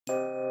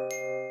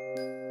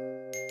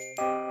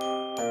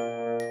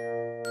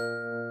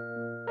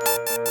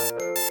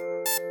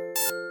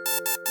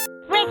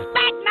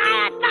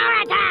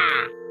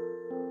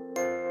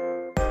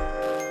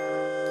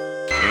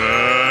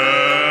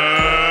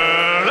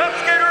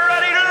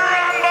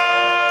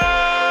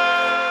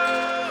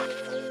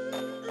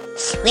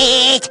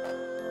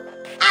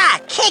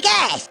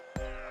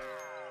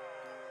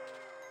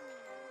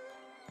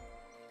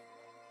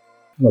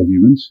Hello,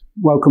 humans.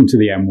 Welcome to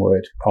the M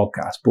Word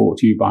podcast, brought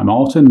to you by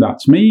Martin.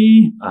 That's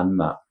me. And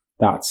Matt.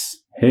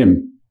 That's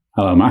him.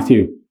 Hello,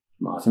 Matthew.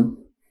 Martin.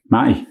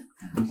 Matty.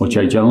 Or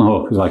Jay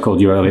Gyllenhaal, as I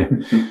called you earlier.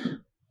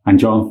 And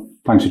John,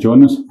 thanks for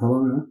joining us.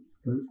 Hello, yeah.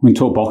 We're going to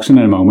talk boxing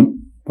in a moment,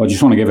 but I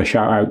just want to give a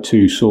shout out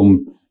to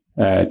some,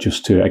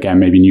 again,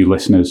 maybe new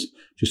listeners,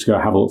 just to go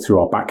have a look through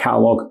our back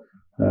catalogue.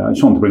 I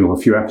just want to bring up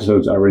a few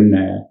episodes that are in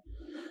there.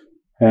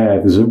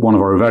 There's one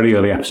of our very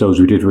early episodes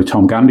we did with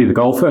Tom Gandy, the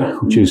golfer,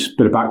 which is a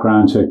bit of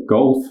background to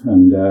golf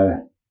and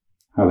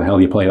how the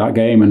hell you play that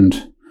game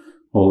and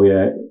all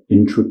the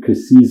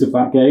intricacies of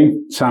that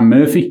game. Sam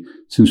Murphy,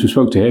 since we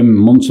spoke to him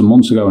months and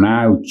months ago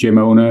now, gym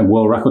owner,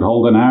 world record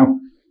holder now.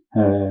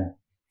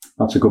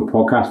 That's a good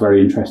podcast,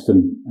 very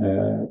interesting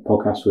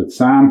podcast with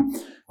Sam.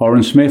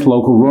 Oren Smith,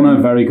 local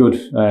runner, very good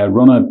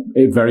runner,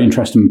 very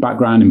interesting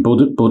background in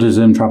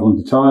Buddhism,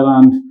 travelling to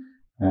Thailand.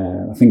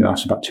 I think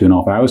that's about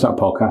 2.5 hours, that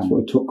podcast, but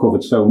it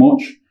covered so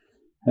much.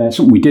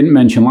 Something we didn't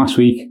mention last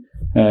week,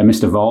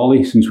 Mr.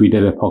 Varley, since we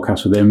did a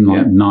podcast with him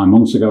 9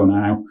 months ago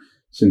now,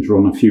 since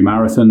run a few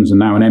marathons and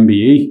now an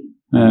MBE,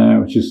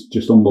 which is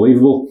just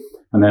unbelievable.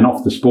 And then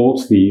off the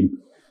sports theme,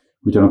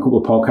 we've done a couple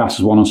of podcasts,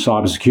 one on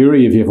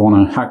cybersecurity. If you ever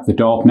want to hack the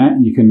dark net,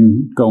 you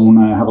can go and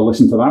have a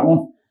listen to that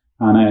one.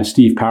 And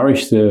Steve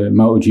Parrish, the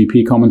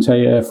MotoGP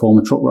commentator,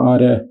 former truck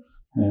rider.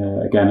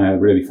 Again, a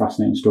really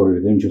fascinating story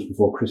with him just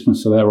before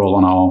Christmas. So they're all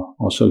on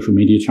our social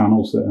media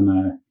channels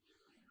and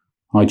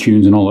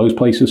iTunes and all those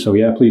places. So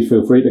yeah, please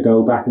feel free to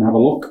go back and have a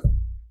look.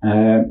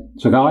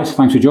 So guys,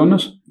 thanks for joining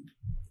us.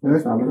 Yeah,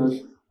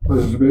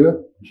 pleasure to be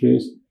here.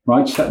 Cheers.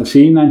 Right, set the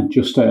scene then.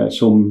 Just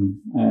some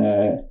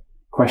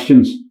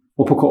questions.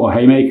 Uppercut or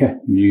haymaker?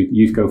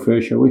 You go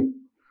first, shall we?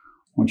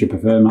 What do you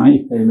prefer,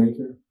 mate?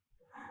 Haymaker.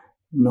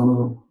 None of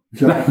them.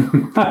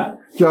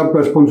 Jab,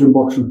 best punch in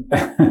boxing.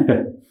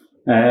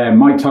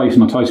 Mike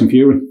Tyson or Tyson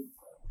Fury?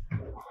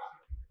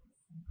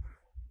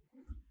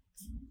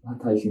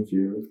 Tyson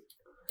Fury.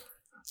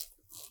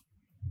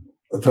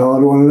 That's a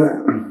hard one,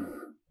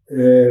 isn't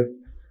it?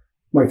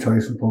 Mike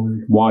Tyson,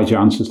 probably. Why's your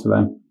answers to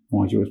them?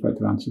 Why's your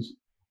respective answers?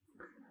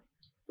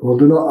 Well,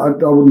 they're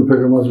not. I wouldn't pick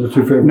them as my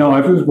two favourite. No,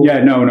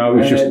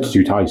 it's just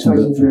two Tysons.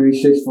 Tyson Fury,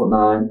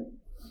 6'9",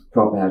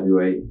 proper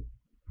heavyweight.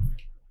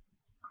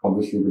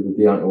 Obviously, with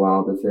the Deontay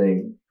Wilder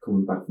thing,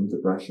 coming back from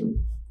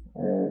depression,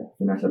 I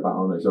think that's a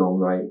battle in its own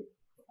right,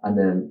 and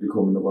then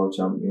becoming the world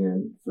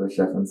champion for a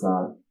second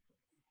time.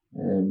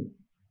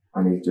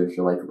 And he's just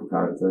a likeable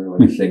character,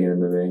 like he's singing in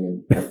the ring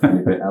and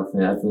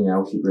everything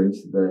else he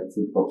brings to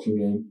the boxing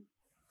game.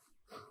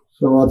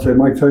 So I'd say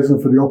Mike Tyson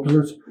for the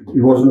opposite. He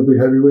wasn't a big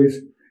heavyweight.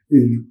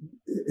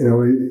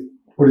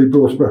 But he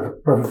brought a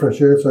breath of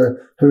fresh air to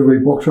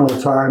heavyweight boxing all the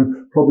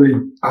time. Probably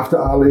after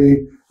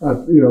Ali,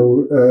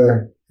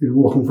 he was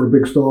looking for a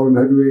big star in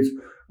heavyweight,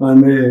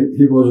 and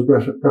he was a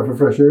breath of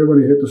fresh air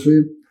when he hit the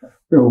scene.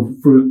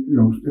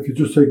 If you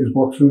just take his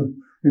boxing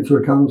into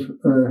account.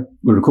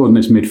 We're recording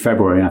this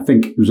mid-February. I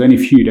think it was only a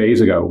few days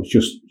ago. It's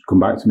just come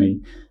back to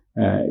me.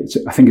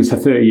 I think it's the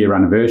 30-year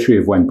anniversary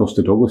of when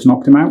Buster Douglas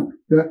knocked him out.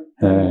 Yeah.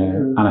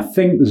 And I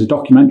think there's a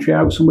documentary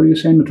out. Somebody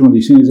was saying, I don't know if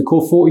you've seen it. Is it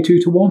called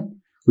 42-1?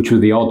 Which were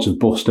the odds of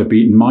Buster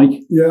beating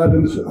Mike. Yeah, I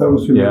haven't seen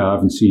it. Yeah, I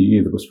haven't seen it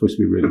either. It was supposed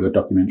to be a really good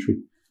documentary.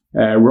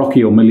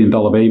 Rocky or $1 Million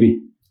Baby,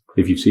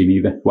 if you've seen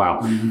either.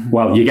 Wow.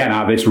 Well, you're getting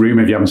out of this room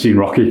if you haven't seen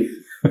Rocky.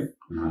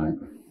 Right.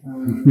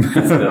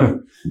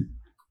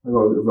 I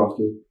got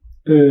Rocky.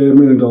 $1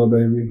 Million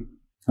Baby.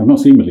 I've not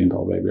seen $1 Million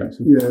Baby,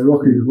 actually. Yeah,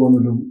 Rocky is one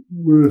of the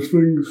worst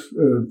things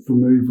for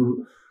me.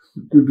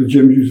 The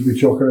gyms used to be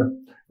chocker.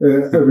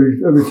 Every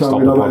time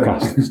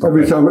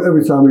we'd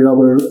have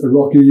a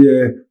Rocky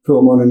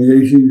film on in the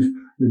 80s,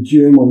 the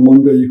gym on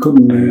Monday, you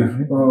couldn't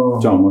leave. Oh.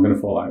 John, we're going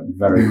to fall out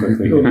very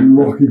quickly.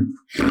 Rocky,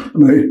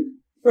 mate.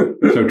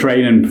 So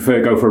training,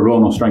 prefer go for a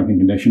run or strength and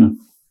conditioner?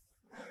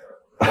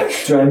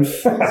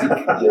 Strength.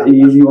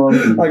 Easy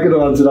one. I could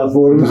have answered that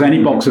for him. Does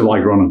any boxer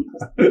like running?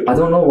 I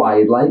don't know why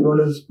you'd like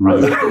runners.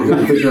 Right.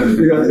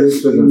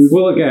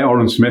 We'll get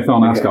Oren Smith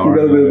on, ask Oren.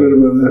 You got a bit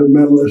of a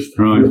mentalist.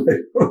 Right.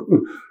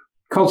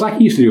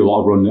 Kozaki used to do a lot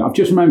of running. I've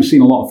just remember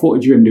seeing a lot of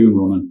footage of him doing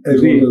running.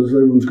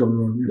 Everyone's got to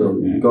run.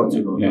 You've got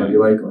to run. Yeah. You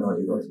like it or not,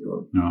 you've got to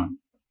run. Right.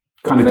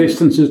 What kind of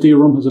distances do you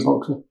run as a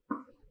boxer?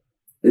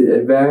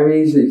 It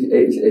varies.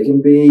 It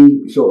can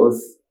be sort of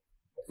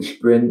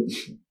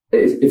sprints.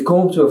 If you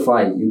come to a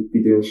fight, you'd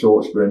be doing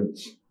short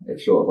sprints.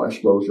 It's sort of like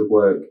explosive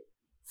work.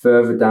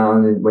 Further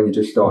down, and when you're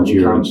just starting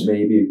your camp,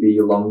 maybe it'd be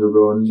your longer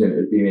runs, and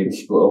it'd be maybe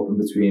split up in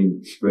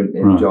between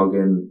sprinting,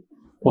 jogging.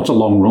 What's a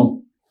long run?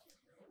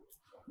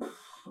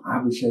 I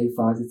would say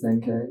 5 to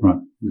 10k.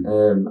 Right.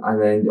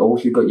 And then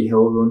also you've got your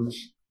hill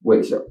runs,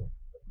 which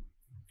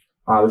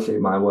I would say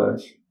my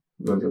worst.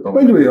 Depends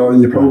where you are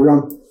in your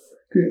program.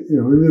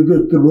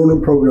 The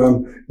running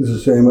program is the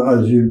same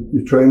as your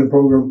training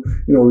program.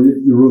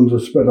 Your runs are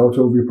spread out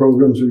over your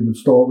program, so you would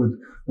start with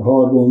the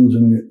hard ones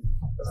and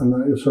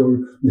so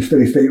your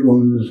steady state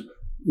runs,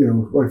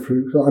 right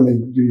through. So, and they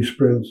do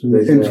sprints and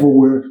There's, interval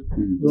work.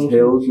 There's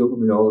hills, you'll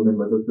probably know them in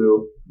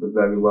Liverpool.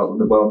 They're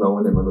well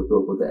known in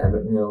Liverpool called the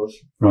Everton Hills.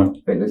 Right.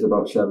 I think there's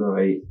about 7 or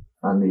 8,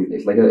 and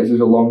it's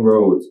just a long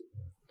road,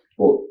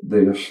 but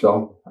they just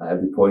stop at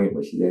every point,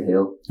 which is a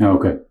hill. Oh,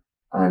 okay.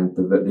 And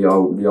they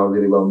are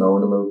really well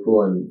known in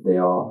Liverpool, and they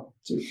are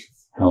just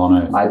hell on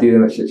earth. I do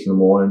them at 6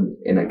 a.m.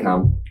 in a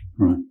camp.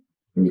 Right.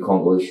 And you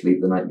can't go to sleep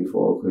the night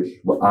before because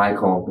I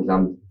can't because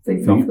I'm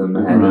thinking of them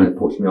ahead and it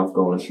puts me off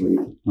going to sleep.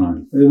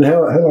 Right. The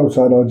hell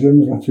outside our gym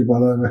is not too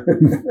bad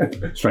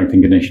either. Strength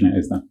and conditioning it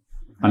is then.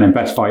 And then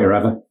best fighter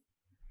ever?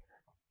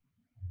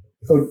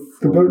 Yeah.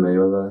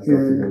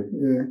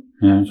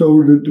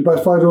 So the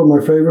best fighter, my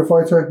favourite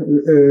fighter.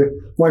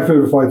 My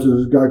favourite fighter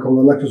is a guy called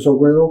Alexis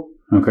Oguero.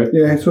 Okay.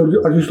 Yeah, so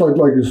I just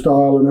like his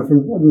style and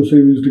everything. I don't say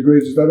he was the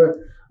greatest ever.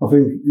 I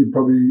think he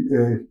probably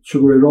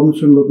Sugar Ray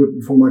Robinson a little bit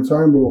before my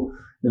time, but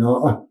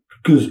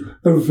because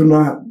everything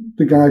that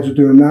the guys are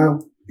doing now,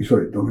 he's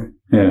already done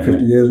it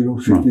 50 years ago,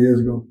 60 years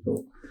ago.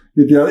 So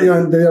they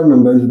haven't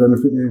invented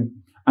anything new.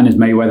 And is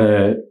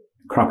Mayweather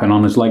crapping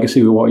on his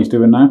legacy with what he's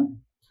doing now?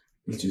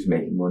 He's just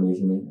making money,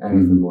 isn't he?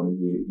 Anything money,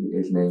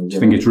 his name. Do you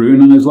think it's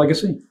ruining his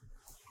legacy?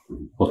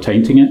 Or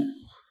tainting it?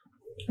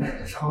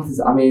 It's hard to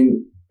say. I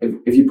mean,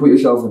 if you put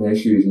yourself in their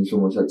shoes and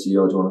someone said to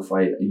you, do you want to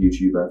fight a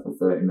YouTuber for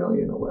 30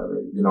 million or whatever,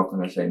 you're not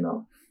going to say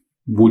no.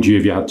 Would you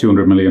if you had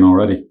 200 million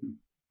already?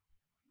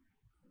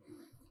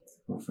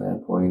 Fair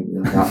point.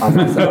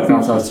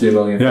 That's our 2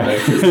 million. To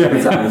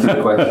answer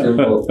the question,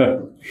 but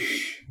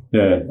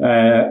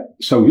yeah.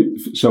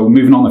 So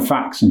moving on to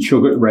facts and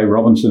Sugar Ray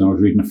Robinson, I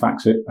was reading a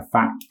fact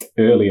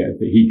earlier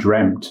that he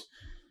dreamt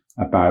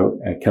about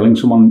killing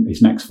someone.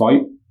 His next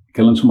fight,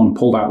 killing someone,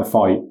 pulled out the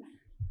fight,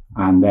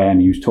 and then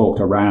he was talked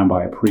around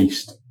by a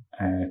priest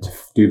to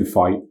do the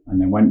fight,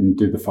 and then went and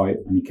did the fight,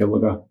 and he killed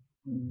the guy.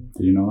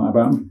 Did you know that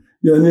about him?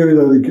 Yeah, I knew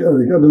that.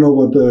 I don't know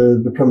about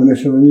the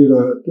premonition. I knew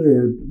that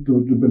there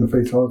would have been a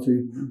fatality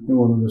in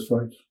one of those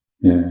fights.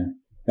 Yeah.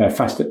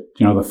 Do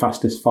you know the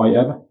fastest fight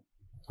ever?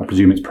 I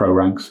presume it's pro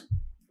ranks.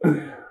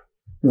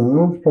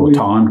 No, probably. Or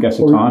time, guess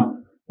the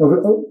time.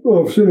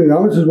 I've seen it in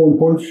amateurs, one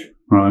punch.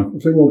 Right.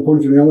 I've seen one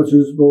punch in the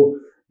amateurs, but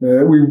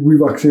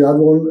we've actually had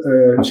one.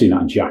 I've seen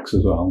that in Jacks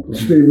as well.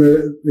 Steve,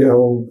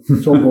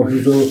 Tom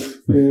Boxer,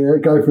 a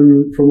guy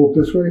from up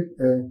this way,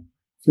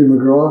 Steve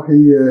McGraw,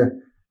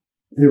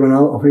 he went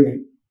out, I think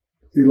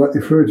he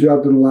threw a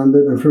jab, didn't land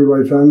it, and threw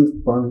right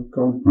hand, bang,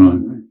 gone.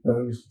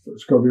 Right.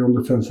 It's got to be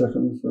under 10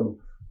 seconds. So.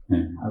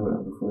 Yeah. I wouldn't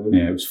have a clue.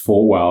 Yeah, it was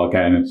 4. Well,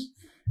 again,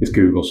 it's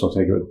Google, so I'll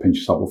take it with a pinch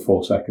of salt with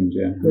 4 seconds.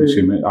 Yeah,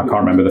 I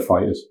can't remember the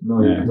fighters.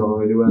 No, you don't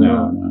really well.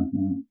 No.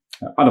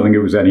 I don't think it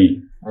was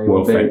any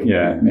world thing.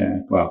 Yeah.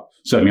 Well,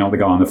 certainly not the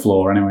guy on the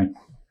floor anyway.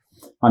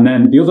 And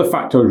then the other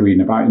fact I was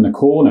reading about in the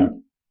corner,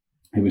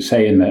 he was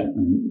saying that,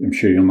 and I'm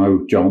sure you'll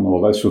know, John,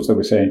 all those stuff that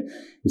we're saying,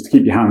 is to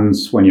keep your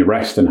hands when you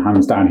rest and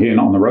hands down here,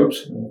 not on the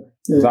ropes.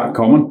 Yeah. Is that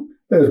common?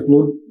 There's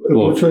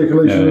blood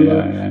circulation.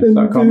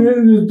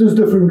 There's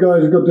different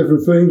guys who've got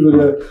different things.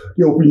 Where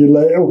you open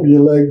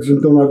your legs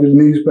and don't have your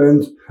knees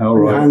bent. Oh,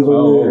 right. Your hands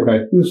on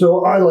okay. And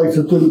so I like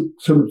to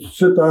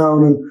sit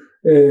down and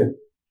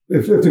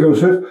if they're going to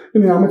sit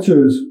in the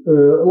amateurs, a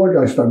lot of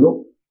guys stand up.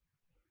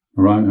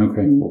 Right.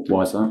 Okay.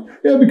 Why is that?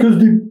 Yeah, because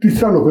they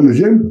stand up in the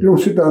gym. They don't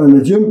sit down in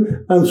the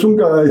gym. And some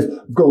guys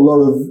have got a lot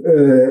of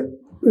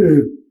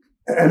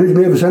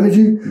nervous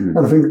energy, and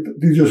I think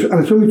and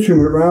it's only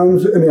 2-minute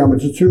rounds in the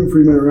amateurs, 2 and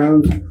 3 minute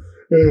rounds.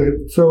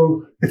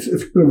 So it's a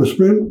bit of a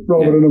sprint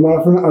rather than a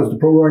marathon, as the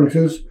pro ranks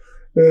is.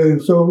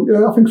 So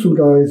I think some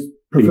guys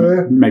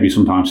prefer. Maybe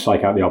sometimes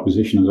psych out the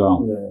opposition as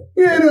well.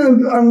 Yeah,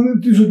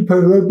 and it just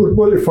depends. But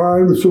what you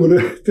find with some of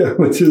the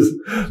amateurs,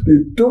 they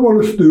don't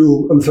want a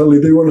stool until they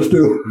do want a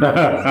stool.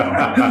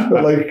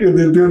 Like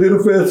they do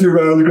the first 2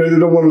 rounds, great. They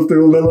don't want a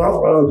stool. Then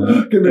last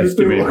round, give me a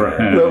stool.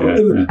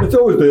 It's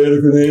always there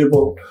if you're there,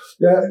 but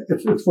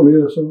it's funny.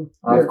 So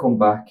I've come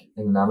back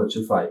in an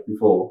amateur fight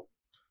before.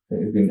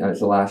 It's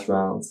the last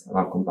round, and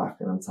I've come back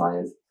and I'm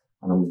tired,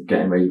 and I'm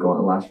getting ready to go on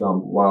the last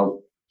round. But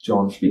while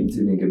John's speaking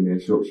to me and giving me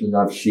instructions,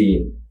 I've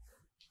seen,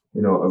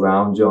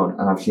 around John,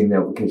 and I've seen the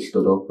other kid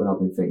stood up, and I've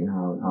been thinking,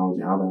 how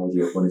the hell is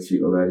he up on his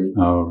feet already?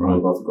 Oh, right. I'm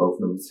about to go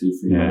for another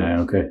 2-3 minutes.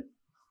 Yeah, okay.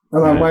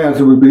 And my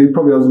answer would be,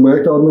 probably hasn't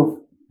worked hard enough.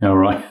 All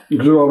right.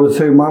 Because I would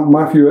say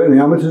Mathew in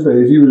the amateur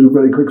days, he was a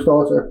very quick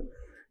starter.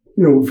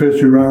 First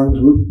 2 rounds,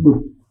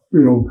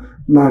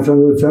 9 times out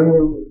of 10,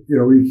 he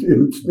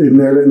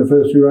nailed it in the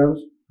first 2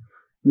 rounds.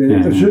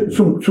 Yeah.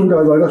 Some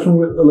guys like that, some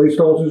late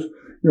starters,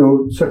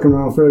 second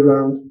round, third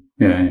round.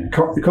 Yeah. You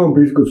can't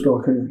beat a good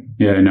start, can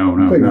you? Yeah, no.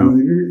 Get a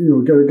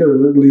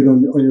lead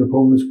on your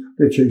opponents.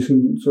 They're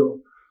chasing. So.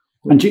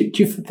 And do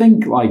you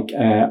think,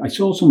 I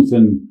saw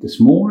something this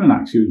morning,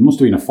 actually, it must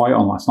have been a fight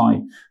on last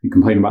night, and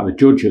complaining about the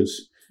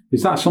judges.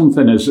 Is that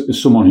something, as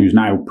someone who's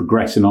now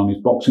progressing on his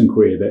boxing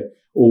career, that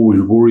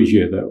always worries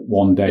you that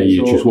one day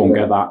you just won't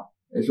get that?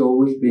 It's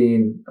always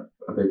been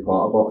a big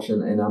part of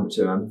boxing, in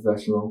amateur and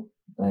professional.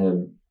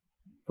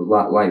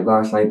 But like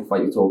last night, the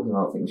fight you're talking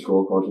about, I think the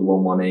scorecards were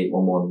 1-1-8,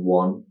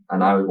 1-1-1,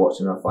 and I was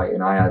watching that fight,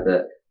 and I had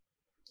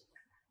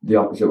the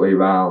opposite way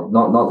around.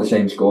 Not the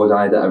same scores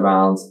either,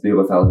 around the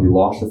other fella who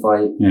lost the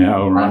fight. Yeah,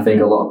 all right. And I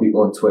think a lot of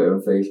people on Twitter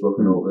and Facebook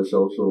and over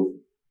social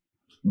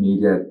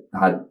media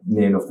had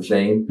near enough the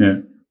same.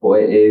 Yeah. But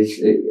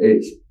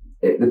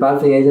the bad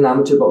thing is in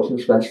amateur boxing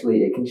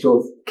especially, it can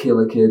sort of kill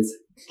a kid's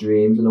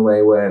dreams in a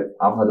way where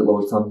I've had it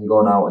loads of times. You've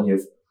gone out and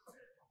you've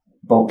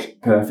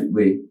boxed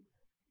perfectly.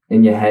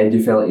 In your head,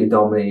 you feel like you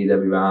dominated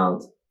every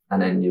round,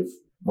 and then you've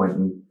went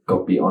and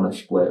got beat on a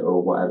split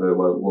or whatever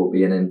will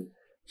be. And then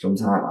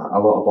sometimes a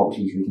lot of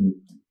boxers, we can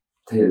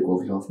take the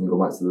gloves off and go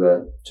back to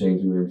the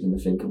changing rooms and they're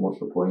thinking, what's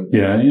the point?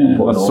 Yeah.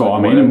 That's what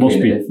I mean.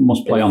 It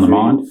must play on the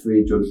mind.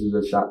 Three judges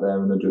are sat there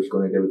and they're just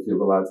going to give it to the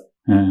other lad.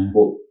 Yeah.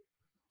 But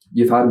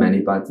you've had many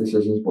bad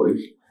decisions, but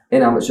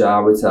in amateur, I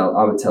would tell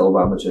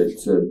other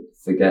amateurs to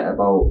forget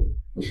about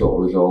the sort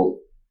of result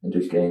and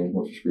just gain as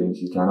much experience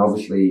as you can.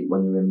 Obviously,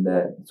 when you're in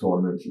the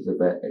tournaments,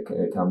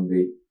 it can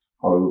be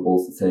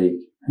horrible to take.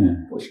 Yeah.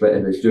 But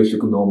if it's just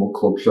like a normal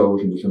club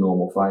shows and just a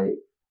normal fight,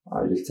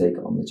 I just take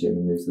it on the gym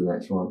and move to the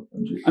next one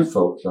and just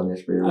focus on the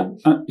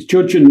experience.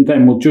 Judging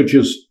then, will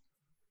judges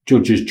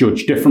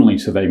judge differently?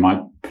 So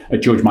a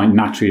judge might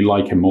naturally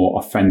like a more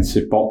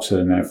offensive boxer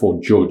and therefore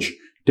judge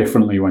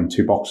differently when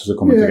two boxers are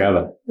coming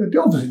together.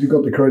 Obviously, you've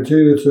got the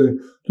criteria to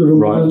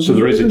right. So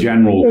there is a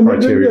general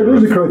criteria. There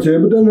is a criteria,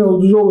 but then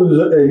there's always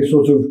a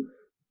sort of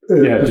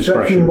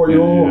perception what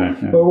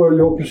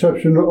your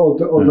perception of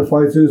the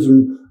fight is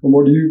and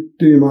what you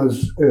deem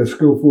as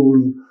skillful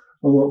and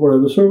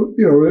whatever. So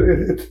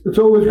it's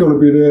always going to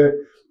be there.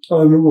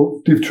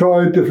 And they've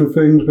tried different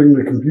things, bringing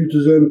the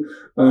computers in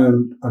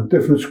and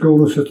different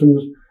schooling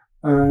systems,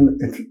 and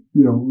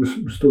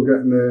we're still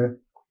getting there.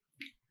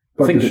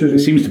 I think it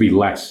seems to be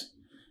less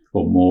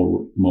or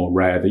more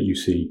rare that you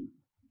see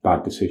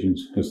bad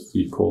decisions, as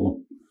you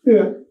call them.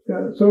 Yeah.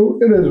 So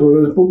it is what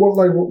it is. But what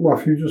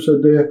Mathew just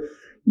said there,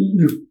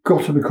 you've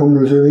got to become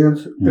resilient.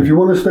 If you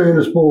want to stay in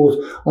the sport,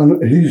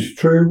 and he's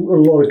true, a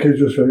lot of kids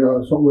just say,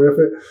 it's not worth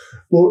it.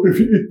 But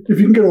if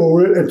you can get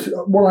over it,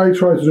 what I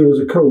try to do as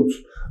a coach,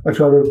 I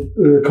try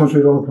to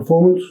concentrate on the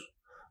performance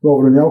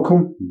rather than the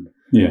outcome.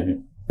 Yeah.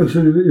 And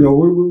so,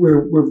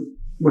 we're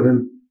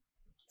within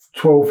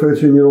 12,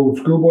 13-year-old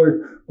schoolboy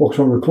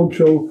boxing on a club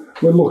show.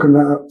 We're looking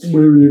at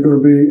where you're going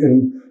to be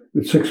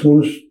in 6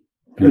 months,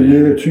 a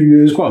year, 2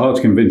 years. It's quite hard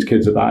to convince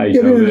kids at that age.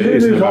 It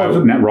isn't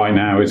about net right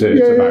now, is it?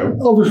 Yeah, it's about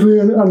obviously,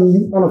 and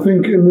I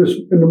think in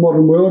the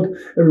modern world,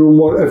 everyone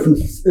wants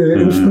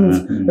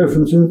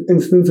everything's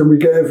instant, and we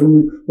get it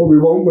from what we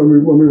want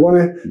when we want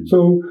it.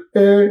 So,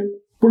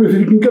 but if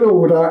you can get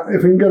over that,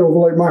 if you can get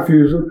over like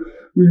Mathews,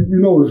 we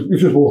know we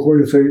just walk away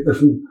and say,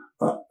 listen,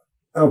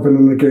 I've been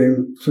in the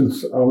game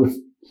since I was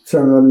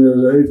 10, 11 years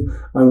of age,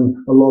 and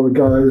a lot of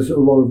guys, a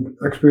lot of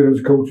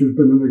experienced coaches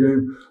been in the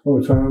game all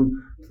the time.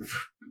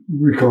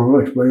 We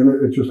can't explain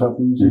it, it just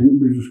happens,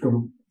 and we just got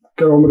to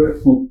get on with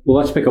it. Well,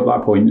 let's pick up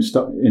that point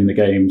in the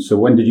game. So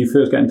when did you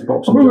first get into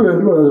boxing? I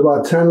remember when I was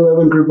about 10,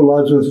 11, group of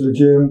lads went to the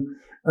gym.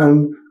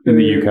 And in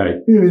the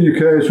UK? In the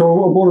UK, so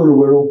I'm born in the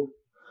Wirral,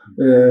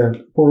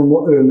 born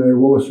in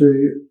Wallasey,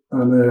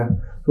 and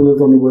so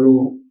lived on the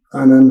Wirral,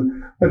 and then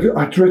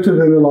I drifted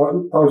in a lot.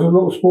 I was a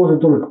little sport.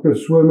 I'd done a bit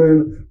of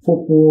swimming,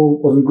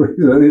 football, wasn't great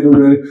at anything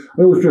really.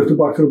 I always drifted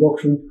back to the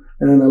boxing,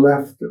 and then I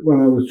left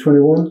when I was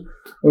 21.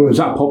 Was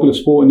that a popular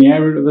sport in the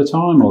area at the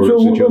time, or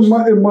was it just?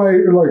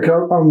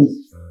 I'm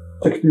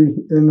 60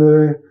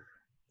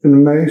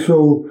 in May,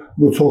 so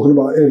we're talking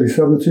about early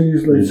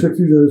 70s, late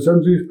 60s, early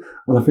 70s,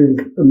 and I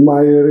think in my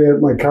area,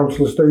 my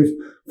council estate,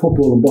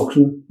 football and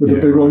boxing were the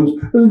big ones.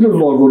 There's a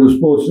lot of other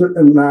sports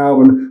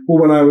now, but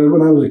when I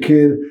was a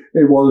kid,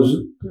 it was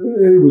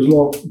a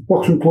lot of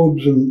boxing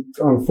clubs and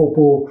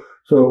football.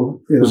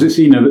 So was it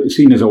seen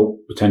as a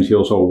potentially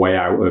also a way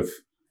out of?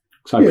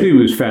 So I presume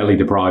it was a fairly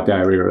deprived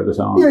area at the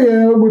time.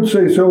 Yeah, I would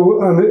say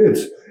so, and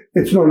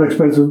it's not an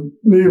expensive,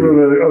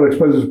 neither an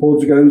expensive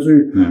sport to get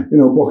into. Yeah.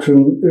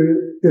 Boxing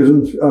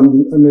isn't,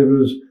 and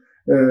neither is.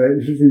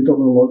 You don't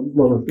know a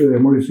lot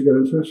of money to get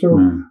into it, so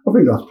I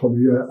think that's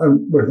probably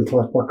and working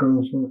class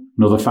background. So.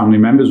 And other family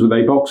members, were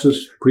they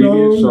boxers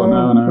previous? No.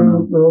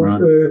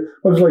 Right.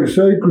 I was like I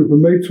say, a group of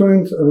mates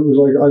went, and it was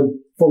like I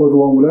followed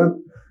along with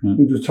them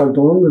and just tagged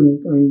on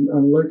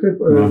and liked it.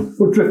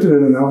 But drifted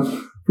in and out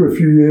for a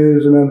few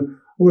years, and then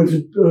I went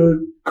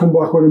to come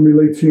back when in my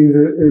late teens,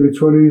 early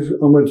 20s.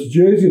 I went to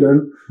Jersey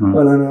then,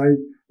 and then I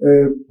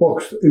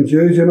boxed in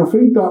Jersey, and I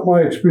think that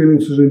my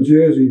experiences in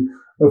Jersey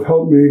have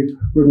helped me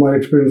with my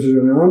experiences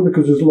in Ireland,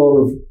 because there's a lot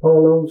of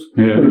parallels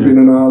that have been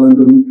in Ireland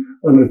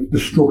and the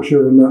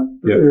structure and that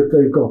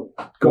they've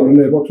got in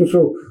their boxing.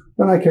 So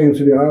when I came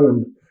to the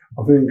island,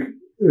 I think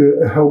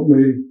it helped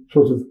me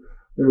sort of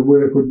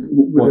work with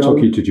what took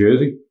you to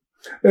Jersey?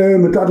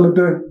 My dad lived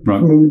there.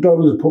 Right. My dad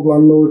was a pub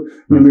landlord.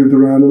 We moved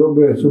around a little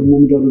bit. So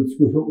mum and dad had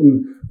split up,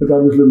 and my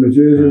dad was living in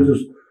Jersey. It was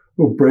just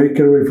a break,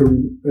 get away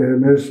from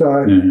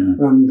Merseyside.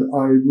 And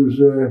I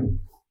was,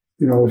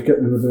 I was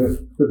getting in a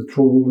bit of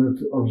trouble.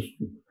 I was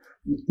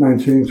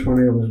 19,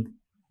 20. I was,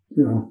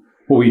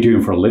 What were you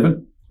doing for a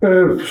living?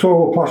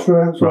 So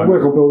plasterer. So I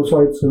work on building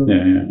sites and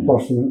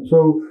plastering.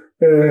 So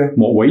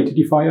What weight did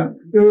you fight at?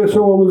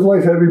 So I was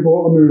light heavy,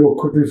 but I moved up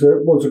quickly.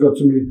 So once I got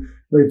to me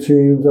late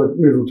teens, I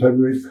moved up to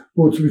heavyweight.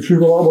 But to be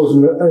truthful, I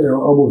wasn't. I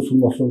was some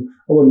muscle.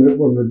 I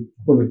won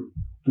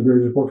the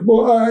greatest boxer,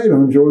 but I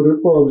enjoyed it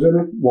while I was in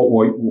it. What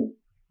weight?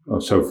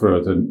 So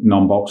for the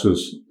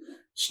non-boxers,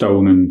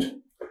 stone and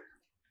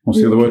what's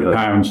the other word?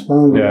 Pounds.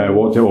 Yeah.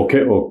 What or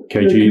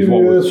kgs?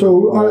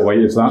 What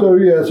weight is that?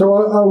 So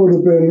I would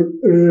have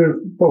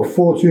been about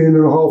 14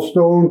 and a half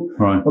stone.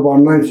 Right.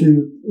 About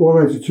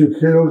 192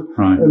 kilos.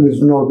 Right. And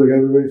it's not a big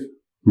heavyweight.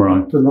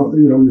 Right. They're not,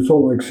 you're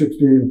talking like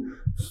 16,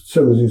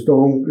 17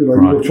 stone.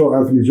 You're talking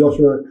Anthony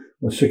Joshua,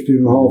 16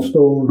 and a half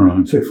stone,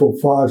 right.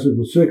 6'5",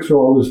 6'6".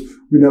 So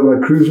we never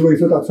had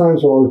cruiserweight at that time,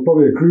 so I was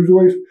probably a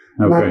cruiserweight.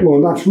 Okay.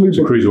 Naturally.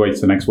 So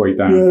cruiserweight's the next weight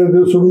down.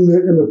 Yeah, so in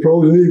the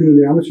pros and even in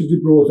the amateurs, they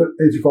brought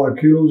 85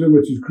 kilos in,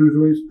 which is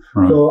cruiserweight.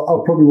 Right. So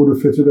I probably would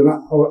have fitted in.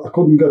 I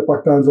couldn't get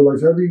back down to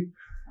light heavy.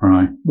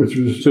 Right.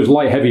 So it's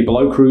light heavy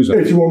below cruiser?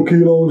 81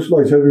 kilos,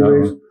 light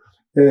heavyweight.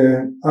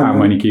 How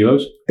many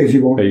kilos?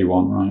 81.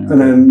 81, right. Okay.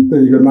 And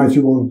then you got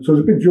 91. So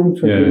it's a big jump.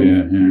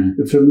 Yeah.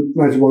 It's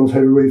 91's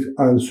heavyweight,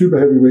 and super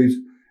heavyweight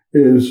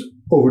is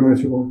over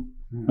 91.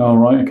 Oh,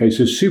 right. Okay.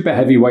 So super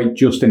heavyweight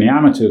just in the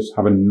amateurs,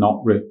 having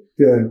not really.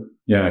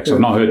 Yeah, because I've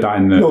not heard that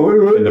in the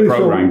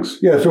pro ranks.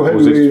 Yeah, so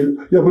heavyweight.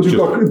 Yeah, but you've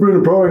got in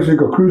the pro ranks, you've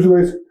got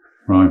cruiserweight.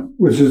 Right.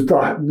 Which is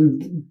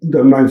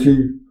the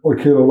 90 or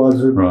kilo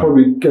lads that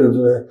probably get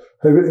into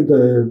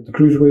the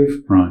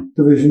cruiserweight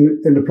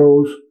division in the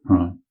pros.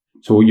 Right.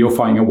 So you're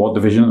fighting at what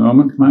division at the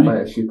moment, mate? I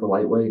fight at super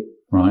lightweight.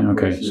 Right,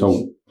 okay. So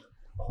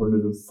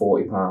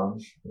 140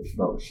 pounds, which is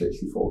about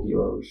 64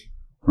 kilos.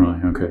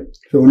 Right, okay.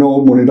 So in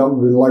all money, that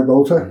would be light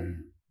welter.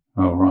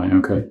 Oh, right,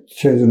 okay.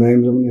 Changed the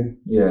names, haven't you?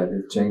 Yeah,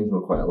 they've changed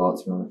them quite a lot,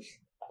 to be honest.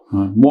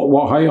 Right.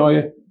 What height are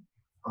you?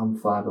 I'm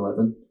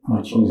 5'11".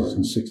 Oh, Jesus,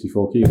 and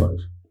 64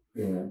 kilos.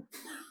 Yeah.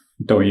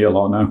 Don't eat a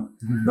lot now.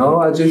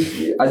 No,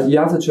 you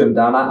have to trim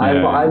down.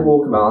 I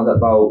walk around at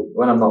about,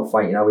 when I'm not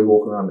fighting, I'll be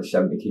walking around at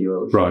 70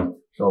 kilos. Right.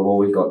 So I've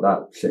always got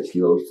that 6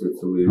 kilos to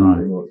lose,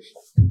 pretty much.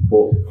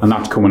 And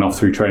that's coming off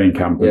through training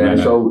camp. Yeah,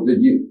 so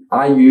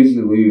I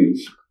usually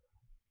lose,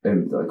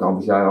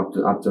 obviously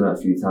I've done it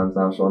a few times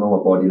now, so I know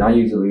my body, and I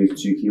usually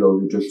lose 2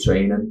 kilos with just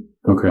training.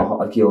 Okay.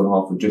 A kilo and a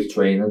half with just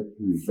training,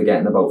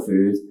 forgetting about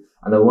food.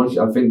 And then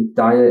I think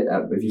diet,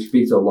 if you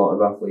speak to a lot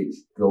of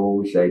athletes, they'll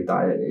always say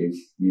diet is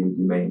your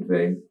main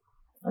thing.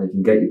 And if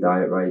you can get your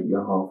diet right,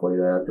 you're halfway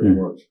there pretty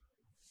much.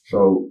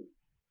 So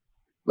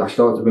I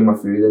started to bring my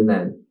food in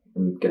then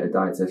and get a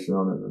dietitian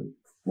on it and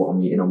what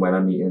I'm eating and when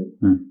I'm eating.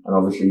 And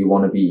obviously you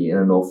want to be eating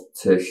enough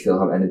to still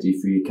have energy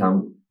for your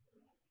camp.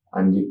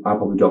 And I'll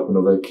probably drop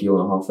another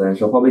kilo and a half there.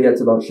 So I'll probably get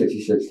to about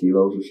 66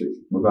 kilos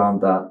or around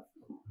that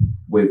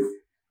with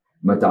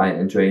my diet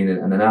and training,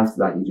 and then after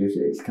that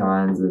it's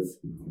kind of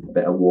a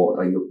bit of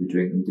water, like you'll be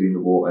drinking, doing the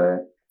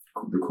water,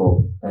 the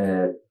cup,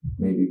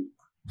 maybe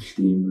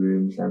steam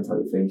rooms, them type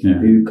of things. You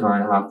do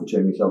kind of have to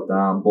trim yourself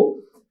down, but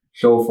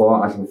so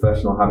far as a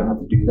professional I haven't had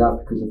to do that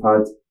because I've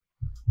had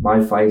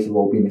my fights have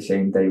all been the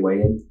same day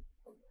weigh-in.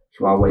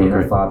 So I weigh in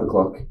at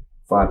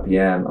 5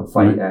 p.m. and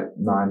fight at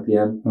 9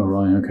 p.m. Oh,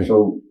 right, okay.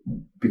 So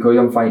because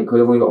I've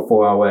only got a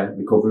 4-hour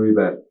recovery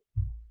bit,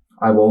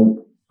 I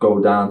won't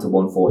go down to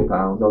 140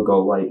 pounds. I'll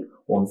go like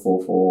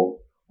 144,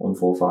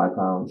 145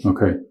 pounds.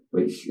 Okay.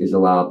 Which is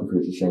allowed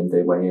because it's the same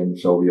day weigh-in.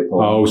 So the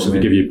opponent. So they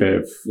give you a bit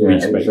of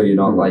respect. So you're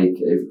not like,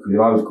 if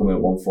I was coming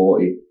at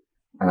 140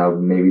 and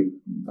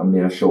I'm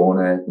in a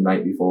sauna the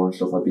night before and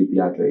stuff, I'd be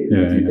dehydrated.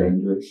 It'd be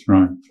dangerous.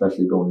 Right.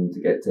 Especially going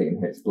to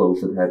taking hits, blows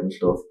to the head and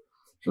stuff.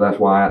 So that's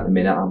why at the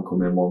minute I'm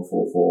coming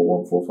 144,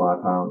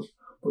 145 pounds.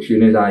 But as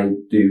soon as I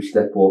do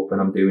step up and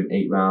I'm doing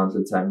 8 rounds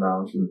and 10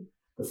 rounds and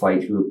the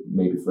fights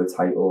maybe for a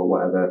title or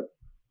whatever,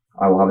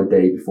 I will have a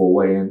day before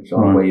weigh-in.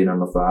 So I'll weigh in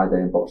on a Friday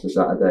and box the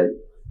Saturday.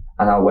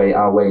 And I'll weigh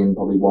in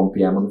probably 1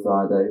 p.m. on the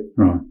Friday.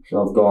 Right.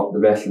 So I've got the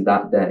rest of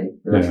that day,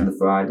 the rest of the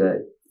Friday,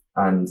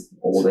 and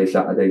all day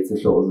Saturday to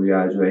sort of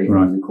rehydrate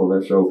and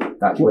recover. So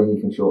that's when you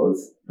can sort of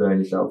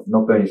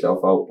not burn yourself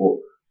out, but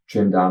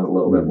trim down a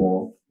little bit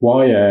more.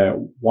 Why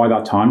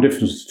that time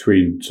difference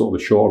between sort of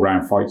the short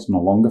round fights and the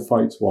longer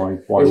fights? Why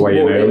weigh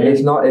in earlier?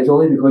 It's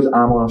only because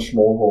I'm on a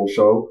small hole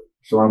show.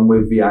 So I'm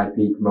with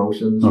VIP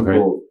promotions. Okay.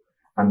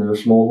 And they're a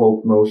small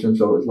hole promotion,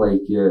 so it's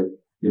like your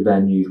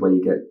venues where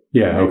you get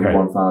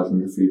 1,000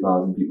 to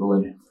 3,000 people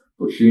in.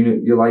 But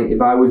soon you're like, if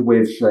I was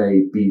with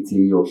say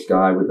BT or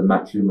Sky with the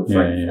Matthew, my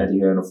friend Eddie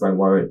Hearn or Frank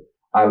Warren,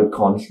 I would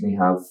constantly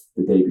have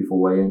the day before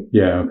weigh-in.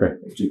 Yeah, okay.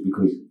 It's just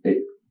because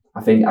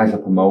I think as a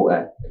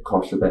promoter, it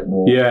costs a bit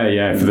more.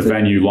 Yeah, for the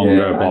venue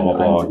longer, blah,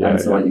 blah, blah. And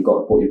so like you've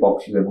got to put your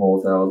boxes in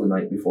hotels the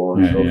night before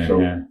and stuff.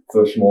 So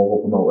for a small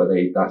hole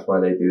promoter, that's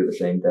why they do it the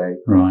same day.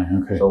 Right,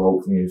 okay. So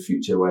hopefully in the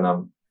future when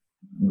I'm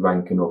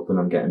ranking up and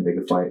I'm getting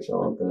bigger fights,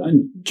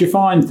 And do you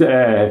find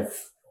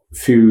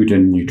food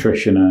and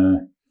nutrition,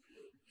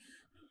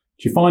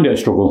 do you find it a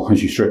struggle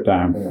as you strip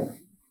down?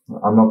 Yeah.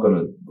 I'm not going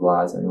to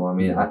lie to anyone. I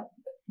mean,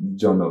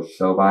 John knows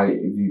yourself, I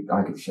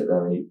could sit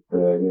there and eat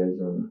burgers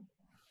and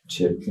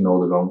chips and all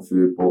the wrong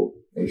food, but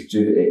it's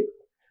just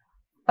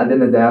at the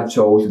end of the day, I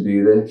chose to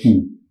do this,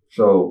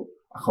 so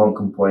I can't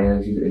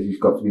complain. It's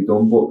got to be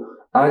done. But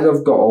as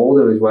I've got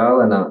older as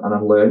well, and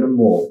I'm learning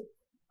more,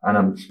 and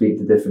I'm speaking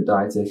to different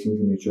dietitians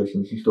and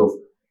nutritionists and stuff,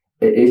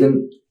 it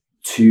isn't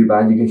too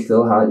bad. You can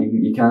still have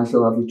you can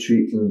still have your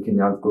treats, and you can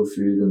have good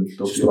food and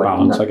stuff. Just a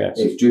balance, I guess.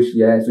 It's just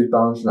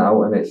balancing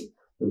out, and it's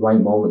the right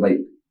moment. Like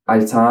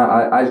as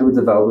we're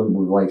developing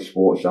with like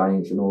sports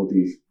science and all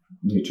these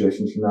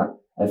nutritionists and that,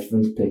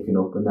 everything's picking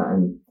up and that,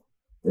 and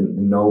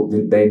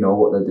they know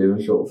what they're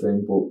doing, sort of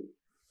thing. But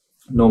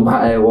no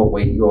matter what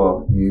weight you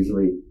are,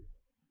 usually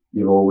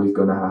you're always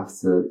gonna have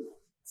to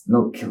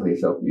not kill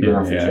yourself. You're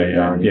gonna have to sit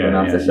down. You're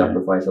gonna have to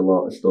sacrifice a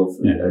lot of stuff.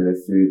 And the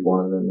food,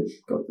 one of them.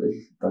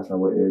 That's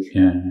how it is.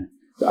 Yeah.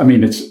 I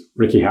mean, it's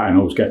Ricky Hatton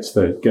always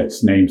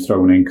gets names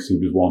thrown in because he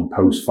was one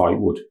post-fight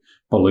would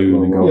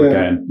balloon and go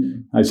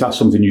again. Is that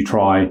something you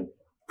try?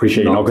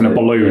 Appreciate you're not going to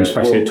balloon,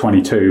 especially at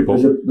 22.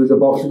 But there's a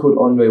boxer called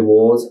Andre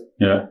Ward.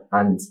 Yeah.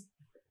 And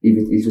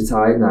he's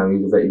retired now.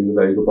 He's a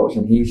very good boxer.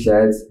 And he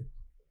said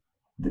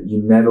that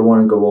you never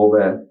want to go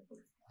over,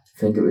 I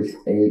think it was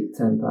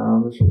 8-10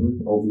 pounds or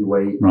something over your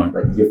weight. Right.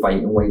 Like your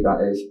fighting weight,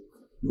 that is.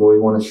 You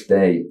always want to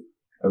stay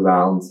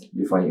around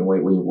your fighting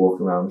weight when you're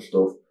walking around and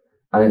stuff.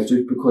 And it's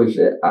just because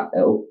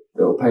it'll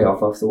pay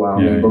off after a while.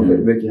 I mean, look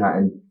at Ricky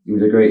Hatton. He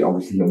was a great,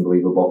 obviously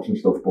unbelievable boxer and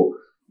stuff, but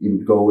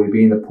he'd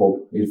be in the pub.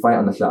 He'd fight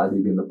on the Saturday,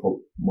 he'd be in the pub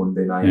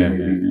Monday night, and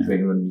he'd be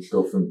drinking and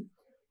stuff.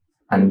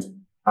 And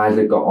as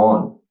it got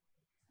on,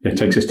 it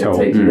takes its toll.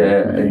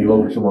 And you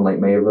look at someone like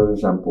Mathew, for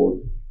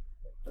example.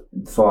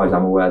 As far as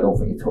I'm aware, I don't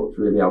think he touched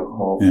really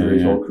alcohol through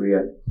his whole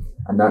career,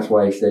 and that's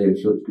why he stayed in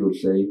such good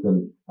shape,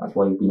 and that's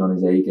why he's been on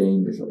his A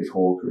game his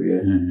whole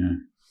career.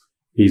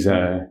 He's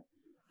I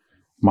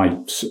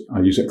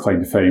use it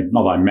claim to fame.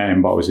 Not that I met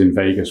him, but I was in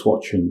Vegas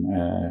watching.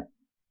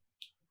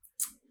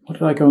 What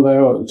did I go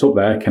there? It's up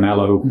there.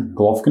 Canelo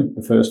Golovkin,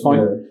 the first fight,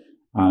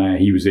 and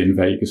he was in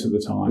Vegas at the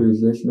time. Who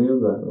was this,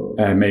 Mayweather?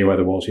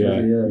 Mayweather was, He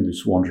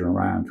was wandering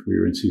around. We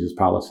were in Caesar's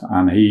Palace,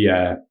 and he's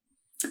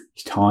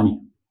tiny.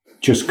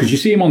 Just because you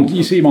see him on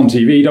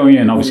TV, don't you?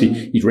 And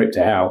obviously he's ripped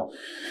to hell.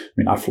 I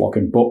mean, I'd flock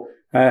him, but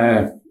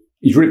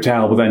he's ripped to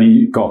hell. But then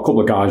he got a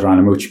couple of guys around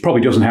him, which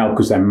probably doesn't help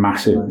because they're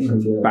massive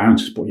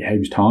bouncers. But he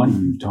was tiny.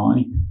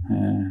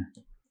 5'7",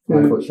 I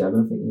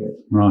think he is.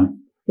 Right.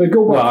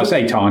 I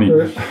say tiny,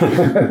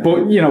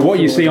 but what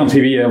you see on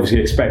TV, you obviously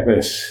expect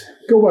this.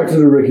 Go back to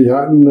the Ricky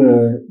Hatton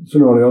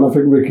scenario, and I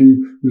think Ricky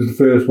was the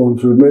first one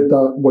to admit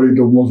that what he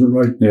done wasn't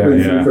right.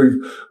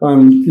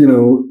 And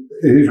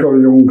he's got a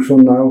young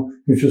son now.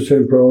 He's just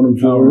saying proud of him,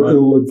 so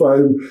he'll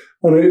advise him.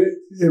 And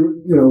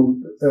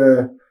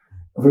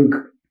I think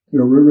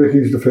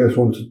Ricky's the first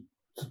one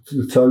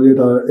to tell you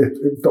that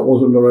that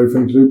wasn't the right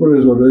thing to do, but it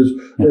is what it is.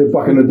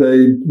 Back in the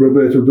day,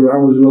 Roberto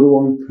Duran was another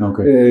one.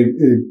 Okay.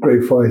 A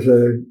great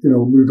fighter,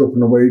 moved up in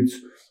the weights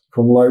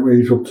from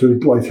lightweight up to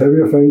light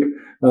heavy, I think.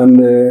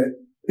 And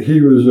he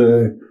was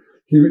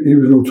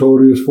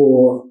notorious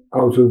for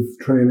out of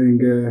training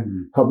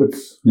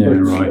habits.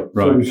 Right.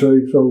 So we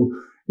say. So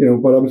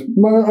but I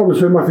would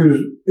say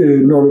Matthew's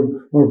not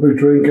a big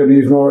drinker, and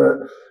he's not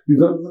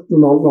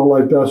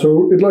like that.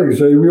 So like you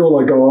say, we all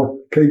like our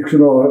cakes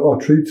and our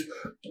treats.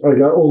 I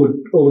got all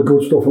the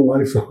good stuff in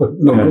life, so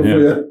not good for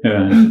you.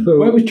 Yeah. So,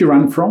 where was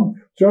Duran from?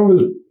 Duran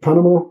was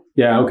Panama.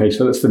 Yeah. Okay.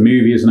 So that's the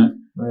movie, isn't it?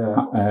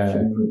 Yeah.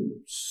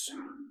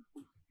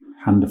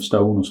 Hand of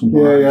Stone or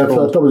something.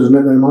 That was his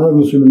nickname. I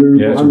haven't seen the movie.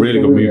 Yeah, it's a really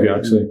good movie,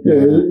 actually.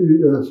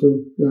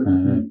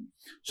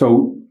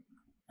 So,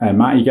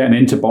 Matt, you getting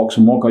into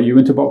boxing? What got you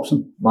into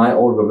boxing? My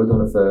older brother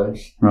done it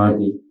first. Right.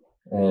 Eddie.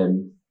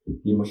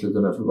 He must have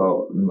done it for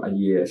about a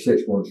year,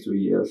 6 months to a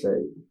year, I'd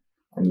say.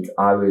 And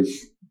I was,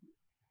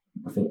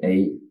 I think,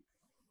 8.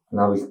 And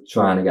I was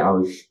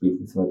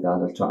speaking to my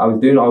dad. I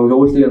was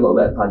always doing a little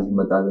bit of padding with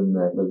my dad in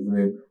the living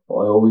room, but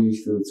I always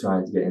used to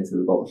try to get into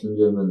the boxing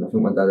gym. And I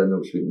think my dad ended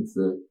up speaking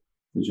to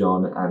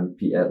John and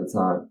Peter at the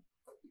time.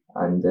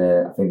 And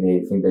I think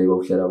they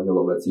both said I was a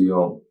little bit too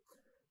young.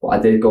 But I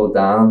did go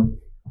down,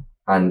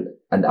 and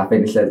I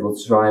think they said, well,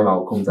 try him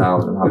out, come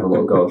down and have a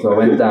little go. So I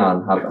went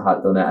down,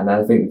 had done it, and then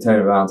I think we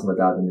turned around to my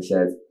dad and they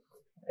said,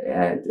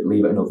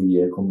 leave it another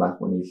year, come back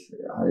when he's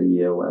had a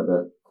year or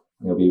whatever,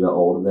 and he'll be a bit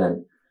older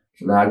then.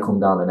 So then I'd come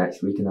down the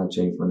next week and I'd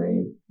change my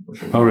name.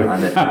 Oh, really?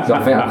 So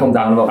I think I'd come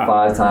down about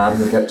 5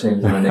 times and kept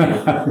changing my name.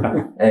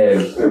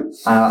 And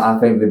I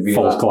think they realised...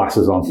 False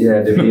glasses on.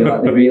 Yeah, they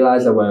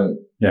realised I weren't...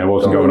 Yeah, it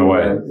wasn't going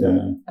away.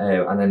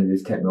 And then they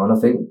just kept me on. I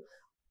think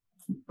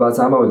by the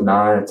time I was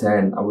 9 or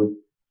 10, I was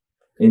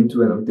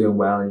into it and I was doing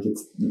well. And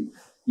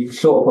you could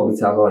sort of probably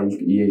tell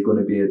he's going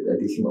to be a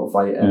decent little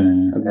fighter.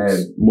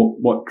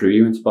 What drew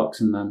you into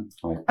boxing then?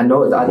 I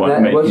know that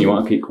you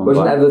want to keep coming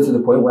wasn't back? ever to the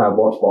point where I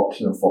watched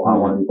boxing and thought I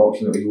want to be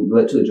boxing. It was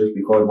literally just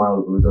because my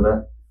older brother done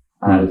it,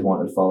 and I just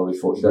wanted to follow his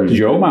footsteps. Did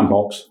your old man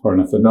box or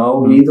anything?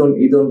 No, he done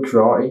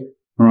karate.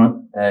 Right.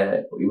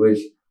 It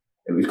was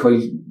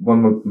because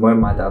when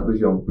my dad was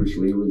young, Bruce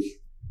Lee was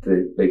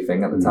the big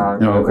thing at the time.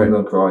 So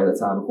everyone done karate at the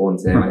time, according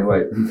to him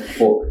anyway.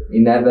 But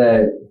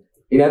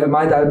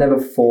my dad never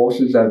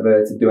forced us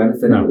ever to do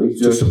anything. No, it was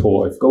just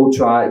supportive. Go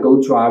try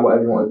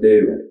whatever you want to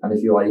do, and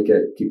if you like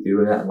it, keep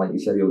doing it. And like you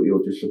said,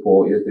 he'll just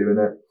support you doing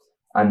it.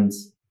 And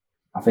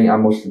I think I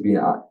must have been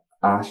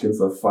asking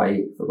for a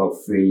fight for about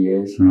 3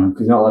 years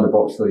because you're not allowed to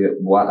box till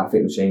I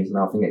think they've changed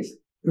now. I think it's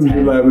 10.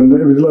 It was 11.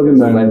 It was 11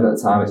 then. 11 at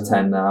the time. It's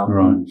 10 now.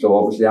 Right. So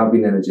obviously I've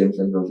been in the gym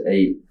since I was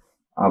 8.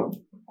 I've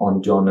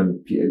on John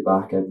and Peter's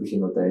back every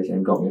single day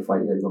saying, got me a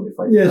fight here, got me a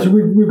fight here. Yeah, so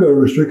we've got a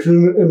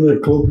restriction in the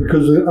club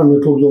because the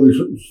club's only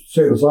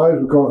certain size.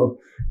 We can't have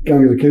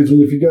gangs of kids.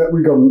 And we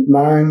got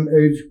 9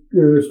 age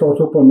start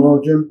up on our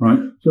gym.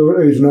 Right. So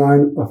at age 9,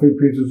 I think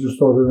Peter's just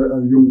started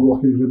a young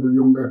Rockies with the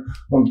younger.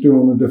 I'm doing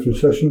on a different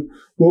session.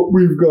 But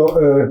we've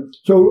got,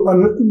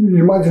 and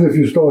you imagine if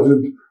you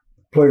started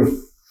playing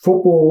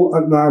football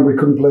at 9, we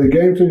couldn't play a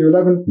game till you're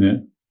 11. Yeah.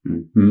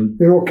 Mm-hmm.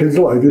 You know what kids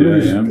are like,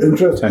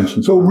 interest.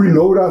 Attention. So we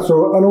know that.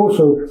 So, and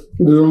also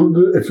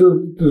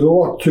there's a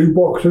lot to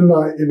boxing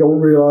that you don't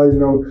realise,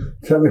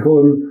 technical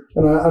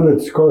and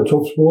it's quite a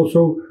tough sport.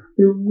 So,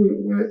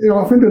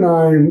 I think the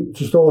 9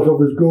 to start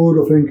off is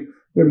good. I think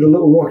maybe the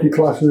little Rocky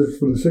classes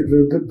for the 6,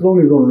 they're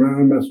only running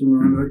around, messing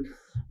around.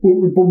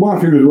 But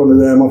Mathew is one of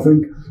them. I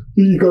think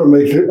you've got to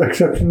make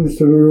exceptions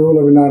to the rule.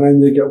 Every now and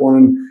then you get one,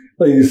 and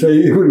like you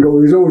say, he wouldn't go,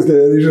 he's always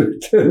there, he's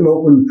turning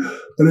up,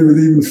 and he would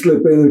even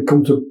slip in and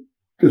come to,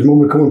 his mum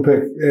would come and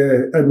pick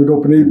Edward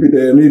up, and he'd be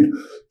there, and he'd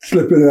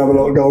slip in and have a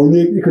little go, and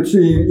you could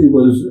see he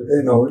was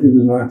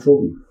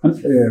natural.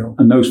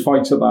 And those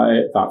fights at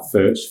that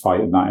first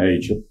fight at that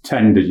age,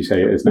 10 did you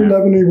say it is now?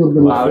 11 he would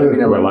have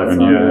been. 11,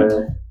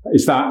 yeah.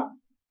 Is that,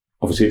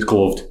 obviously it's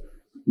gloved,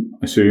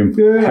 I assume,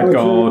 head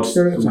guard,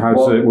 how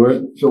does it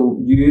work? So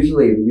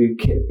usually, is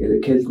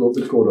it kids glove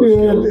it's called?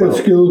 It's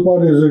skills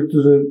bout.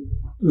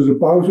 There's a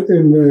bout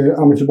in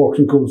amateur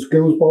boxing called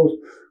skills bout,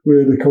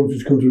 where the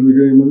coaches come to an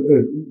agreement,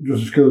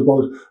 just a skills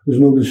bout.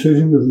 There's no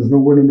decision, there's no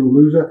winner, no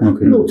loser.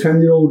 Okay.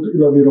 10-year-old,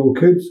 11-year-old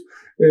kids.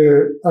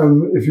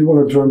 And if you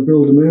want to try and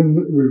build them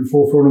in,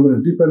 before throwing them in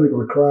a deep end, they've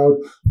got a crowd.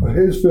 But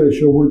his first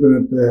show would have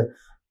been at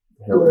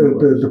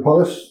the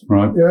Palace.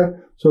 Right. Yeah.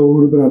 So it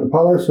would have been at the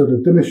Palace, at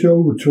a dinner show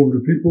with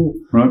 200 people.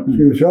 Right.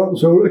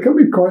 So it can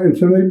be quite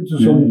intimidating to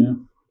some.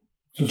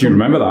 Yeah. Do you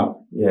remember that?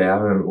 Yeah, I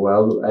remember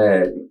well.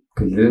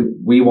 Because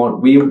we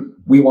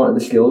wanted the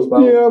skills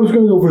bout. Yeah, I was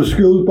going to go for a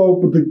skills bout,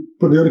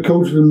 but the other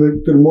coach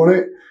didn't want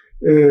it.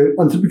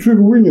 And to be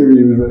true, we knew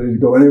he was ready to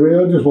go anyway.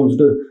 I just wanted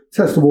to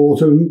test the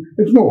water, and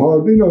it's no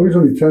hard. He's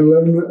only 10,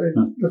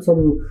 11. Let's have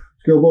a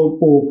skill bout.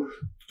 But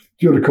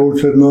the other coach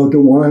said, no, I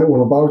don't want it. I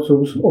want a bout. So it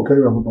was okay,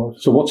 we have a bout.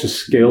 So what's a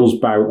skills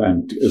bout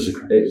then?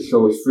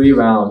 So it's 3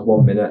 rounds,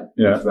 1 minute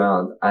each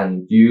round,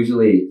 and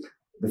usually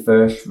the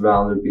first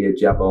round would be a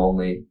jab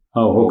only.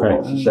 Oh, okay.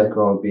 The second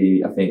round would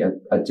be, I think,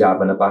 a jab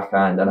and a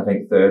backhand, and I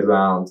think third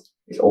round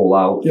is all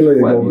out.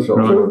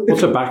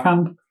 What's a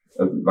backhand?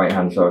 A right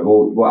hand, sorry.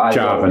 Well,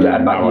 jab and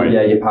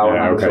your power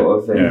hand sort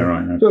of thing. Yeah,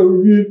 right. Okay.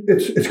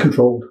 So it's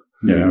controlled.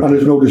 Yeah. Okay. And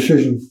there's no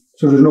decision.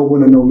 So there's no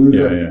winner, no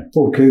loser. Yeah.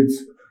 For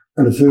kids,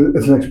 and it's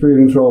an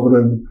experience rather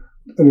than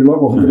you're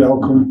not looking for the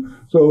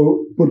outcome.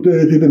 So, but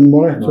they didn't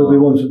want it, so they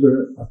wanted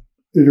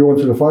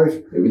to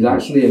fight. It was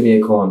actually Amir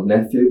Khan's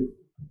nephew.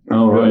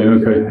 Oh, right,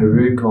 okay.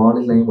 Haroon Khan,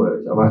 his name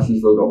was. I've actually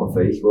still got on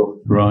Facebook.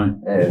 Right.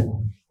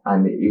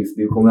 And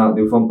they were coming out,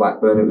 they were from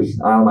Blackburn, it was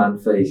Isle Man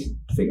face,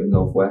 I think it was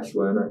North West,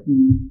 weren't it?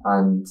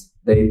 And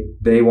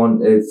they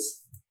wanted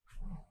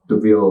the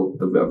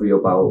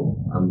real bout,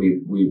 and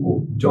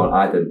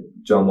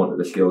John wanted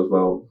the skills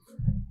bout,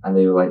 and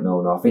they were like,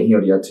 no, I think he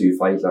only had 2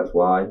 fights, that's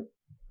why.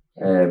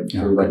 So we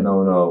were like,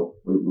 no,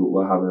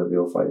 we're having a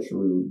real fight,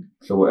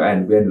 so we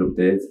ended up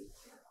did,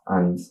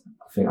 and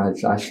I think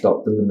I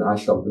stopped them in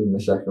the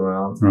second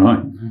round.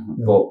 Right.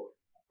 But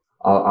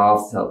I'll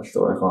have to tell the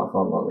story. I can't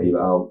not leave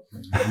it out.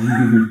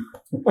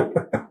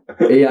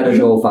 He had his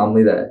whole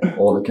family there,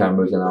 all the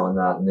cameras and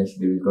that. And this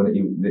dude was gonna.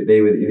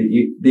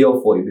 They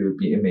all thought they were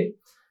beating me,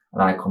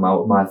 and I come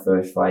out with my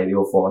first fight. They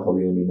all thought I was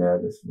probably gonna be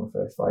nervous for my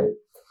first fight.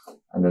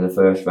 And then the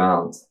first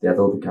round, they had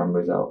all the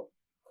cameras out.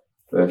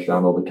 First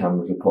round, all the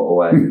cameras were put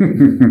away.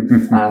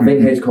 And I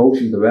think his coach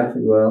is the ref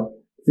as well.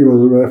 He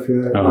was a ref,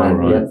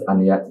 yeah.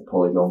 And he had to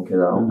pull his own kid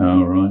out.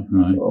 Oh, right.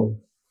 So,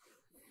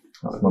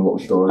 that's my little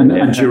story.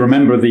 And do you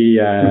remember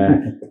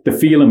the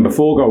feeling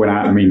before going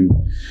out? I mean,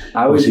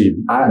 was he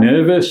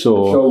nervous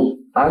or? So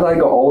as I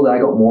got older, I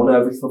got more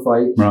nervous for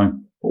fights. Right.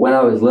 But when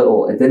I was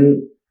little, it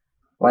didn't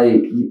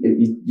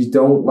you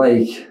don't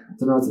I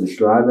don't know how to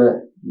describe it.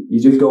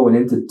 You're just going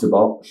into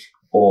box,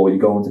 or you're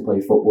going to play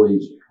football,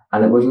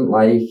 and it wasn't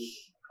like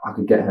I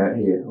could get hurt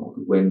here, or I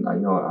could win.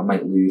 I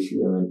might lose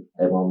here, and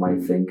everyone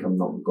might think I'm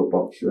not a good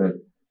boxer.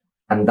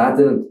 And that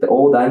didn't,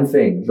 all them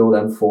things, all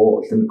them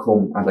thoughts didn't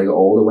come as I got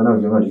older. When I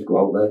was young, I just go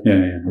out there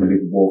and I'd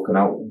be walking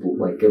out,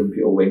 giving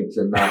people winks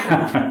and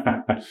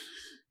that.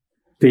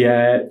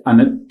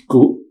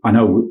 I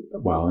know,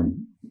 well,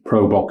 in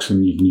pro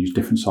boxing, you can use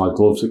different size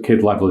gloves. At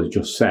kid level, it's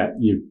just set.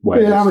 You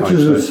wear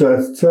amateurs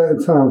are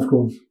set times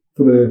gloves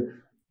for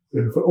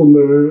for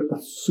under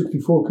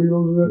 64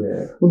 kilos, is it?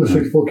 Yeah. Under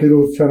 64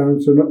 kilos, 10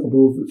 ounce, and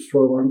above it's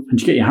 12 ounce. And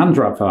you get your hand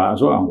wrapped for that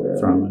as well?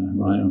 Yeah.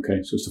 Right,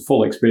 okay. So it's the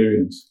full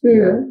experience.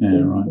 Yeah.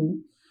 Right.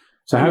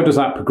 So how does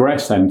that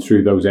progress then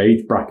through those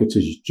age brackets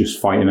as you're just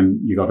fighting, and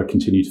you got to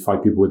continue to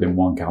fight people within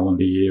 1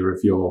 calendar year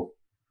of your...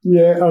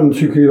 Yeah, and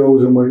 2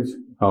 kilos in weight.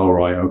 Oh,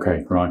 right,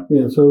 okay, right.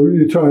 Yeah, so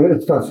you try,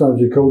 it's that as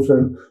your coach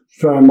then,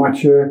 try and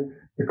match you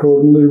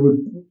accordingly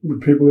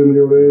with people in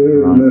your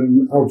area and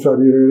then outside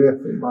your area.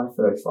 I think my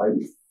first fight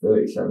was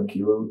 37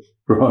 kilos.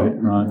 Right.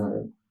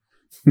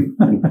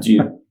 And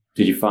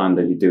did you find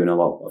that you're doing a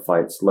lot of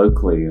fights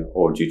locally,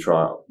 or do you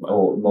try?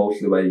 Oh, most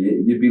of the way.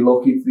 You'd be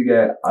lucky to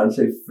get, I'd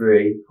say,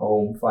 3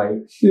 home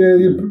fights. Yeah,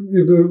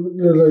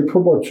 you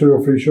put about 2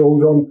 or 3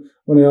 shows on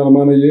the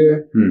Aleman a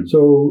year.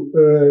 So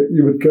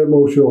you would get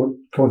most of your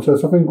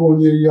contests. I think one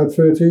year you had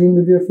 13,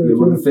 did you? 13? Yeah,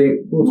 well, the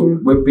thing,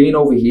 with being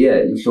over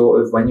here, you sort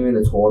of, when you're in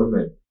a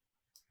tournament,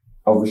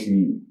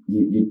 obviously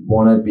you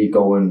want to be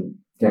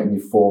getting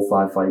your 4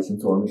 or 5 fights in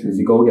tournaments, because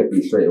you go get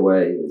beat straight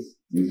away,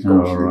 you just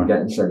go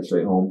getting sent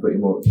straight home pretty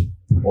much,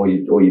 or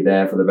you're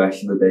there for the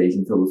rest of the days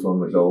until the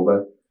tournament's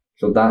over.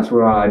 So that's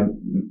where I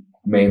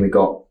mainly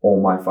got all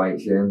my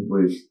fights in,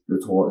 was the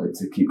tournament,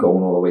 to keep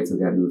going all the way to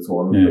the end of the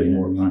tournament pretty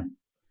much. Right.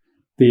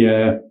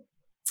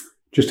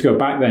 Just to go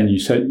back then, you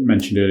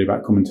mentioned earlier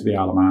about coming to the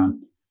Aleman,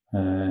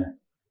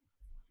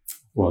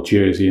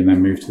 Jersey, and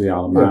then moved to the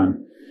Aleman.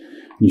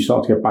 And you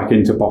start to get back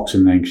into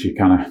boxing then, because you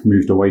kind of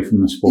moved away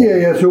from the sport.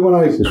 Yeah. So when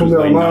I come to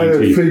Aleman, I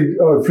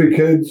had 3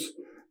 kids,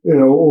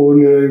 all in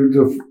the age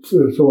of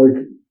so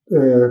like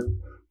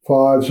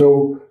 5.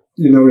 So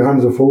your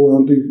hands are full,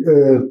 aren't they?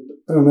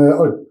 And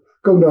I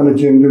come down the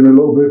gym doing a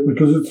little bit,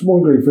 because it's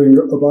one great thing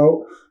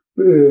about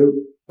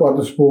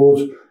the sport.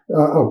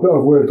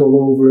 I've worked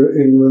all over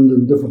England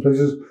and different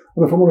places,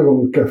 and if I want to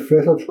go and get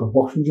fit, I'll just go to a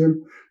boxing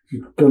gym.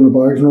 You go on the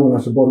bags, no one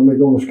has to bother me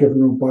going to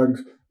skipping rope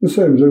bags. The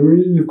same as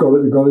you've got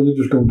it, you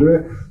just go and do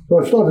it. So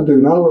I started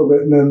doing that a little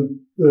bit, and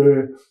then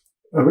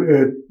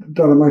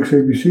down at Manx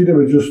ABC, they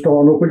were just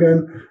starting up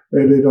again.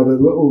 They'd had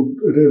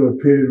a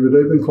period where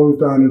they'd been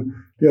closed down, and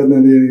they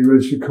hadn't any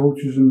registered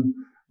coaches, and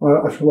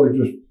I sort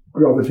of just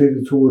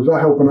gravitated towards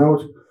that, helping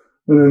out.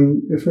 And then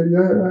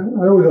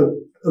I always had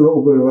a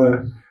little bit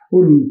of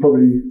wouldn't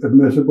probably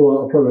admit it, but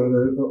I probably had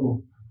a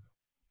little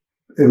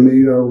in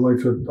me. I would like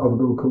to have a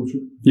go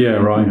coaching. Yeah,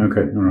 right.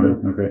 Okay, all right.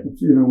 Okay.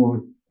 You don't want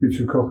to be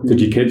too cocky.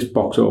 Did your kids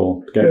box at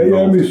all?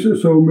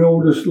 So my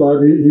oldest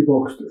lad, he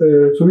boxed.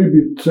 So he'd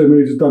be the same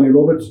age as Danny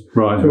Roberts.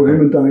 Right. So him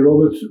and Danny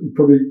Roberts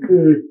probably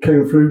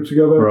came through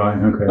together. Right.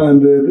 Okay.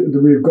 And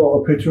we've got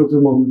a picture of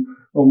them on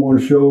one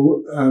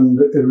show, and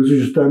it was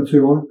just them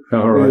 2 on.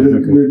 Oh, right.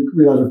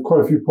 We had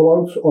quite a few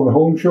pullouts on a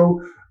home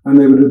show. And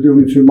they were the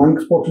only 2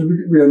 Manx boxers.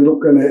 We ended up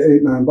getting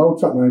 8-9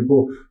 bouts that night,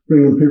 but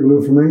bringing people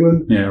in from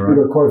England, we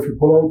got quite a few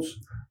pullouts.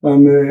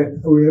 And it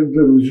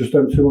was just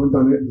them 2 on,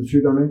 the 2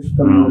 Dannies,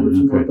 Danny Roberts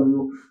and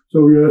Daniel.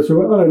 So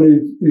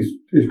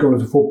he's gone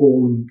into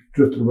football and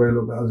drifted away a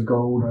little bit as he got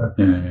older.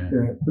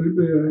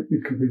 But he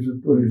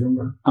competed when he was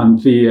younger.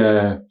 And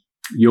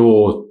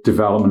your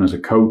development as a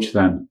coach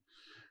then,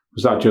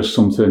 was that just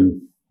something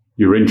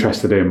you were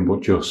interested in, but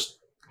just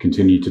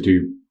continue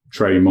to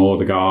train more of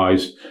the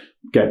guys,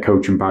 get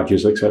coaching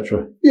badges,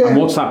 etc.? Yeah. And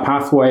what's that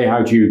pathway?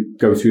 How do you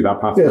go through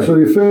that pathway? Yeah, so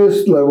your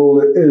first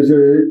level is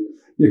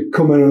you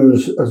come in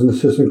as an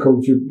assistant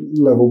coach,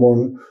 level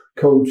 1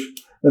 coach,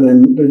 and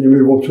then you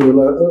move up to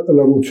a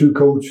level 2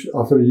 coach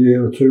after a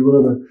year or 2,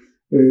 whatever.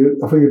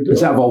 I think does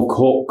that involve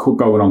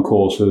going on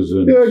courses?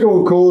 Go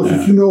on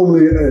courses. Yeah.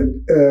 Normally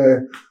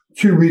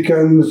 2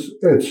 weekends.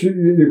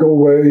 You go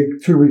away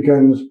 2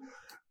 weekends,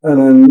 and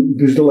then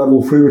there's the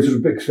level 3, which is a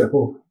big step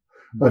up.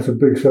 That's a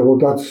big step up.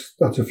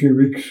 That's a few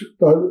weeks.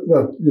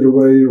 That you're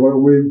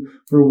away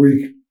for a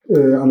week,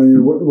 and then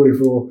you're away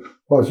for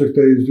 5-6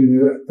 days doing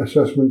your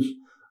assessments,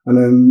 and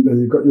then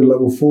you've got your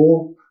level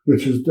 4,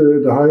 which is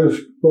the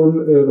highest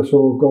one. That's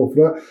all I've got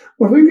for that.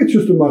 I think it's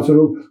just a matter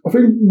of, I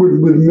think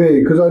with me,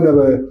 because I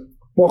never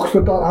boxed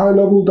at that high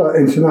level, that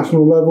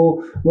international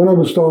level. When I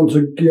was starting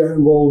to get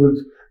involved with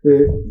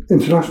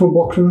international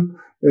boxing,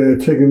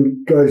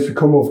 taking guys to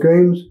come off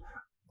games,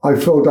 I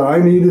felt that I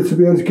needed to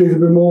be educated a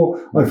bit more,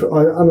 and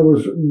I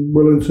was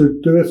willing to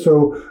do it.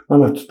 So,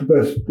 and that's the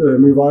best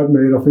move I've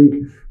made. I think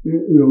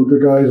the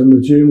guys in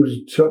the gym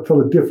felt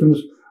the difference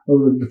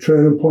of the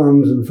training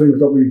plans and things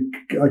that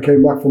I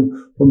came back from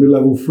the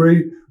level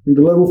 3. And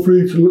the level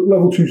 3 to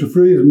level 2 to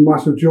 3 is a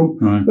massive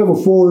jump. Right. Level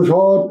 4 is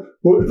hard,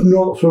 but it's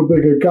not so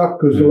big a gap,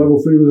 because the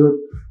level 3 was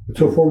a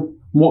tough one.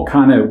 What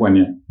kind of, when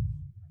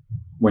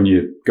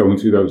you're going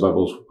through those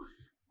levels,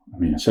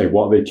 I say,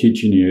 what are they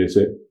teaching you? Is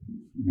it,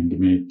 give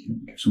me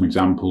some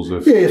examples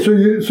of... Yeah, so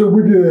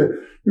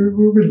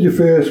with your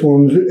first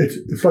ones,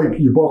 it's like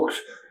you box.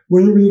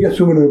 When you get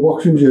someone in a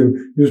boxing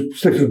gym, you just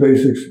stick to the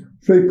basics.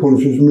 Straight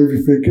punches, move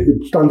your feet, get your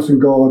stance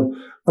and guard.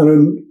 And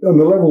then on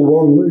the level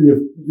 1,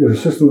 your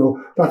assistant,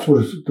 that's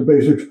what it's the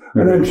basics. Mm-hmm.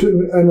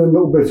 And then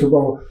little bits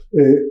about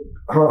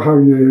how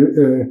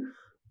you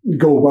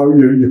go about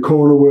your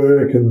corner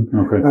work and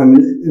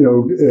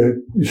your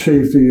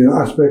safety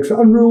aspects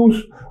and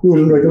rules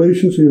and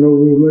regulations. So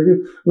rules and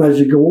regulations. And as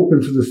you go up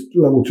into this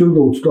level 2,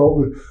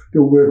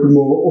 they'll work with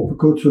more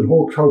uppercuts and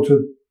hooks, how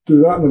to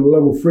do that. And then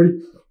level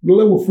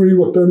 3,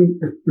 what then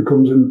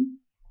becomes in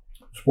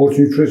sports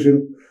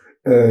nutrition,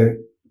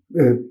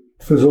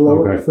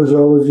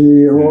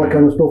 physiology and all that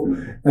kind of stuff,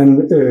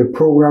 and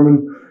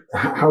programming,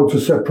 how to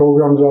set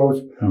programs out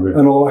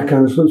and all that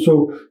kind of stuff.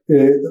 So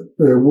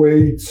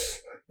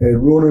weights,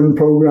 running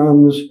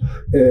programs,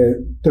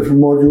 different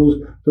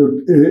modules. So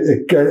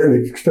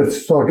it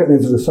start getting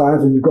into the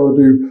science, and you've got to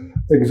do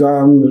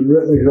exams,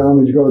 written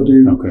exams. You've got to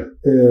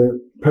do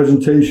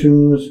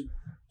presentations,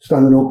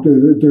 standing up,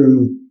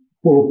 doing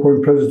bullet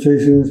point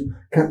presentations,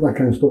 that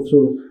kind of stuff.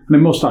 So,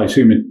 and I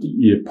assume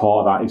part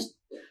of that is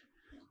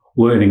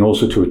learning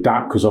also to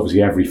adapt, because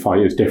obviously every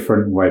fight is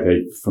different, where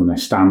they from their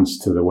stance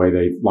to the way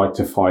they like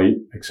to fight,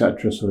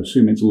 etc. So I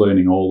assume it's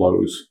learning all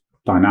those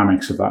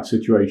dynamics of that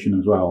situation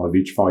as well, of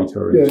each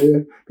fighter,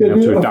 being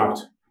able to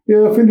adapt.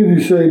 I think that you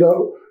say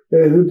that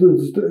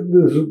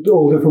there's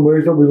all different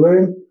ways that we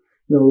learn.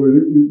 We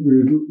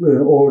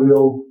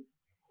audio,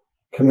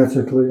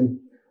 kinetically,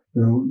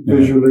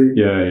 visually.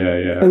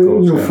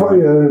 And you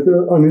find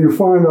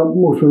that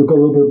most people got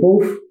a little bit of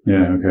both.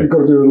 You've got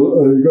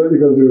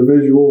to do a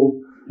visual.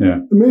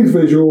 It makes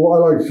visual. I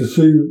like to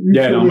see.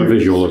 I'm a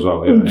visual as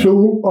well.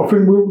 So I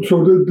think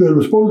the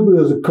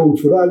responsibility as a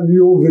coach for that,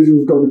 your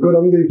visual's got to be good,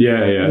 haven't they?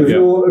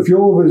 If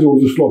your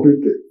visuals are sloppy,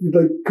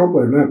 they can't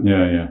blame them.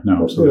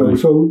 No, absolutely.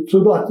 So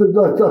that's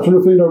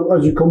another thing.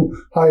 As you come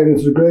higher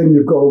into the grade,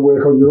 you've got to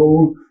work on your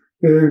own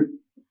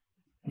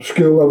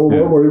skill level.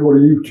 What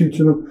are you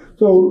teaching them?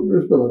 So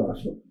it's a bit like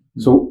that.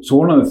 So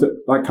one of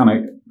that kind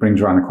of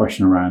brings around a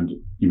question around,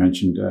 you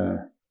mentioned,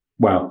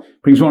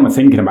 brings on to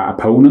thinking about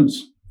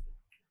opponents.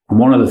 And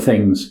one of the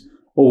things,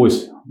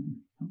 always,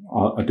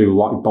 I do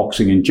like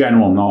boxing in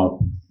general. I'm not,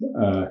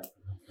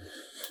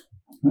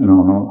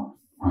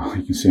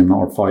 you can see I'm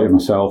not a fighter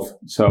myself.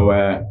 So,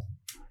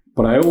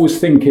 but I always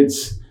think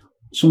it's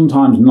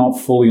sometimes not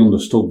fully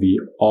understood the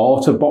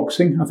art of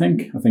boxing. I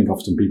think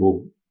often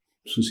people,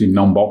 see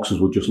non-boxers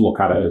would just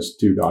look at it as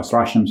two guys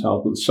thrashing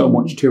themselves, but there's so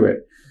much to it.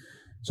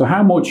 So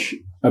how much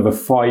of a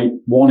fight,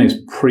 one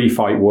is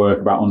pre-fight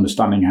work about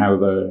understanding how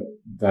the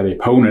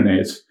opponent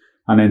is,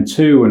 and then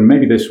two, and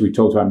maybe this we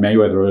talked about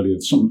Mayweather earlier,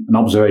 an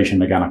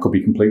observation, again, I could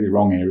be completely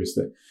wrong here, is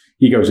that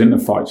he goes into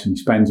fights and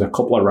he spends a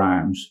couple of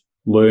rounds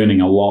learning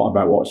a lot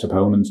about what his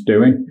opponent's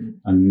doing,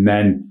 and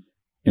then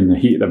in the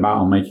heat of the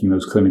battle making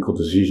those clinical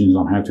decisions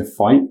on how to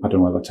fight. I don't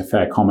know whether that's a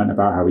fair comment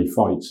about how he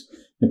fights,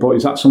 but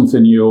is that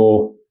something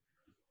you're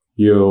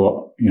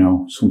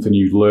something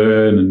you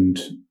learn and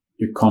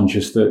you're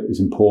conscious that is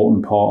an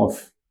important part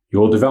of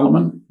your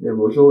development? Yeah,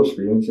 well, it's all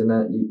experience in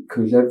that,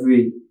 because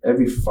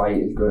every fight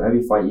you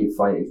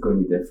fight is going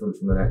to be different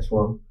from the next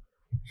one.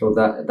 So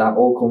that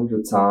all comes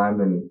with time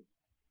and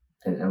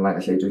like I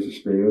say, just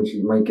experience.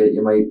 You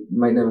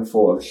might never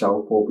thought of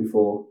southpaw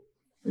before.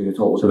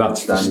 So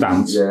that's the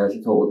stance. Yeah, it's a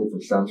total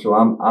different stance. So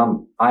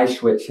I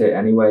switch hit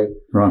anyway.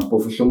 Right.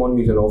 But for someone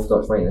who's an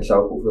orthodox fighting a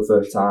southpaw for the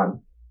first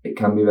time, it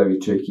can be very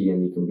tricky,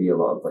 and you can be a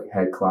lot of like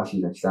head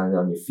clashes and standing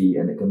on your feet,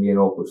 and it can be an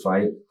awkward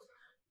fight.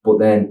 But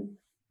then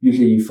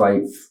usually you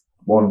fight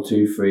 1,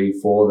 2, 3,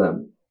 4 of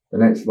them. The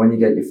next, when you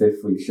get your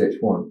 5th or your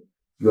 6th one,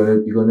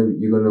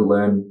 you're gonna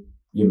learn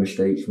your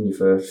mistakes from your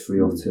first 3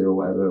 or 2 or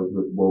whatever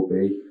it will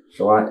be.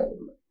 So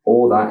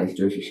all that is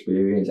just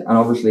experience, and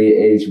obviously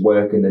it is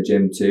work in the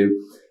gym too.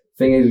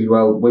 Thing is as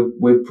well,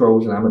 with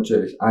pros and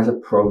amateurs, as a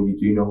pro you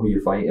do know who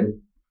you're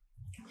fighting,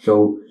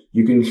 so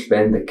you can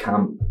spend a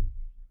camp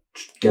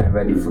getting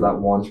ready for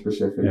that one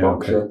specific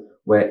boxer. Okay.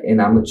 Where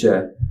in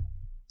amateur,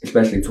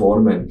 especially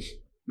tournaments,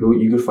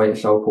 you could fight a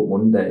southpaw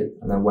Monday,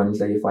 and then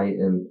Wednesday you're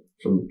fighting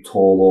some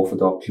tall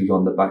orthodox who's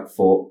on the back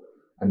foot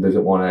and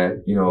doesn't want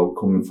to,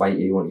 come and fight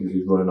you, wants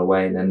just running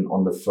away. And then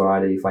on the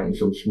Friday you're fighting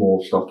some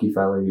small stocky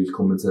fella who's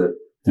coming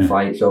to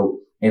fight. So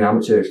in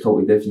amateur it's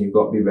totally different. You've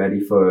got to be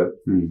ready for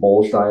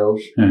all styles,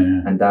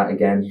 and that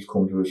again just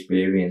comes with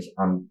experience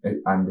and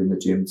in the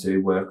gym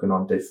too, working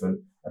on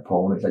different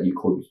opponents that you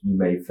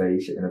may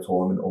face in a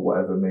tournament or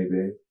whatever it may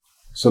be.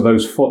 So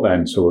those foot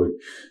then, so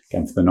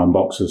again for the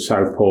non-boxers,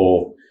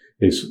 southpaw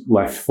is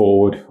left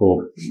forward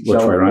or which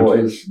way around?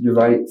 Is you're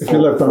right. If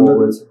you're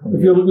left-handed,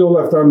 if you're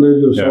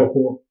left-handed, you're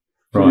southpaw.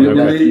 Right. You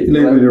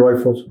lead with your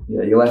right foot.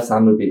 Yeah, your left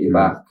hand would be at your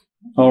back.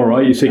 All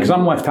right, you see, because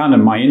I'm left-handed,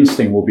 my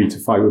instinct will be to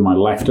fight with my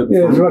left at the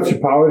front. So that's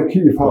your power,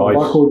 keep your power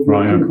backward,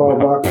 keep your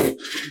power back.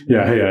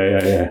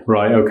 Yeah.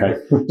 Right, okay.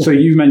 So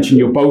you mentioned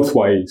you're both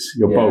ways.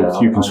 You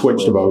can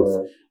switch to both.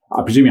 Yeah.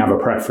 I presume you have a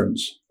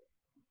preference.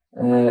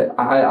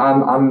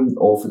 I'm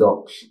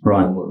orthodox.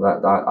 Right.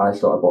 I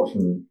started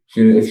boxing.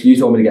 If you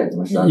told me to get into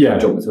my stance, I'd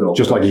jump into an orthodox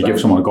just like you give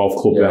someone a golf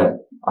club. Yeah.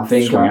 I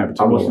think I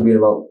must have been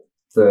about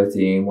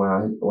 13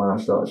 when I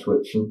started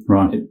switching.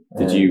 Right.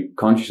 Did you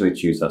consciously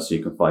choose that so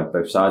you can fight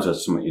both sides, or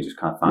something you just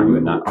kind of found you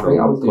a natural? I think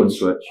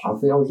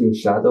I was doing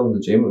shadow in the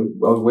gym.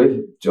 I was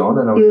with John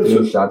and I was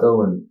doing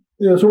shadow, and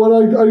Yeah, so when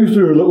I used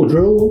to do a little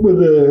drill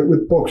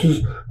with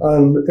boxers,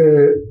 and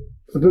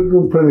I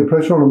didn't put any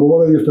pressure on them, but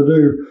what I used to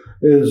do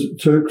is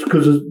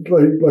because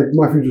like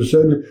Mathew just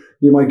said,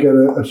 you might get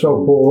a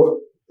southpaw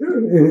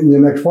in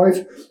your next fight,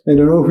 and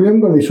you know if you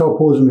haven't got any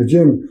southpaws in the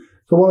gym.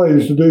 So what I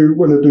used to do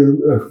when I do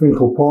a thing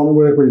called partner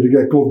work, where you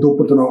get gloved up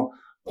but they're not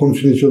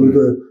punching each other,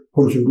 they're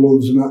punching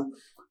gloves and that,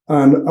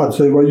 and I'd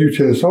say, well, you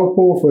turn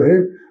southpaw for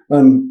him,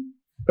 and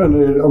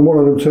one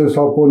of them turns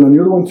southpaw, and then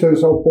the other one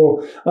turns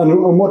southpaw,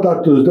 and what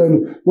that does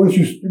then, once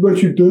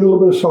you've done a little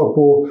bit of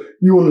southpaw,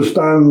 you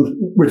understand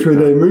which way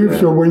they move.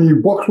 So when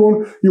you box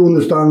one, you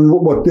understand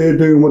what they're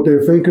doing, what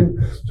they're thinking.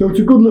 So it's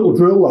a good little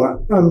drill,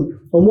 that. And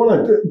what I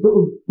did,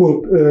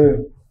 but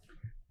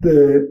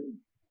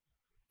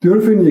the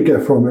other thing you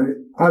get from it,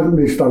 I didn't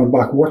really stand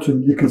back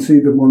watching. You can see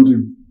the ones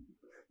who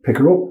pick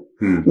her up.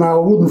 Now,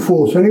 I wouldn't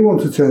force anyone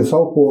to turn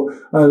southpaw.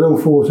 I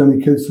don't force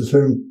any kids to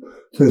turn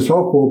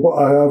southpaw, but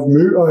I have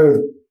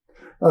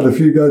had a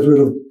few guys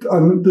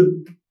and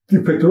they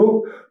picked her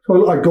up.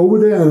 So I go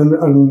with it,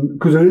 and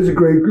because it is a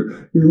great,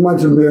 you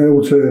imagine being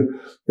able to,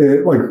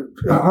 like,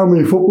 how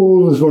many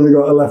footballers has only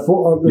got a left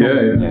foot?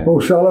 Mo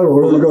Salah,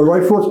 or only got a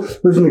right foot.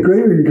 Isn't it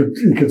great?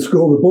 You could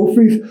score with both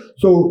feet.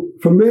 So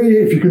for me,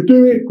 if you can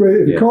do it,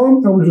 great. If you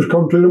can't, I will just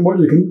concentrate on what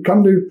you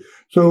can do.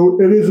 So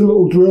it is a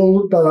little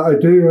drill that I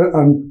do,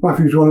 and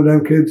Matthew's one of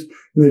them kids,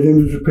 and the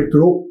gym just picked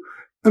her up.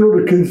 And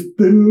other kids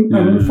didn't,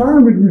 and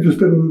fine, we just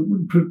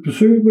didn't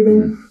pursue it with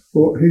him.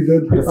 But he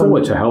did. I thought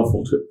it's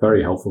a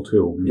very helpful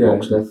tool in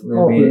boxing. Definitely.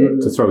 I mean,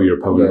 to throw your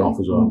opponent off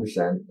as well.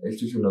 100%. It's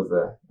just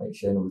another, like you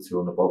say, another tool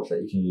in the box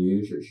that you can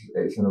use.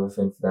 It's another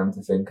thing for them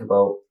to think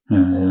about.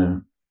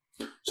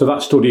 So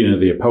that studying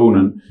of the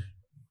opponent,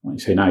 like you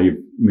say, now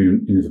you've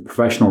moved into the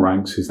professional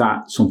ranks. Is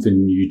that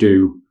something you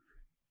do?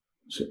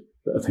 So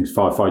I think it's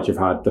 5 fights you've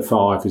had. The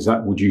 5, is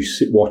that? Would you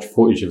watch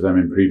footage of them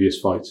in previous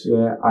fights?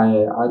 Yeah,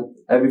 I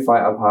every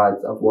fight I've had,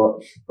 I've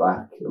watched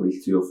back at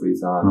least 2 or 3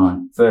 times. Right.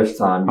 First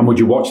time. And would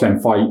you watch them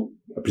fight?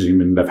 I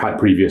presume they've had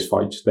previous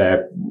fights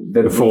there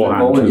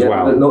beforehand as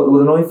well.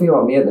 The annoying thing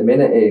about me at the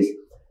minute is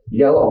you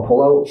get a lot of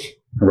pullouts.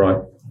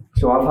 Right.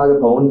 So I've had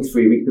opponents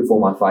 3 weeks before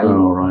my fight.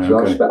 Oh, right.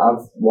 So okay.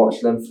 I've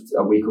watched them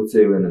for a week or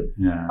 2,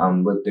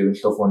 and we're doing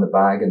stuff on the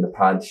bag and the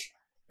pads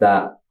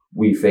that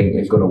we think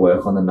is going to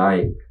work on the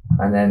night.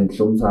 And then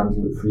sometimes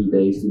 2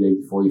 days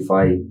before you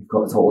fight, you've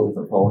got a total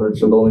different opponent.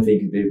 So the only thing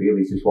you can do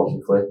really is just watch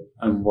the clip.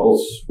 And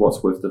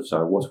what's with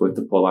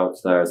the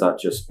pullouts there? Is that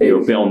just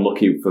you're a bit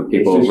unlucky for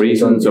people's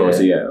reasons, or is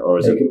it?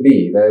 It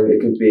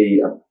could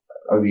be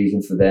a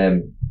reason for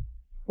them.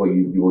 Well,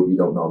 you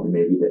don't know, they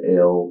may be a bit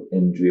ill,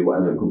 injury,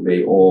 whatever it could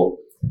be, or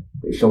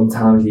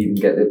sometimes you even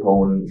get the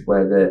opponents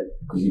where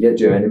because you get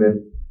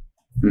journeymen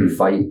who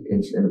fight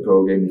in the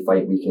program, they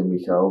fight week in,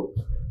 week out.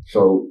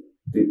 So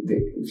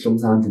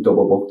sometimes they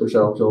double book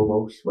themselves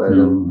almost, where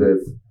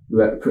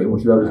they've pretty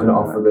much whoever's going to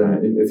offer them.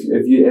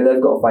 If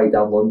they've got a fight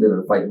down London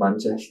and a fight in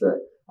Manchester,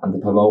 and the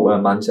promoter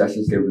in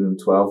Manchester's giving them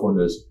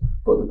 1,200,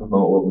 but the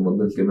promoter over in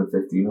London's giving them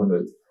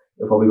 1,500,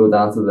 they'll probably go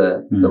down to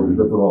the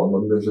promoter in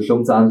London. So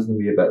sometimes there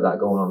can be a bit of that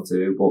going on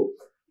too, but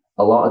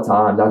a lot of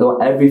times,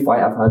 every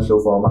fight I've had so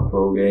far in my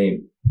pro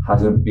game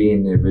hasn't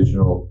been the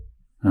original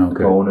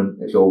opponent.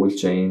 It's always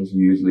changed,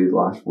 usually the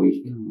last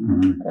week.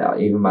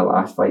 Even my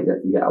last fight,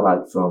 we get a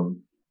lad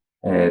from,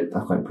 I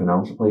can't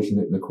pronounce the place,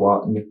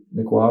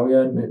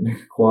 Niquaria,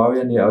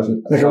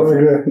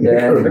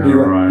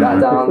 that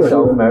down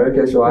South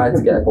America, so I had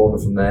to get an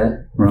opponent from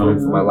there for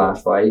my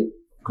last fight,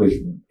 because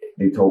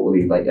they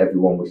totally, like,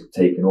 everyone was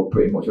taken up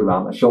pretty much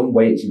around. Some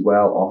weights as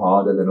well are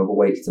harder than other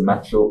weights to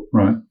match up.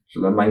 Right.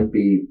 So there might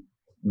be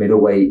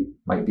middleweight,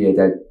 might be a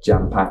dead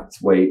jam-packed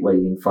weight where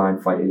you can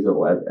find fighters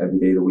every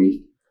day of the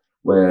week,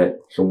 where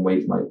some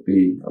weights might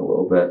be a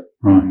little bit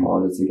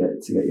harder to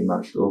get you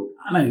matched up.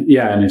 And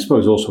I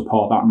suppose also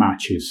part of that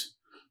match is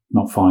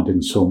not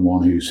finding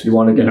someone who's... You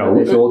want to get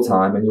it's all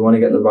time, and you want to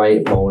get the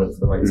right opponent for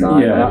the right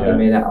time. And at the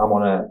minute, I'm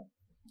on a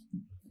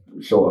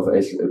sort of,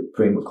 it's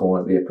pretty much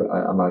calling it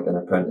I'm like an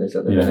apprentice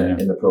at the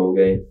minute in the pro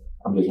game.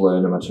 I'm just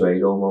learning my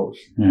trade almost.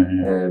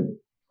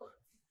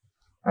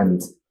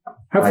 And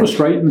how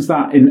frustrating is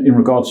that in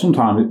regards,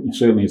 sometimes,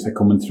 certainly as they're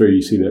coming through,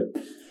 you see that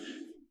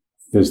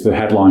there's the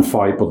headline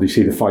fight, but they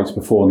see the fights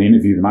before and they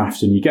interview them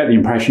after, and you get the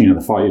impression,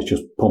 the fighter's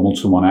just pummeled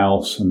someone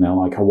else, and they're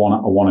like, I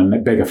want a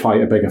bigger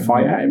fight.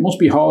 It must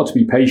be hard to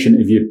be patient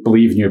if you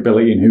believe in your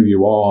ability and who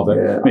you are,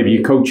 that maybe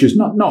your coach is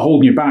not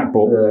holding you back,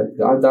 but...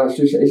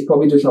 it's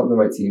probably just having the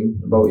right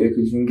team about you,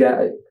 because you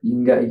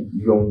can get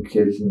young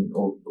kids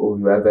or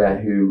whoever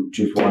who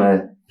just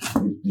want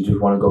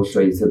to go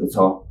straight to the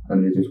top,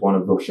 and they just want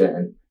to rush it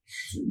and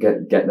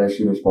get there as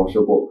soon as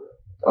possible.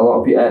 But a lot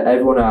of people,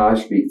 everyone I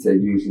speak to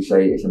usually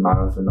say it's a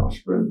marathon, not a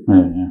sprint.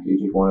 You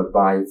just want to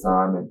buy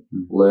time and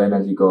learn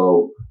as you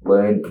go,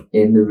 learn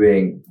in the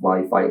ring while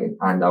you're fighting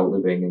and out the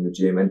ring in the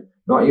gym, and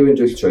not even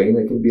just training.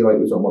 It can be like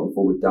we were talking about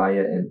before with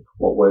diet, and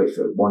what works.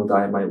 One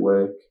diet might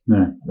work,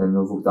 and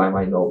another diet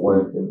might not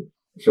work, and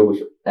so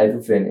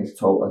everything is a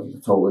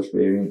total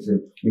experience.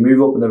 And you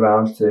move up in the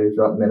rounds too.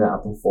 So at the minute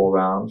I've done 4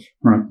 rounds,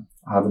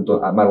 I haven't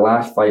done. My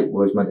last fight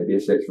was meant to be a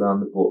 6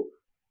 rounder, but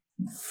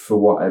for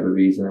whatever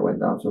reason, it went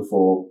down to a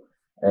 4.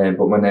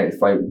 But my next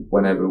fight,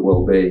 whenever it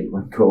will be,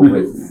 when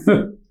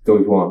COVID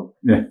does one,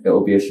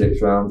 it'll be a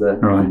 6 rounder.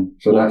 Right.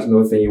 So that's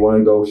another thing. You want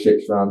to go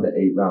 6 rounder,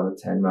 8 rounder,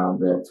 10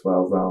 rounder,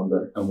 12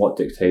 rounder. And what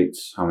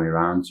dictates how many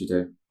rounds you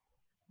do?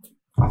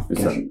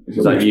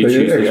 Is that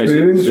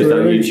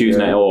you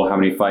choosing it, or how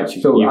many fights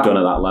you've done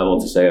at that level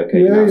to say,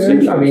 okay, Yeah, yeah.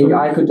 6? I mean,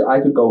 I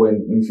could go in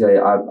and say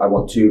I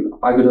want 2.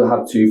 I could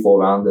have 2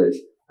 4-rounders,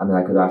 and then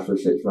I could ask for a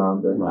 6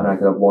 rounder, and I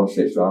could have 1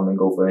 6 rounder and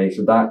go for 8.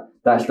 So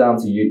that's down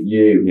to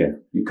you,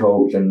 your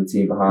coach, and the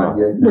team behind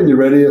you. When you're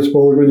ready, I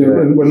suppose.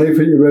 When they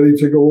think you're ready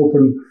to go up,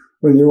 and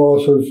when you are,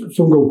 so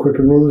some go quick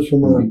and runners,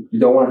 some are. You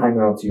don't want to hang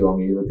around too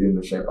long either doing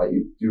the shit. Like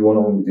you want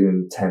to only be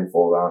doing 10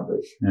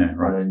 4-rounders,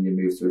 and then you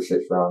move to a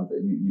 6 rounder.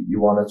 You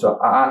want to.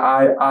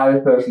 I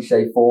would personally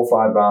say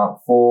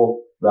 4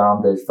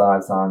 rounders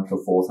 5 times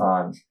or 4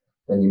 times.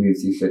 Then you move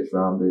to 6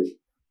 rounders,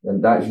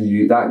 and that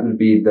would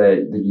be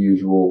the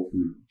usual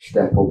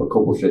step up. A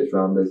couple 6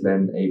 rounders,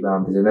 then 8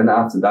 rounders, and then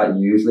after that,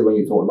 usually when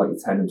you're talking about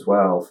your 10 and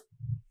 12,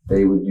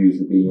 they would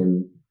usually be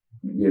in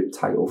your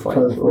title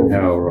fights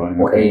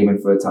or aiming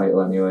for a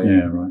title anyway.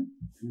 Yeah, right.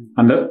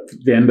 And at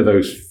the end of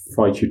those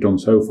fights you've done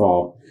so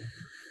far,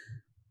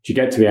 do you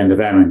get to the end of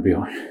them and be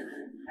like,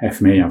 F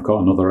me, I've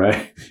got another if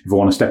I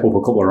want to step up a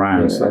couple of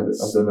rounds? Yeah, I've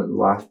done it the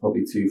last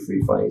probably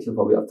 2-3 fights. I've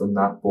done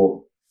that, but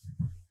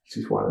it's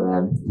just one of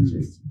them.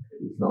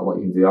 It's not what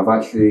you can do.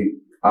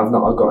 I've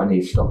not got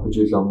any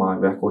stoppages on my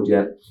record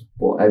yet,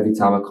 but every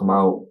time I come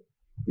out,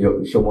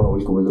 someone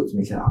always comes up to me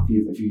and says,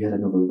 if you had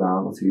another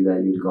round or 2 there,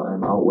 you'd have got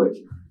him out, which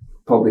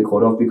probably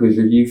could have, because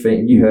if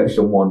you hurt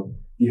someone,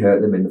 you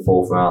hurt them in the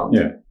 4th round.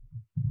 Yeah.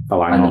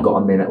 And they've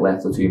got a minute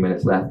left or 2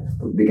 minutes left,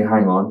 but they can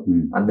hang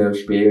on. And they're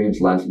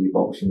experienced lads in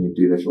boxing who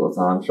do this all the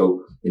time,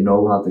 so they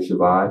know how to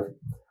survive.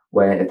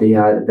 Where if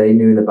they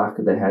knew in the back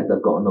of their head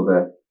they've got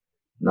another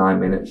 9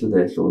 minutes of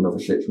this or another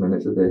 6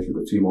 minutes of this, we've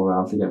got 2 more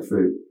rounds to get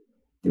through,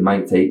 they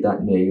might take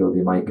that knee, or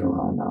they might go,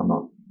 no, I'm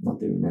not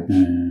doing this.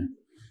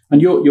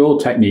 And your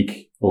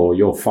technique or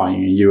your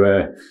fighting, you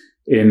were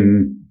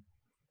in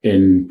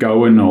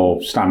going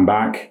or stand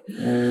back?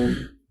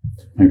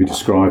 Maybe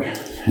describe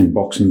in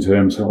boxing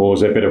terms, or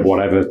is it a bit of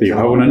whatever the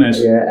opponent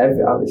is? Yeah,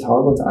 it's a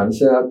hard one to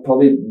answer. I'd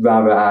probably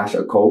rather ask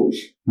a coach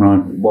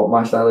what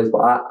my style is, but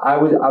I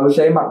would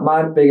say one of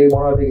my biggest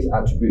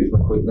attributes is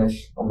my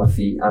quickness on my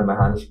feet and my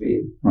hand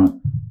speed. Right.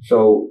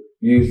 So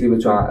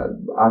usually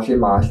I say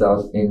my style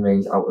is in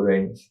range, out of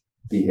range,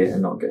 be hit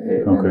and not get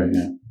hit. Okay,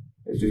 yeah.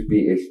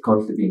 It's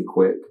constantly being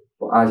quick.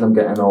 But as I'm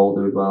getting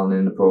older as well, and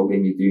in the pro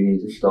game, you do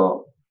need to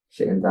start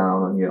sitting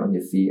down on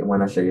your feet. And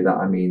when I say that,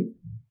 I mean,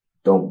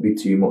 don't be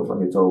too much on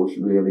your toes.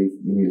 Really,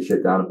 you need to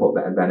sit down and put a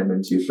bit of venom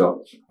into your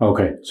shots.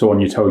 Okay, so on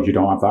your toes, you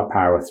don't have that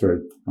power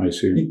through, I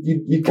assume.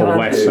 You can, or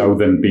less so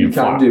than being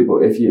flat. You can do, but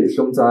if you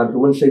sometimes, I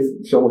wouldn't say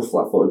so much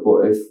flat-footed,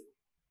 but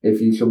if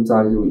you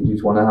sometimes you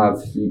just want to have,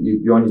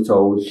 you're on your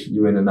toes,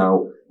 you're in and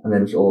out, and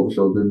then all of a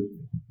sudden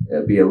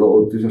it'll be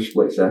just a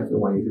split second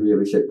when you can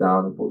really sit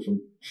down and put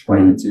some spike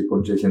into your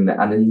punches in there,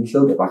 and then you can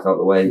still get back out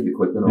the way if you're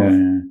quick enough.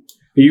 Yeah.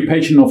 Are you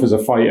patient enough as a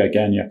fighter,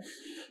 again,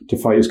 do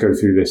fighters go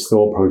through this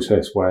thought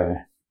process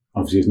where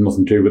obviously it's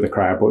nothing to do with the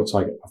crowd, but it's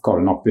like, I've got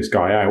to knock this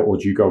guy out, or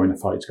do you go in the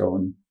fight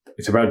going,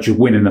 it's about just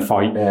winning the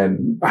fight?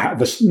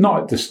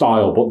 Not the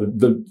style, but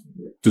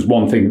there's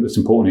one thing that's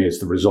important here is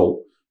the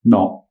result,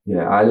 not...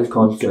 Yeah, I just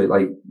concentrate,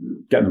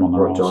 getting them on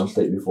their arse. John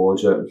stated before,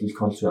 just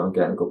concentrate on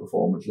getting a good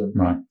performance in.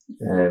 Right.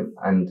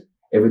 And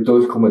if it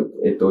does come,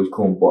 it does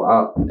come. But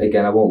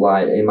I won't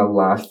lie, in my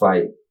last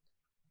fight,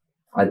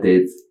 I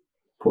did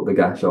put the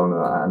gas on,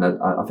 and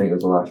I think it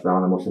was the last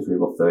round, I must have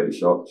threw about 30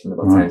 shots in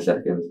about 10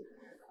 seconds,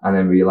 and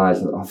then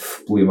realised that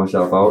I blew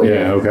myself out.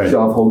 Yeah, okay.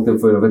 So I've hugged him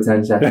for another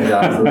 10 seconds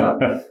after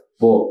that.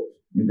 But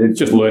it's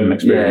just learning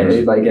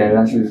experience. Yeah, again,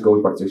 that just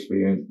goes back to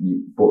experience.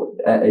 But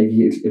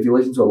if you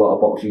listen to a lot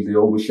of boxers, they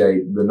always say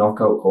the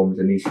knockout comes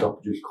and these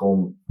stoppages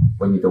come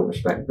when you don't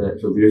expect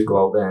it. So if you just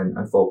go out there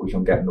and focus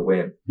on getting the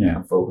win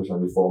and focus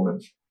on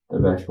performance, the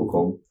rest will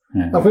come.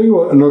 Yeah. I think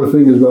another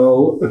thing as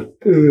well,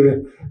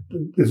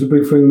 it's a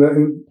big thing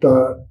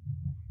that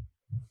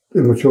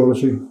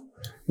immaturity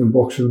in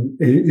boxing.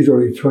 He's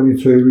only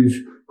 22, he's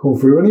come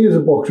through, and he is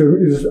a boxer.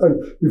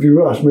 If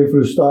you ask me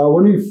for a star,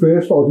 when he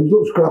first started, he was a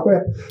little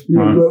scrapper. He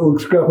was a little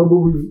scrapper, but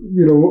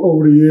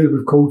over the years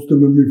we've coached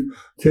him and we've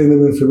turned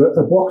him into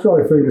a boxer.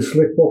 I think a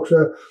slick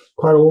boxer,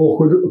 quite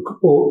awkward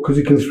because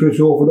he can switch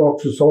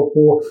orthodox to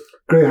southpaw,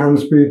 great hand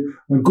speed,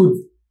 and good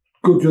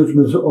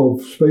judgment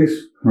of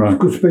space. Right.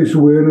 Good space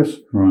awareness.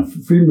 Right.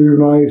 Feet move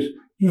nice.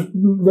 Just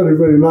very,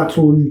 very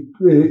natural. He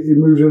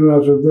moves in and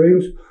out of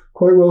range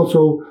quite well.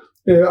 So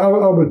I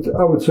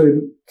would say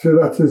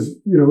that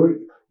is,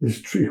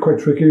 it's quite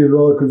tricky as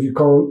well because you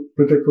can't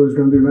predict what he's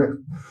going to do next.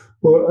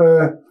 But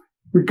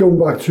we're going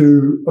back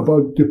to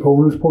about the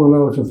opponents pulling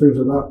out and things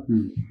like that.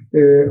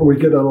 And we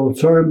get that all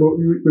the time. But what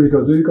you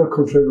got to do, you got to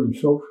concentrate on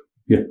yourself.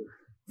 Yeah.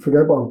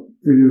 Forget about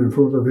who you're in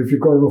front of. If you've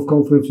got enough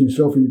confidence in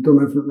yourself and you've done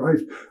everything right,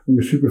 and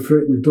you're super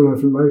fit and you've done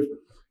everything right,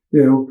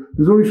 You know,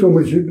 there's only so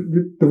much.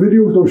 The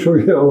videos don't show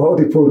you how hard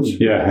he punch.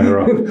 Yeah,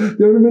 right.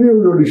 The other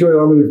videos only show you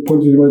how many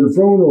punches he might have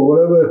thrown or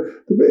whatever.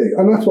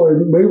 And that's why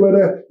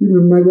Mayweather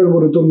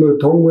would have done the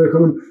tongue work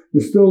on him.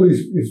 And still,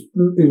 he's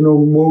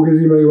no more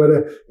Izzy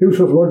Mayweather. He was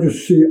supposed to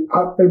just see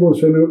everyone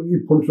saying he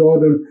punched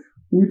hard, and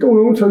we don't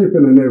know until you've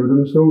been in there with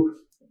him. So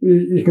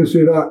you can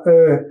see that.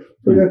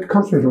 So yeah,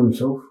 concentrate on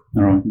yourself.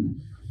 All right.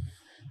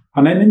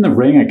 And then in the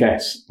ring, I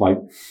guess, like,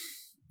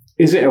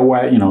 is it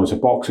aware, as a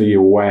boxer,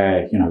 you're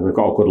aware, they've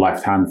got a good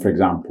left hand, for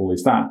example.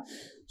 Is that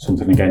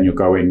something, again, you'll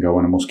go in,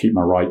 I must keep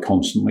my right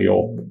constantly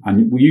up?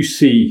 And will you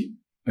see,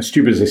 as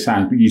stupid as it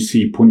sounds, but you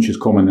see punches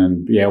coming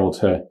and be able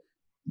to,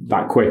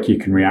 that quick, you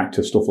can react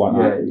to stuff like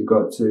that? Yeah, you've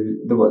got to.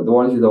 The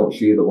ones you don't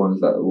see are the ones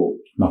that will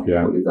knock you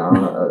out. Put you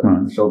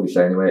down. So be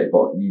anyway,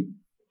 but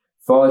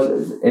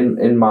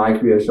in my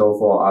career so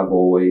far, I've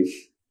always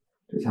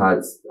just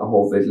had a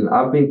whole vision.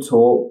 I've been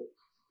taught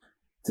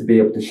to be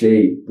able to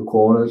see the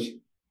corners.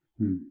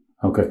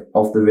 Okay.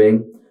 Of the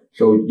ring,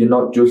 so you're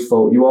not just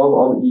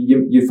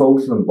you're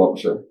focusing on the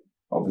boxer,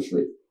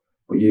 obviously,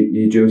 but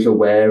you're just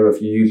aware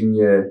of you using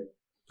your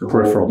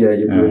peripheral,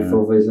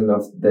 peripheral vision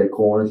of their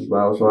corners as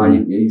well. So I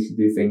used to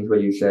do things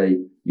where you say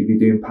you'd be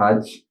doing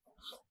pads,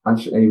 and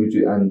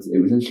it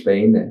was in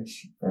Spain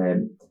this,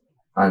 and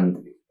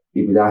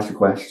he would ask a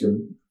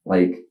question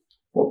like,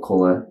 "What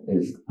colour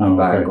is the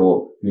bag?"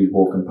 or "Who's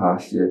walking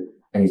past you?"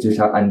 And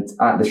and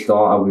at the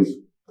start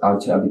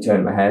I'd be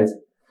turning my head.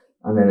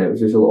 And then it was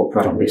just a little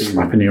practice. Don't be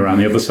slapping you around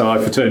the other side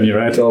for turning your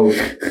head. So you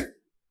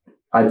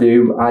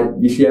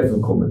see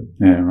everything coming.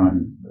 Yeah, right.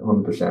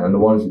 100%. And the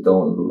ones that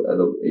don't,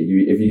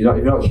 if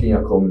you're not seeing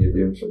it coming, you're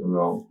doing something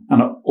wrong.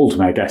 And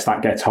ultimately, I guess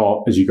that gets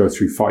hard as you go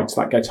through fights.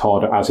 That gets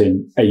harder as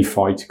in a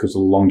fight, because the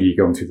longer you're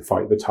going through the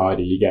fight, the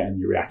tighter you get and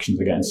your reactions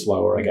are getting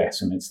slower, I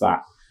guess. And it's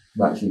that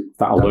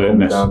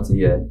alertness. That comes down to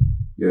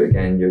your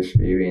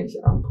experience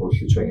and push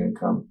your trigger and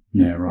come.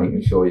 Yeah, right.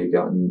 Making sure you're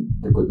getting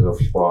the good enough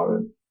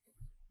sparring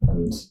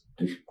and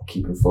just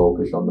keeping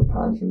focused on the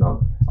punch.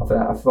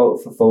 I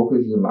felt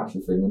focus is a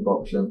massive thing in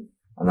boxing,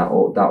 and that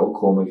will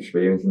come with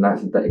experience. And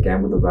that's that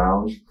again with the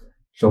rounds.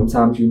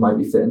 Sometimes you might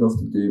be fit enough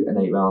to do an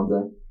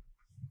 8-rounder,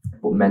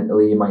 but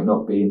mentally you might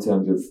not be in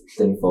terms of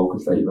staying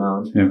focused 8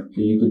 rounds. Yeah.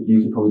 So you could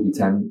probably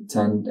do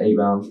 10 8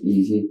 rounds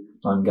easy,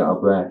 try and get out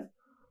of breath.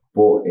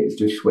 But it's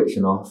just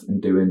switching off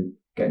and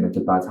getting into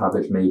bad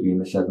habits maybe in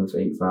the 7th,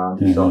 8th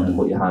round. You start to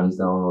put your hands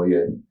down, or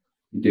you're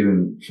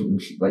doing something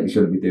like you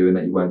shouldn't be doing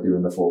that you weren't doing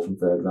in the 4th and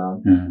 3rd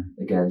round. Yeah.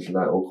 Again, so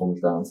that all comes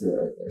down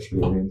to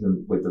experience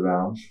and with the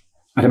rounds.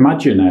 I'd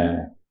imagine,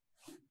 and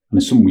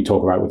it's something we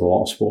talk about with a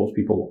lot of sports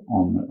people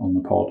on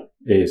the pod,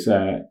 is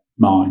the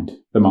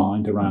mind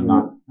around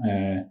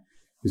that.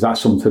 Is that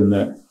something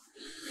that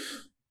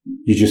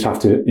you just have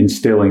to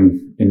instill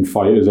in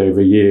fighters over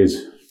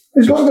years?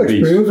 It's like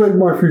experience, like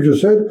Mathew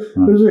just said.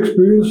 Right. There's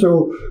experience,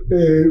 so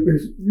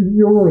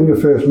you're running your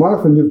first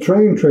marathon, you've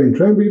trained,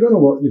 but you don't know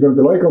what you're going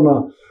to be like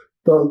on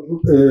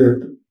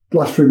that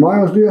last 3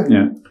 miles, do you?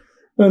 Yeah.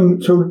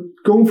 And so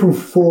going from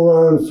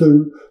 4 rounds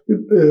to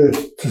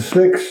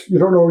 6, you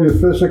don't know your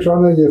first 6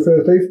 rounds and your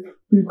first 8.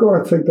 You've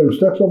got to take them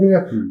steps, haven't you?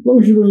 As long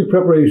as you've done your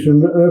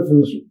preparation and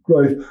everything's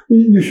right,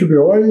 you should be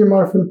all right in your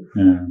marathon.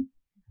 Yeah.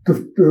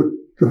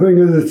 The thing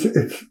is,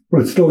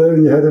 it's still there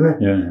in your head, isn't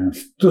it? Yeah. It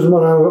doesn't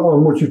matter how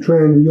much you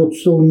train, you're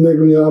still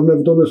niggling. I've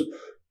never done this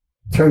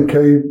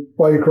 10k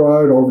bike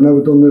ride, or I've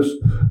never done this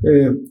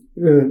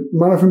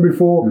marathon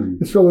before.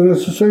 It's still, and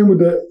it's the same with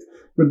the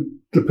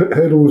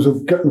hurdles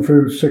of getting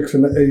through 6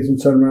 and 8 and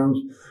 10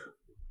 rounds.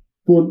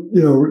 But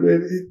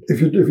if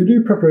you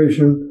do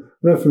preparation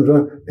and everything's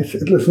right, it's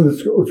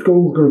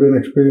going to be an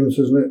experience,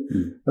 isn't it?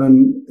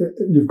 And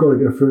you've got to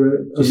get through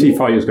it. Do you see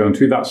fighters going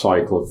through that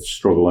cycle of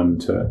struggling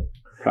to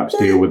perhaps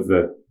deal with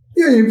the...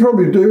 Yeah, you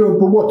probably do,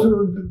 but what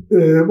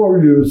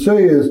you would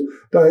say is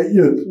that,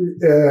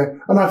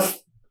 and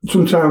that's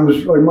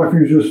sometimes, like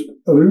Mathew just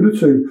alluded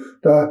to,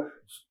 that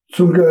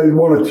some guys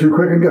want it too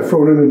quick and get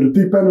thrown in the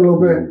deep end a little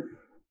bit,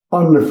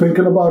 and they're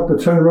thinking about the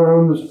 10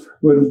 rounds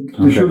when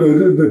they should have,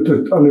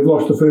 and they've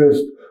lost the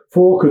first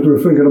 4 because they were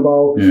thinking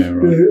about,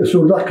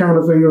 so that kind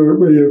of thing,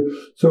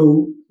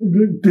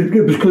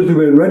 because they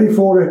weren't ready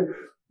for it,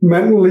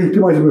 mentally, they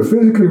might have been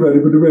physically ready,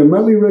 but they weren't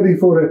mentally ready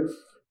for it.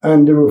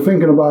 And they were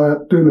thinking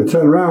about doing the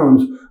 10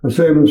 rounds and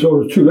saying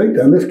themselves, it's too late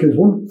then, this kid's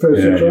won the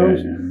first 6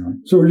 rounds. Right.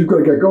 So you've got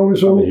to get going.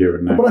 So,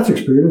 but that's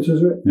experience,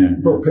 isn't it?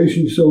 You've got to pace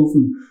yourself,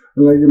 and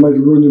like you might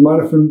have run your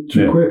marathon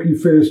too quick, you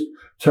faced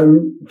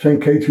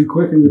 10k too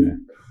quick,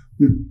 and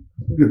you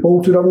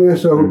bolted, haven't you?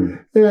 So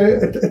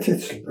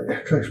it's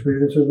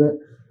experience, isn't it?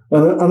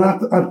 And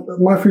at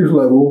Mathew's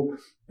level,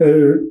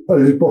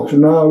 as he's boxing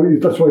now,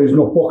 that's why he's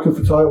not boxing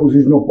for titles,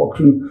 he's not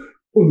boxing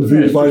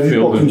undefeated by he's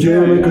boxing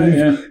German,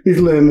 because he's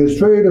learning his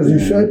trade, as you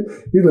said.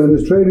 He's learning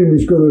his trade, and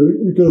he's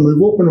going to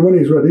move up, and when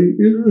he's ready,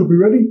 he'll be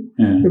ready.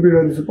 He'll be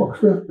ready to box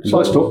there. So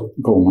let's talk.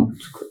 Go on,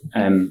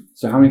 man.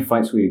 So how many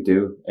fights will you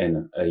do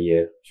in a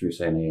year? Should we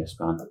say in a year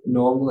span?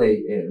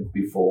 Normally,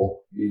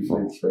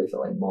 usually it's space at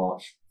like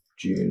March,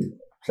 June,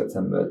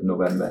 September,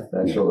 November.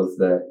 They're sort of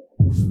the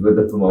with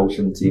the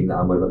promotion team that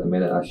I'm with at the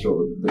minute, I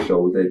show the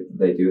show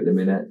they do at the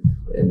minute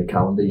in the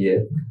calendar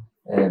year.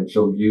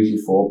 So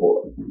usually 4, but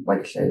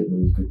like I said,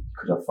 you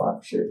could have 5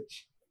 or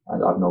 6.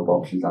 I've no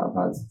boxers that have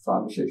had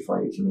 5 or 6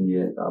 fights in a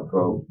year that are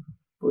pro,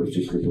 but it's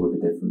just because with a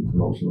different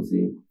promotional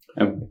team.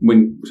 And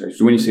when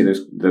you see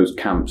those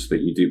camps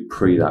that you do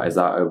pre that,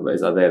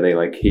 are they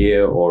like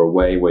here or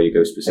away where you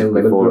go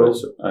specifically for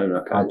us? Oh,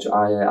 okay.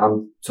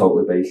 I'm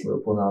totally based in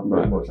Liverpool now,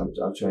 pretty much. I'm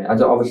training.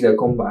 Obviously I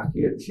come back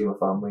here to see my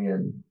family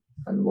and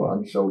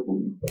so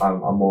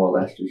I'm more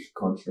or less just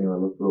constantly in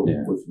Liverpool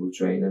with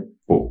training.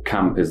 Well,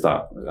 camp is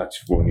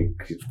that's when you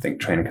think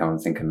training camp, I'm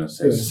thinking of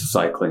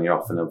cycling. You're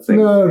often think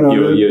no,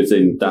 you're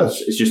in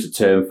it's just a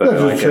term for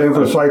a term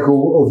for a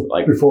cycle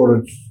of before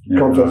a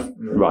contest.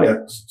 Right. Yeah.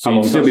 So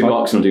you'd still be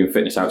boxing and doing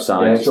fitness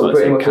outside. Yeah, so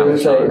pretty much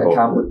a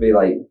camp would be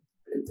like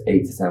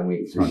 8 to 10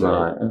 weeks.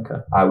 Right.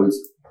 Okay. I was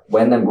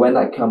when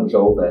that camp's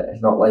over.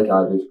 It's not like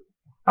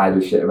I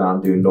just sit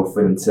around doing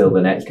nothing until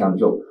the next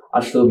camp's up.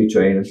 I'd still be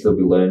training, I'd still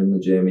be learning in the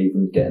gym,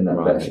 even getting that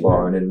bit of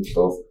sparring in and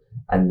stuff.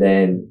 And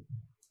then,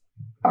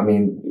 I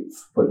mean,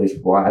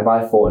 if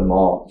I fought in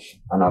March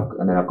and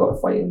then I've got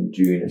a fight in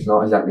June, it's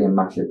not exactly a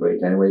massive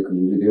break anyway, because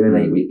if you're doing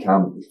an 8-week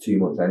camp, it's 2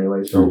 months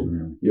anyway. So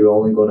you're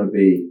only going to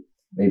be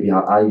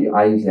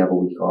I usually have a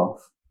week off.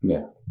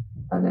 Yeah.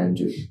 And then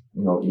just,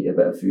 eat a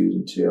bit of food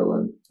and chill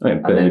and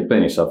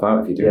burn yourself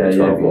out if you do it.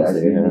 You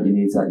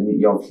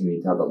obviously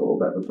need to have that little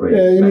bit of a break.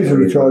 Yeah, you need to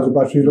recharge the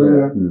batteries, don't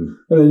you?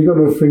 And then you've got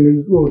another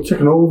thing,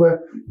 ticking over.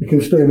 You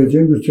can stay in the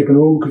gym just ticking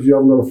over because you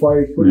haven't got a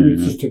fight, but you're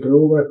just ticking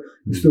over.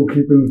 You're still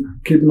keeping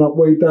that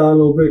weight down a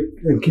little bit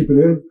and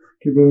keeping in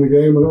the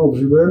game and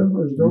obviously learning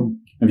as you go.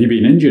 Have you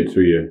been injured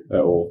through your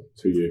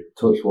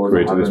touch wood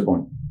career to this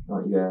point?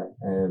 Not yet.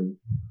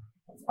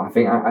 I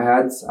think I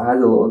had a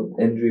little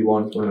injury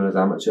once when I was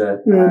amateur.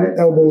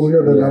 Elbow.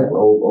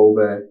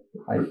 Over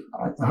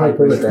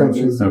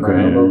hyperextension.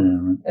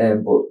 Okay.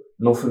 But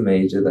nothing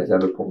major that's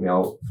ever put me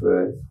out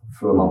for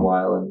a long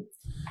while, and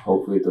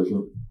hopefully it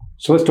doesn't.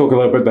 So let's talk a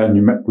little bit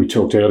then. We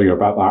talked earlier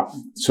about that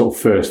sort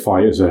of first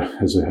fight as a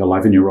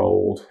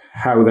 11-year-old.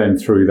 How then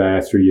through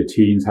your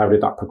teens, how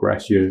did that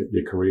progress your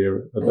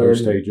career at those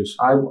stages?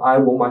 I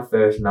won my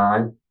first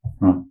 9.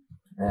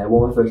 I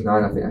won my first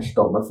 9. I think I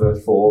stopped my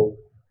first 4.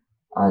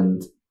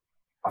 And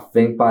I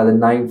think by the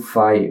 9th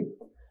fight,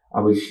 I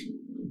was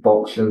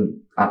boxing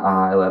at a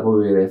high level,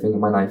 really. I think in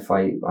my 9th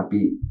fight,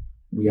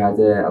 we had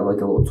a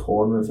little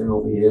tournament thing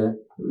over here.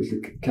 It was the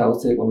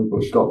Celtic when we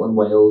put Scotland,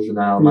 Wales and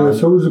Isle of Man. Yeah,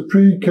 so it was a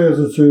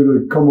precursor to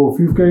the Commonwealth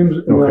Youth Games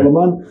in Isle of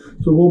Man.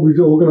 So what we'd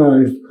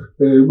organised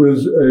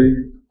was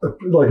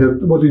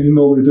what did you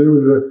normally do? It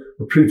was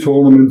a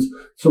pre-tournament,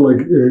 so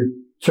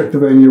check the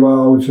venue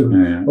out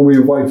and we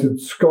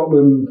invited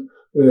Scotland,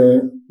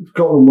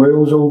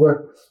 Wales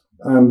over.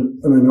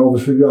 And then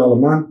obviously the Isle of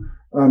Man,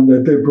 and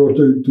they brought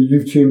the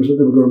youth teams that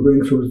they were going to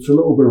bring, so it's a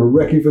little bit of a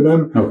recce for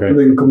them. Okay. And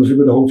then comes in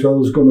with the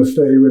hotels going to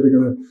stay, where they're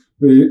going to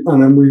be,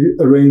 and then we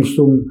arranged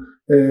some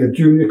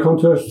junior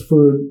contests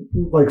for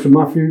likes of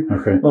Mathew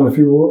and a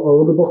few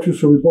other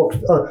boxers. So we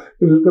boxed.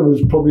 There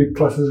was probably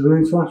classes in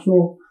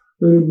international,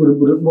 but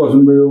it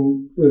wasn't real.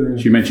 So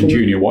you mentioned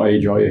junior. What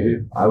age are you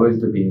here? I would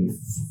have been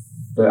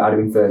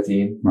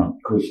 13,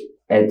 because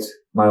Ed,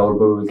 my older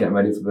brother, was getting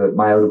ready for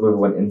my older brother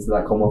went into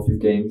that Commonwealth Youth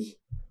Games,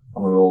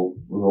 and we were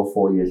all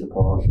 4 years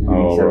apart. He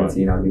was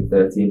 17, I'd been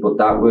 13. But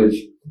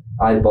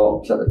I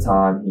boxed at the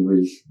time.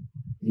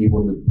 He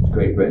won the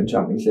Great Britain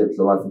Championships,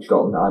 the lad from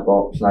Scotland that I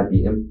boxed, and I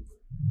beat him.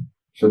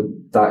 So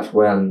that's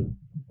when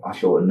I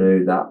sort of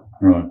knew that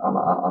I'm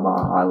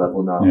at a high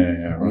level now.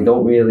 And you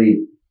don't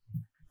really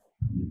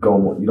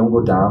you don't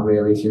go down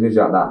really. As soon as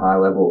you're at that high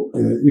level,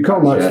 you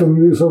can't match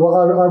them. So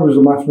I was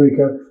a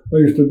matchmaker. I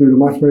used to do the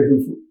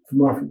matchmaking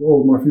for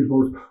all Matthew's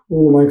boats,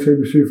 all the Manx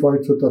ABC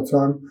fights at that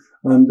time,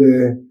 and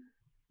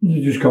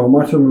you just can't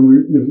match them. And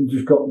you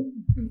just got,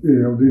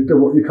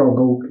 you can't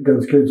go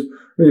against kids.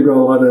 When you've got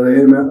a lad at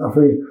aim, I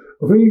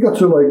think you got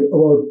to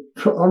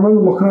about. I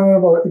remember looking at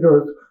it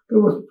there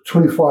was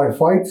 25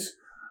 fights,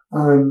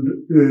 and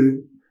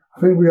I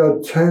think we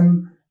had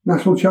 10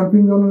 national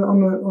champions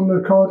on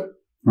the card.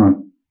 Right.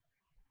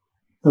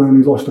 And then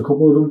he lost a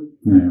couple of them.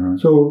 Yeah, right.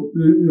 So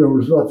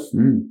that's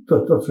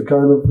the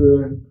kind of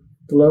the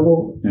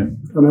level. Yeah.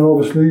 And then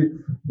obviously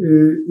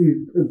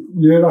it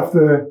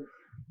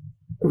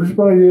was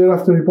about a year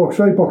after he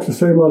boxed the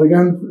same lad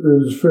again. It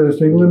was his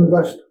first England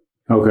vest.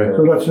 Okay.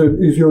 So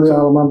he's the only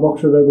Isle of Man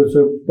boxer ever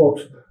to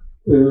box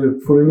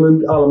for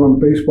England, Isle of Man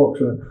base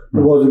boxer.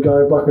 There was a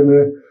guy back in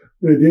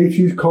the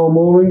 80s, Carl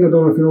Mooring, I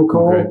don't know if you know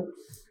Carl. Okay.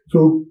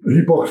 So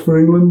he boxed for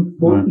England,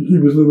 but he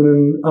was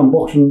living and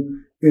boxing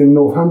in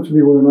Northampton.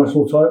 He won a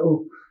national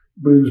title,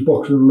 but he was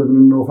boxing and living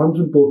in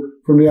Northampton. But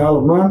from the Isle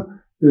of Man,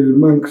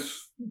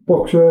 Manx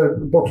boxing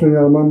in the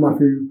Isle of Man,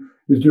 Mathew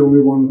is the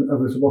only one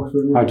ever to box for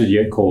England. How did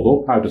you get called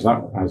up? How does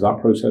that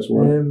process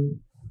work?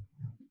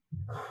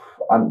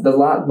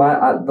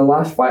 The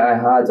last fight I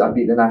had, I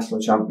beat the national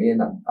champion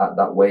at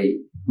that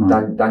weight,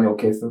 Daniel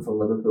Kiffin from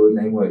Liverpool, his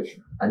name was.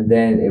 And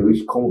then it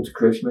was coming to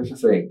Christmas, I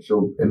think.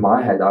 So in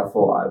my head, I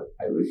thought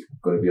I was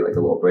going to be like a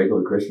little break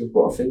over Christmas,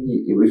 but I think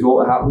it was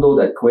what happened all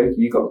that quick.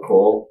 You got a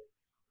call.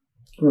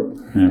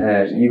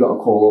 You got a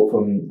call up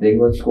from the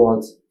England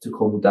squad to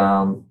come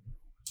down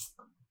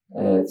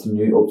up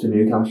to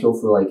Newcastle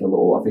for like a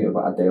little, I think it was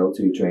like a day or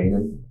two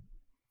training,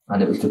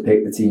 and it was to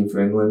pick the team for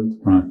England.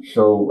 Right.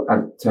 So I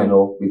turned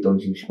up, we've done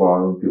some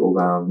sparring with people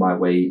around my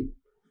weight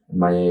and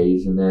my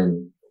age, and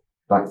then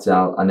back to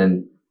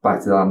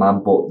that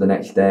man. But the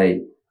next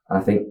day, and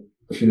I think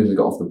as soon as I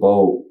got off the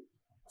boat,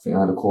 I think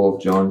I had a call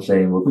of John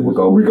saying we'll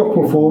go. We got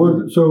put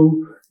forward,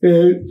 so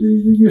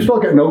you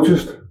start getting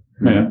noticed.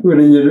 Yeah.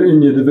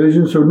 In your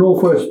division. So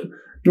Northwest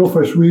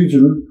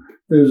region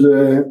is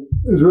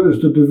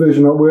the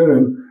division that we're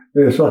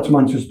in. So that's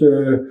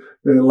Manchester,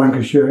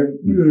 Lancashire,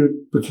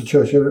 bits of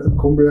Cheshire and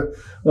Cumbria.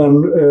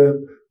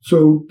 And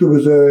so there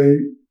was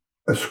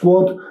a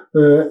squad,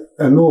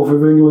 a North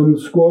of England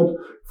squad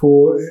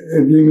for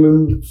the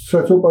England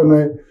setup,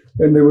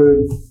 and there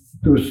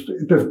was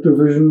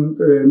division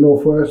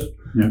Northwest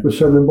was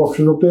sending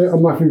boxers up there,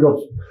 and Mathew got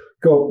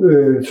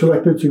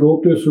selected to go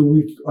up there. So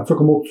I took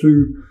him up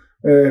to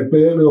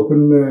Batley up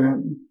in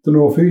the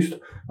northeast,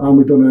 and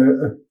we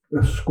done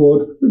a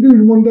squad. We did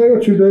 1 day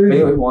or 2 days. I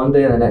think it was 1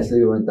 day, and the next day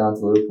we went down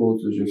to Liverpool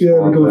to just. Yeah,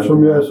 we done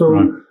some. Yeah, so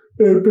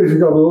basically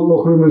have a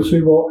look at them and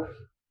see what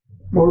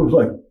it was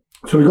like.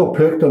 So we got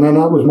picked, and then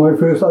that was my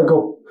first. I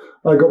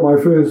got my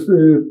first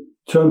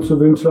chance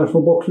of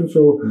international boxing.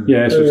 So so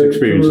it's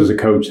experience as a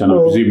coach, and I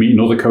presume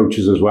meeting other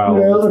coaches as well.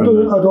 Yeah,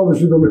 I'd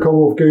obviously done the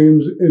Commonwealth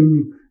Games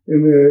in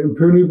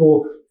Pune,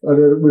 but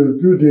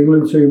with the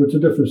England team, it's a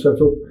different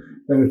setup.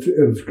 And it's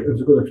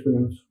a good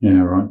experience.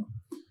 Yeah, right.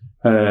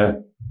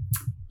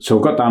 So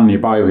I've got down in your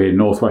bio here,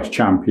 Northwest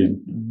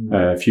champion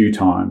a few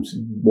times.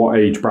 What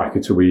age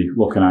bracket are we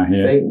looking at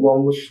here? I think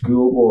one was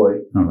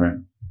schoolboy. Okay.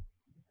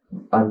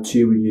 And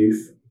 2 were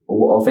youth.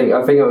 I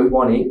think it was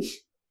 1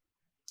 each.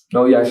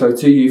 No, yeah, so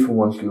 2 youth and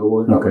 1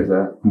 schoolboy. That was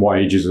it. What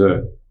age is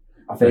it?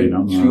 I think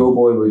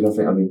schoolboy was,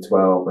 I think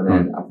 12, and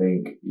then I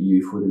think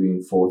youth would have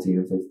been 14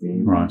 and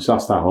 15. Right, so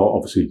that's that whole,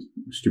 obviously,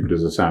 stupid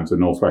as it sounds, the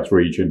Northwest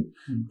region,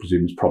 I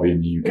presume it's probably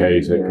in the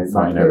UK, so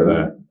fighting over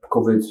there.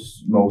 Covered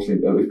mostly,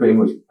 it was pretty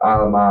much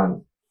Isle of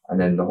Man, and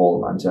then the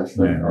whole of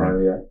Manchester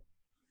area.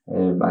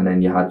 And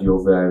then you had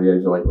your other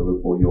areas like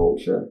Liverpool,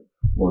 Yorkshire,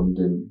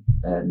 London,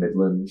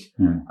 Midlands.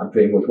 And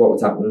pretty much what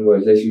was happening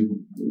was this,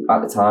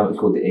 at the time it was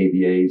called the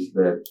ABAs,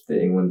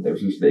 the England, it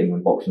was used to the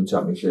England Boxing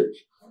Championships.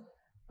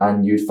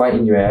 And you'd fight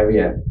in your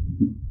area,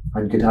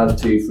 and you could have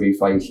 2-3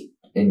 fights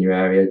in your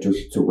area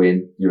just to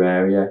win your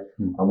area.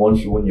 And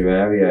once you won your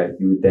area,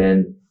 you would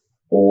then,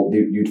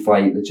 you'd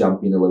fight the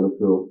champion of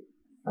Liverpool.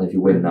 And if you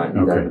win that,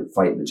 you then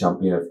fight the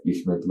champion of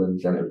East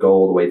Midlands, and it would go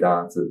all the way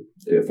down to,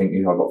 I think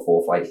you'd have about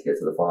 4 fights to get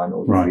to the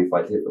finals, 3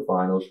 fights to get to the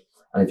finals.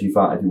 And if you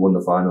won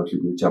the finals,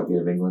 you'd be the champion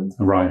of England.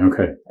 Right,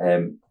 okay.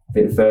 I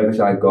think the furthest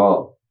I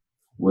got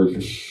was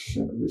the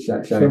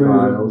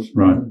semi-finals.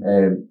 Right.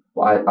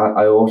 But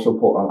I also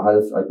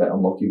I bet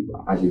unlucky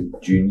as a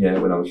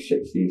junior when I was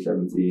 16,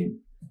 17.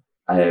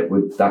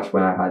 That's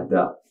when I had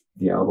the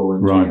elbow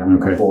injury.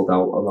 Right, I pulled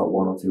out about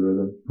 1 or 2 of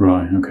them.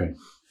 Right, okay.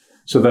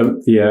 So the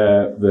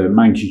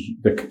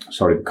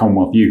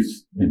Commonwealth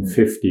Youth in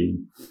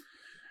 15,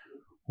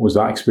 what was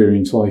that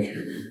experience like?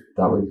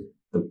 That was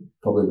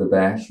probably the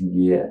best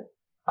year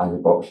as a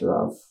boxer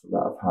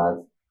that I've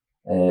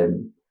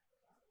had.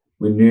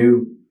 We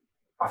knew.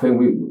 I think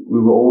we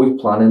were always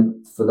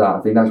planning for that.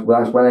 I think that's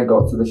when I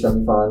got to the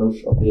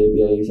semi-finals of the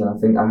ABAs, and I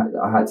think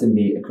I had to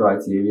meet a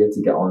criteria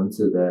to get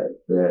onto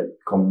the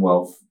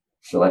Commonwealth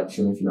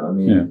selection, if you know what I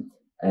mean.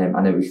 Yeah.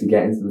 And it was to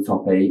get into the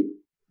top 8,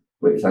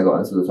 which I got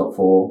into the top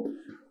 4.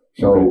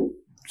 So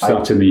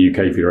that's in the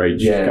UK for your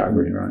age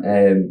category, right?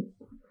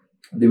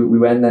 We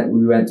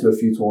went to a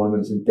few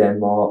tournaments in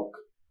Denmark.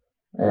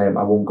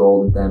 I won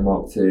gold in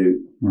Denmark too.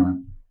 Right.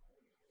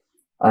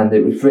 And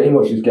it was pretty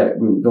much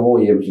the whole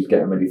year was just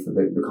getting ready for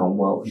the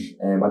Commonwealths.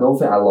 I don't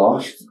think I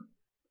lost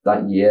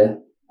that year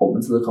up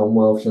into the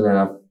Commonwealths, and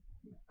then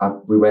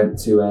we went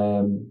to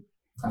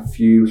a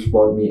few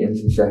squad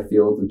meetings in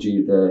Sheffield, the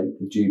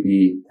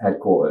GB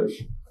headquarters,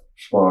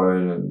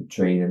 sparring and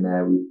training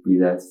there. We'd be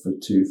there for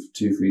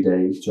 2-3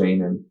 days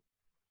training,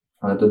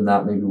 and I'd done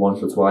that maybe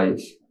once or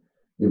twice.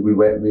 We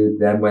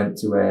then went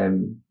to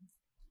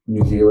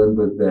New Zealand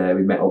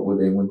we met up with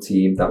the England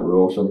team that were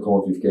also in the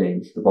Commonwealth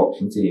Games, the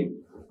boxing team.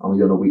 And we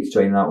done a week's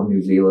training out in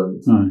New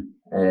Zealand.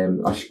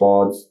 I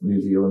sparred New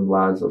Zealand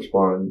lads, I was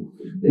sparring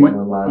the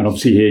England lads. And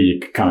obviously here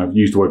you kind of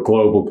use the word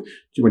global.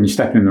 When you're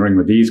stepping in the ring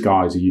with these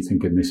guys, are you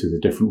thinking this is a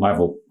different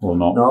level or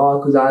not? No,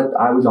 because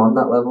I was on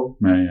that level.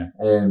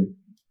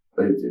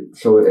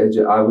 So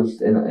I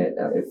was in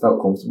it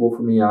felt comfortable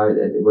for me.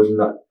 It wasn't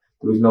that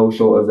there was no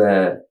sort of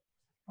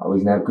I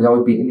was never, because I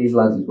was beating these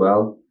lads as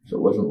well. So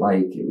it wasn't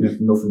like it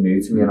was nothing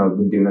new to me, and I've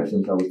been doing it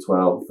since I was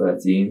 12,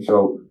 13.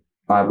 So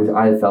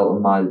I felt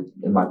in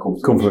my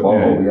comfortable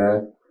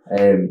spot.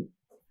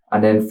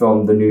 And then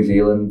from the New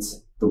Zealand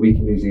the week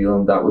in New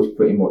Zealand, that was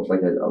pretty much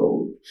like a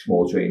little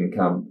small training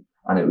camp,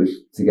 and it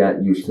was to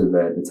get used to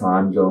the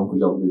time zone,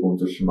 because obviously going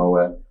to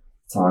Samoa,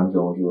 time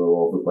zones were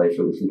all over the place,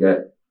 so it was to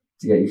get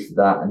used to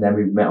that. And then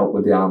we met up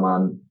with the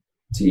Ironman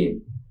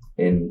team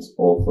in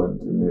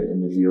Auckland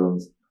in New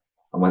Zealand,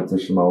 and went to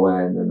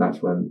Samoa, and then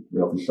that's when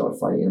we obviously started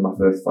fighting. And my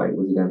first fight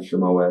was against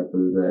Samoa,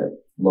 with the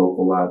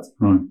local lad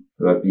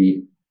who I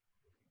beat,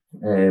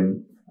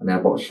 and then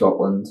I got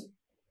Scotland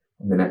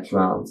in the next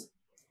round.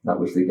 That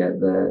was to get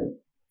the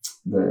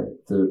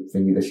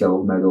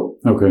silver medal.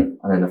 Okay.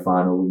 And then the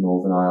final with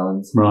Northern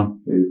Ireland,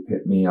 who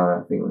picked me,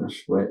 I think, when I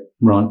split.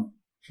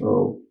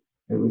 So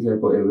it was a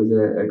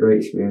great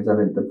experience. I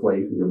mean, the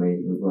place was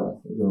amazing as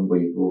well. It was an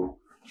unbelievable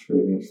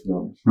experience, to be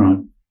honest.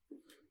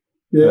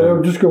 Yeah,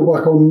 I'll just go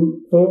back on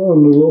a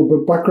little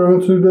bit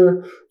background to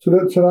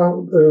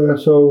that.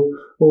 So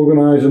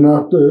organising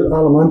that, the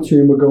Ironman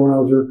team were going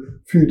out a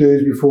few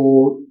days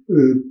before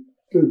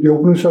the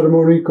opening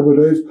ceremony, a couple of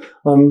days,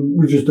 and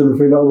we just didn't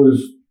think that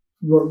was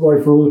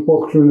right for us,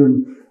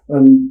 boxing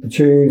and the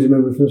change and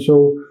everything.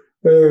 So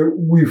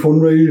we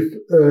fundraised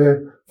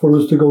for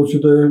us to go to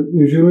the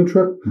New Zealand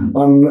trip,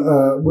 and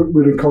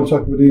we're in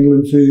contact with the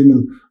England team,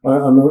 and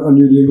I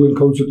knew the England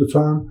coach at the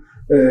time.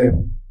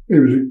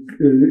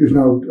 He's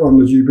now on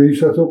the GB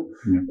setup,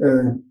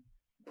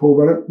 Paul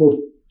Bennett. But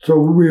so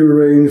we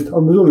arranged,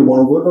 and there's only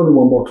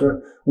one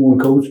boxer and one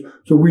coach.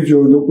 So we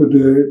joined up with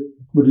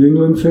the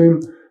England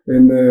team,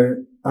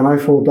 and I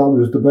thought that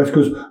was the best,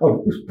 because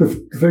the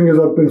thing is,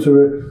 I'd been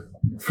to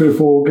 3 or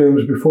 4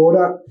 games before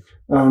that,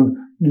 and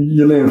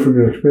you learn from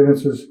your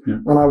experiences.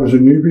 And I was a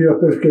newbie at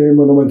this game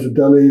when I went to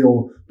Delhi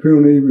or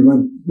Pune. We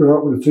were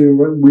out with the team,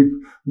 went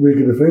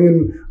week of the thing,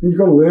 and you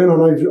got to learn.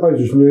 And I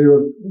just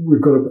knew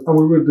we've got to. And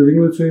we were with the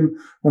England team,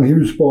 and he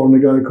was sparring a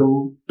guy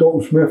called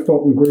Dalton Smith.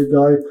 Dalton, great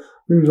guy.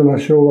 He was on our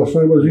show last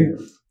night, was he?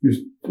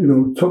 He's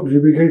top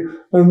GBK,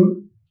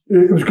 and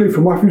it was great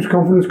for Mathew's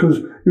confidence,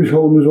 because he was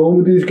holding his own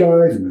with these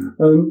guys,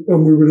 and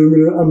we were in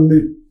with it, and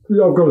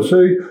I've got to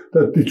say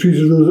that they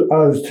treated us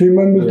as team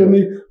members, didn't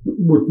they?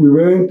 We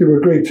weren't. They were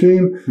a great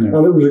team,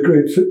 and it was a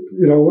great,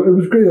 it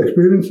was a great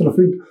experience, and I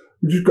think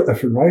we just got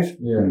everything right.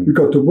 We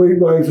got the weight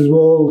right as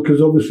well,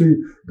 because obviously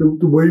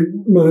the weight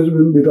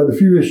management, we'd had a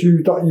few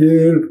issues that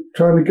year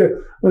trying to get,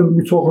 and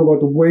we're talking about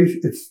the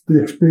weight, it's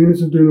the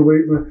experience of doing the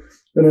weight.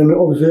 And then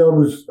obviously I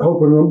was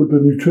helping them with the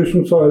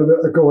nutrition side of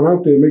it, going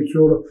out there, make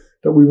sure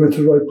that we went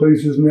to the right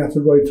places and at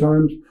the right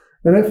times.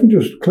 And everything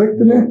just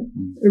clicked in it.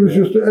 It was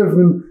just,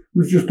 everything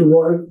was just the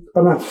right,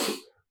 and that's,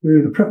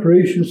 the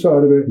preparation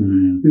side of it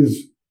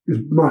is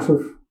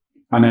massive.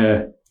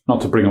 And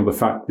not to bring up the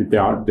fact that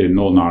the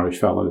Northern Irish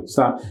fella, is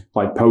that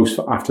like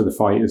after the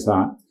fight, is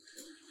that,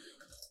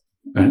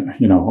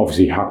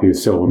 obviously happy with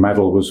silver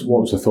medal,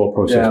 what was the thought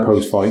process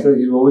post-fight? So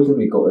you're always going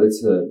to be gutted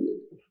to,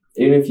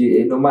 even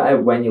if no matter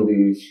when you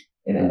lose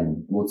in it,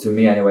 well, to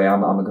me anyway,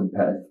 I'm a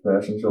competitive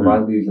person, so if I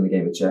lose in the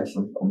game of chess,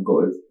 I'm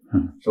gutted.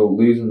 So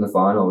losing the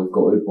final was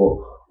gutted, but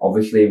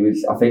obviously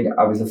I think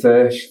I was the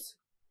first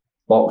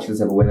boxer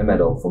to ever win a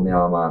medal from the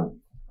Ironman,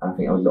 and I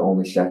think I was the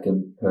only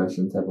second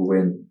person to ever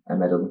win a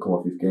medal in the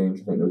Commonwealth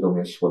Games. I think there was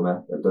only a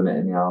swimmer that done it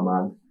in the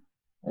Ironman.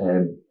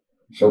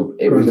 So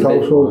it was a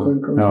big, so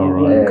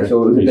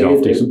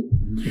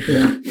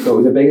it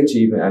was a big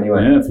achievement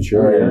anyway. Yeah, for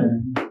sure.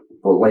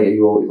 But like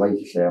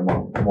you say, I'm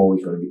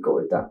always going to be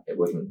gutted that it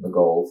wasn't the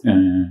gold.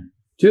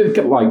 Do you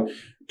get, like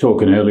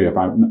talking earlier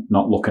about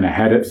not looking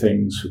ahead at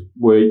things?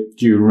 Do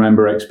you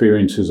remember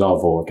experiences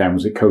of, or again,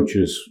 was it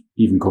coaches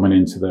even coming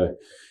into the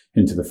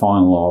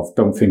final of,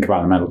 don't think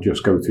about the medal,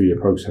 just go through your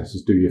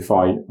processes, do your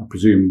fight, I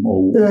presume,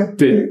 or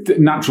the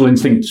natural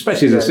instinct,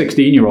 especially as a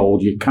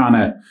 16-year-old, you kind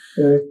of...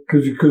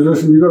 because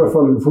listen, you've got a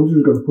fellow in front of you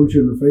who's got to punch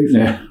you in the face.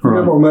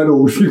 Forget about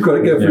medals, you've got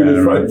to get through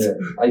this fight.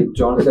 Like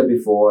John said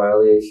before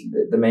earlier,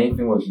 the main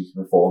thing was his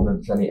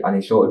performance, and he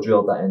sort of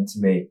drilled that into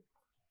me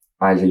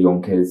as a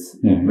young kid,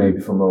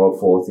 maybe from about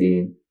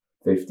 14,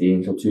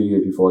 15, so 2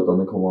 years before I'd done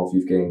the Commonwealth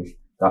Youth Games.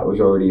 That was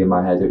already in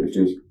my head. It was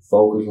just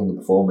focus on the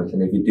performance,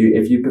 and if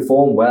you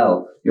perform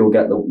well, you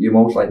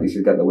most likely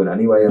should get the win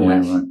anyway,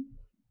 unless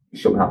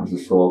something happens to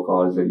the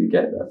scorecards or you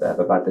get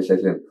a bad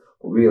decision.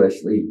 But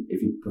realistically,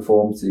 if you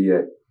perform to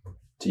your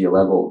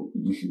level,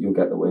 you'll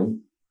get the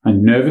win.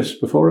 And nervous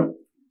before it?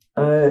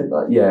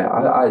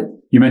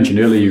 You mentioned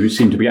earlier you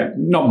seemed to be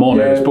not more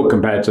nervous, but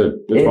compared to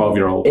the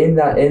 12-year-old. In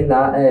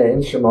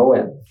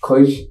Samoa,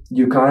 because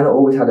you kind of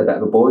always had a bit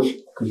of a buzz,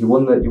 because you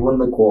won the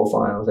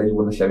quarterfinals and you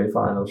won the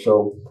semi-finals.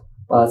 So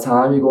by the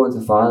time you go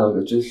into finals,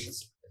 it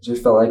just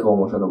felt like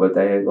almost another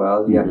day as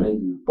well. You get me?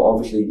 But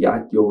obviously,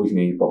 you always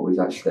knew what was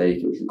at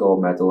stake. It was the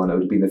gold medal, and it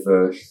would be the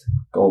first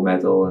gold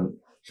medal, and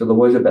so there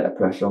was a bit of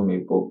pressure on me.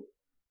 But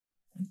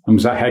and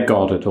was that head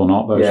guarded or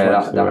not?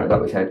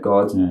 That was head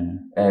guard.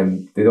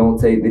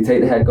 They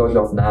take the head guards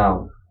off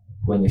now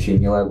when you're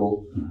senior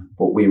level,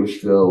 but we were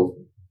still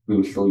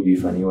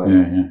youth anyway.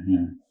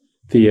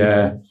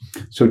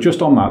 So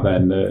just on that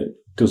then,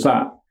 does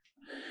that?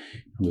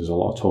 There's a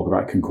lot of talk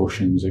about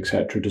concussions,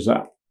 etc.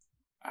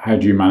 How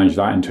do you manage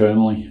that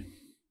internally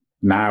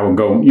now and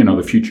go?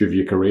 The future of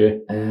your career.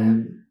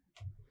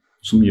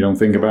 Something you don't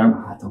think about?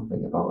 I don't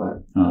think about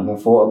it. Oh. If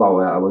I thought about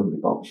it, I wouldn't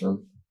be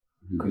boxing.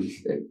 Because,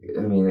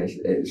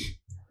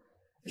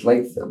 it's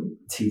like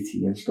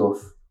TT and stuff.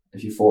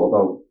 If you thought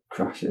about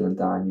crashing and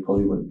dying, you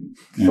probably wouldn't.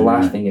 It's the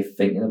last thing you're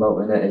thinking about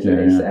in it, is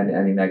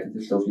any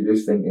negative stuff. You're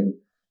just thinking,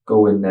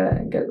 go in there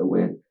and get the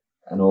win.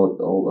 And put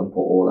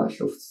all that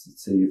stuff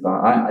to you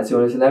back. To be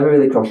honest, it never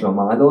really crossed my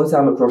mind. The only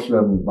time it crossed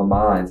my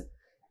mind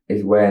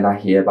is when I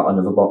hear about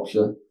another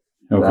boxer.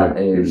 Okay. That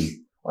is,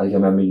 like, I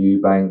remember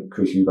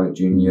Chris Eubank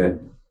Jr.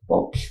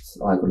 boxed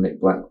like with Nick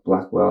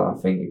Blackwell. I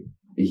think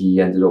he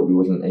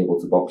wasn't able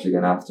to box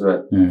again after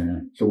it.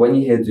 Yeah. So when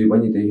you do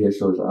hear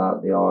stories like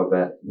that, they are a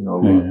bit,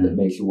 it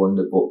makes you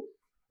wonder. But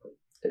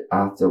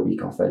after a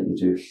week off it, you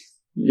just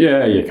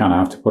you kind of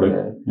have to put it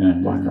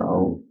black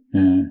out.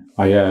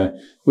 Yeah,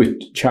 we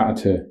chatted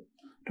to, I don't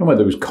know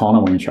whether it was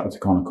Connor when we chatted to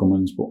Connor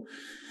Cummins, but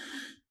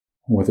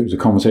whether it was a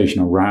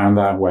conversation around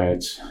that where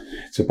it's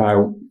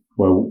about,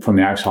 well, from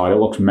the outside it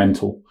looks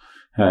mental,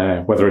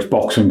 whether it's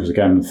boxing, because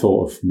again the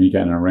thought of me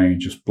getting in a ring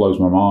just blows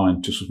my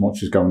mind just as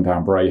much as going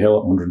down Bray Hill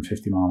at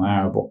 150 mile an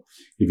hour. But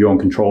if you're in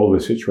control of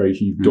the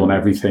situation, you've done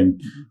everything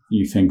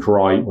you think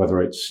right,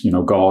 whether it's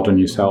guarding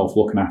yourself,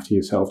 looking after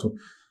yourself,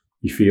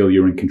 you feel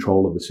you're in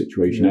control of the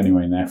situation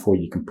anyway, and therefore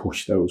you can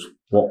push those,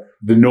 what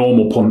the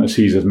normal punter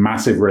sees as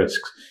massive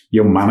risks.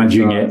 You're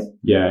managing it.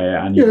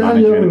 And you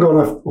haven't gone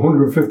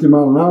 150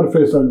 mile an hour the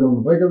first time you got on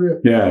the bike, have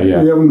you? Yeah.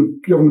 You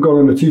haven't gone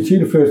on a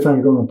TT the first time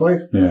you got on a bike.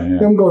 Yeah. You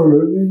haven't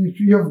gone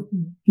you have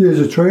years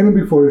of training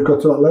before he's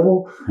got to that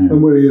level,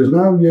 and where he is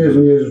now, years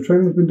and years of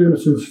training. He's been doing it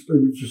since,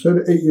 you just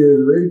said, 8 years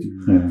of age.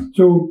 Yeah.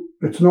 So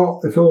it's all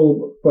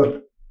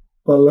about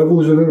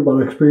levels, isn't it,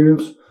 about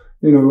experience.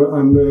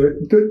 And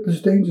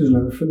there's dangers in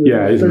everything.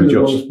 There's dangers in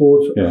just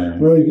sports. Yeah.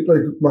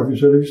 Like Mathew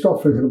said, if you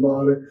stop thinking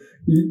about it,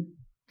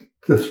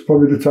 that's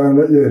probably the time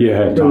that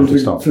time to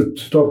stop. To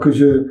stop, because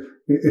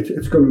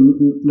it's going to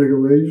niggle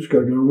away. You just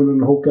got to get on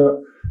and hope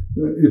that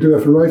you do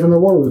everything right. And a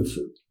lot of it's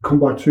come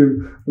back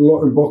to a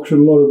lot in boxing,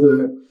 a lot of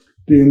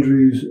the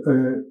injuries,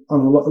 and a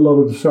lot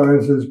of the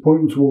sciences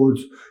pointing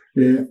towards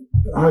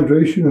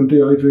hydration and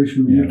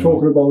dehydration. You're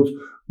talking about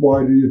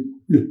why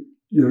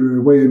you're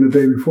away in the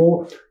day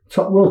before.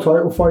 World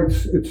title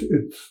fights, it's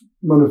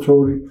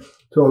mandatory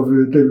to have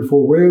a day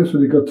before weigh-in, so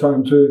they've got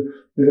time to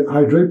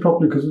hydrate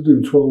properly, because they're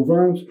doing 12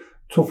 rounds,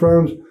 tough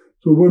rounds.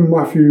 So when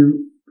Mathew,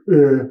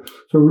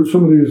 so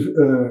some of these,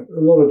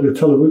 a lot of the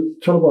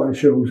televised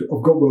shows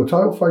have got world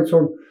title fights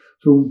on,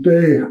 so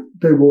they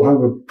will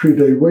have a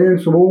pre-day weigh-in,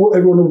 so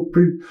everyone will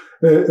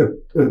a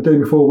day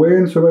before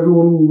weigh-in, so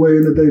everyone will weigh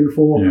in the day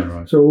before. Yeah,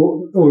 right.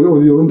 So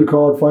or your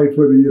undercard fight,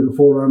 whether you're the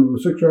 4-rounder or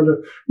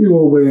 6-rounder, you'll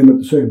all weigh in at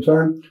the same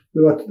time.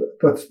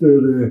 That's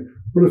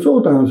but it's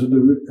all down to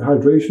the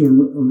hydration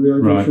and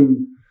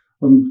rehydration,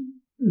 right. And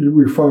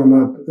we found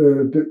that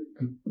the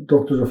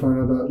doctors have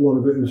found out that a lot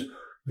of it is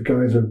the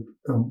guys are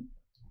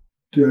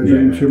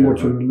dehydrating too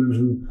much and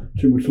losing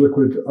too much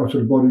liquid out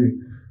of the body,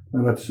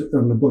 and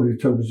the body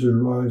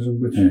temperature rising,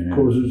 which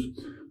causes.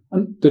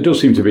 And there does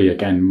seem to be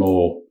again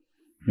more.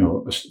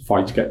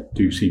 Fights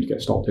do seem to get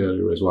stopped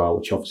earlier as well,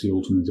 which obviously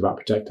ultimately is about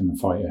protecting the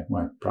fighter,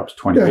 where perhaps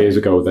 20 years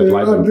ago they'd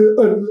like them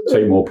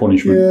take more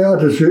punishment. Yeah, I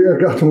don't think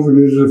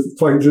there's a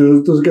fight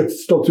that doesn't get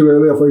stopped too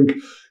early. I think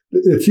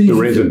it's easy.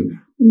 There isn't.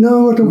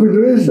 No, I don't think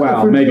there is.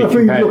 Well, maybe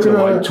compared to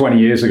like 20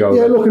 years ago.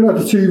 Yeah, looking at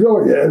the TV,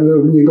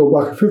 when you go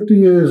back 50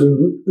 years and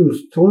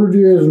 100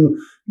 years and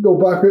you go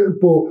back,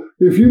 but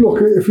if you're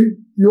looking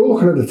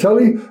at the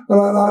telly, and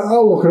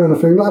I'll look at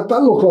anything,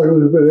 that looked like it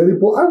was a bit early,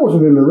 but I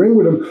wasn't in the ring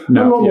with him. I'm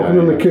not looking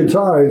in the kid's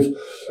eyes.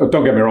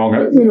 Don't get me wrong,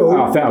 I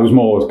think I was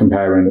more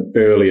comparing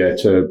earlier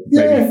to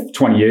maybe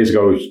 20 years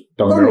ago.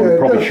 Don't get me wrong,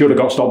 probably should have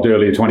got stopped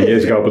earlier 20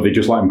 years ago, but they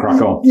just let him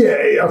crack on.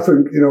 Yeah, I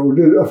think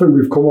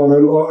we've come on a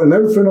lot, and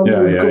everything.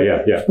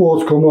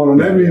 Sports come on,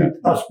 and every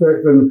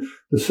aspect, and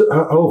the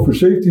health and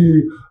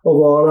safety of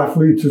our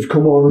athletes has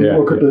come on. And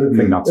look at the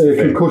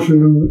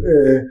concussion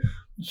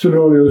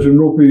scenarios in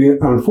rugby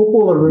and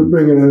football that we're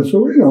bringing in. So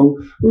we're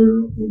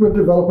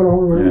developing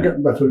on. We're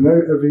getting better in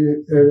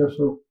every area.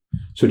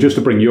 So just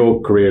to bring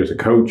your career as a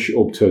coach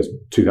up to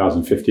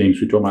 2015, so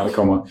we talked about the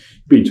Commonwealth,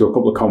 been to a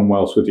couple of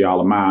Commonwealths with the Isle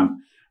of Man.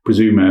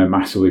 Presume a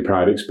massively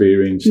proud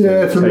experience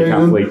to it's take amazing.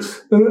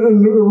 Athletes.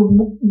 And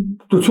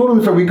the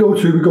tournaments that we go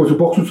to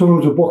boxing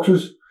tournaments of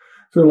boxers.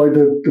 So like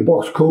the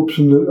box cups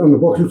and the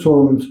boxing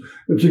tournaments.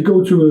 And to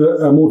go to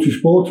a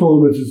multi-sport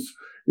tournament,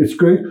 it's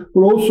great.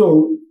 But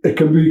also it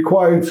can be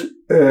quite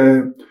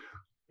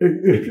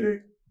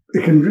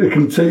it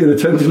can take your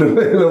attention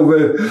away a little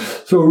bit.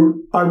 So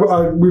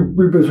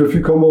we've been to a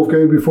few Commonwealth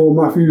games before,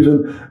 Matthews,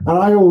 and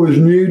I always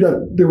knew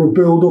that they would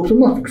build up. So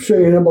I'm not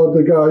saying about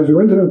the guys who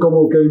went to the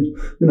Commonwealth games,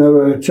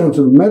 a chance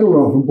of a medal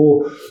or nothing,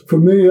 but for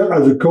me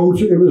as a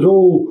coach, it was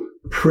all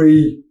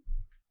pre-work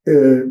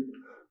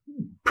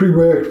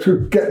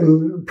to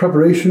getting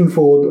preparation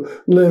for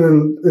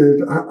learning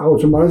how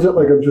to manage it.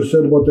 Like I've just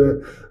said about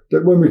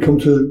that when we come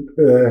to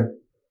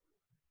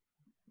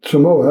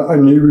Samoa, I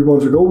knew we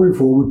wanted to go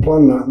before we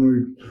planned that,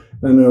 and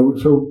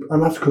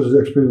that's because of the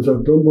experience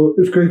I've done. But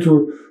it's great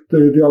to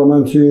the Isle of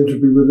Man team to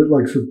be with it,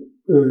 like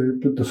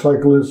the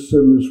cyclists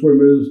and the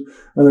swimmers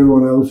and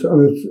everyone else.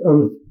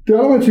 And the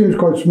Alabama team is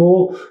quite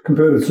small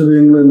compared to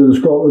England and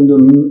Scotland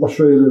and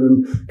Australia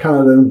and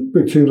Canada and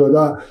big teams like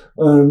that.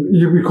 And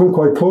you become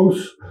quite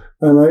close.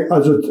 And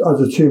as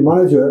a team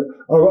manager,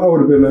 I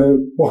would have been a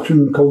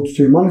boxing coach,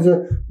 team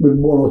manager with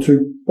one or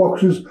two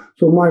boxers.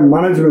 So my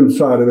management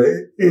side of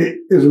it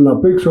isn't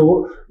that big.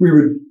 So we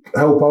would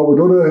help out with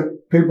other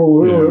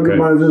people,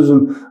 managers,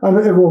 and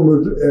everyone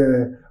would.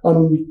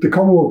 And the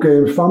Commonwealth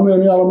Games family on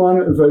the Isle of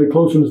Man is very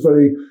close and it's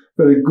very,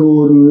 very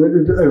good.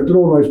 And they're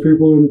all nice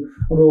people and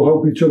we all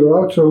help each other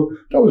out. So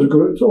that was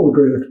it's all a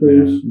great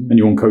experience. Yeah. And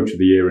you won Coach of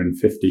the Year in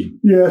 15.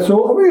 Yeah,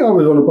 so I mean, I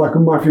was on the back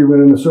of Mathew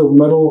winning the silver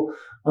medal.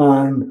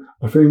 And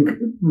I think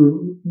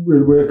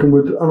we're working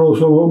with, and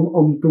also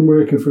I've been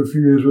working for a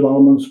few years with Isle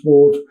of Man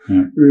Sport.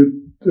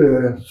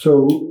 Yeah.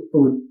 So,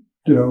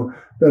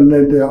 then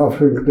I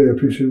think they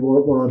appreciate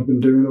what I've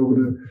been doing over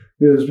the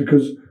years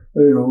because,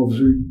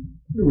 obviously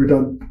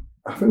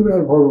I think we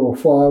had probably about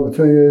 5 or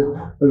 10 years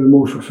of the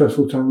most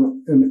successful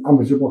time in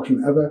amateur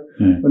boxing ever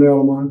in the Isle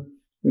of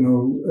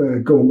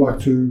Man. Going back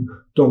to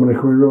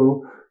Dominic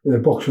Winrow,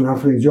 boxing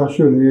Anthony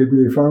Joshua in the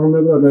ABA final,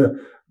 never had a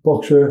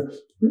boxer.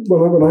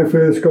 When I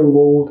first got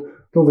involved, I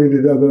don't think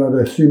they'd ever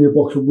had a senior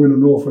boxer win a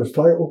Northwest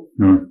title.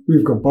 No. We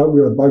had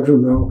bags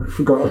of them now.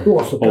 Forgot,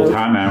 lost the count. Old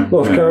hat now.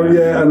 Lost count,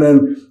 yeah. And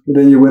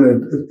then you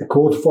win a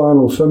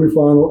quarter-final,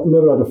 semi-final, and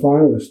never had a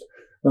finalist.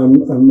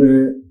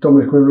 And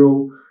Dominic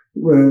Winrow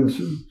went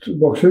to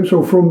box him.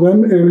 So from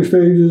them early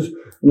stages,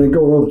 and then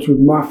going on to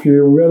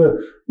Mathew, and we had a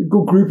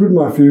good group with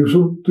Mathew.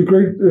 So the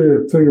great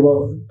thing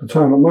about the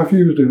time that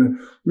Mathew was doing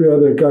it, we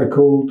had a guy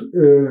called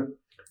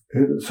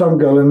Sam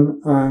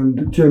Gellin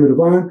and Jamie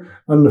Devine,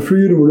 and the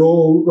three of them were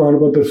all around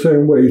about the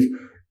same weight,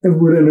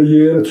 and within a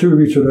year or two of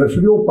each other.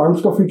 So they all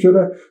bounced off each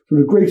other. So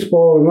the great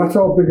sparring, that's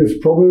our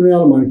biggest problem in the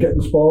Isle of Man,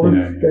 getting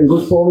sparring, getting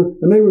good sparring.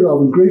 And they were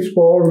having great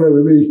sparring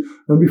every week.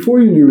 And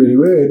before you knew where they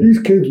were, these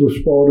kids were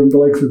sparring the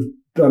likes of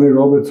Danny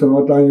Roberts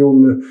and Daniel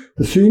and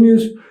the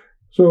seniors.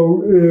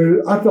 So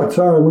at that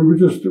time, we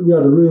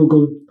had a real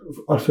good,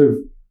 I'd say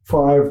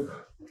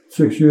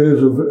 5-6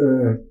 years of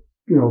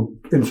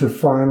into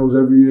finals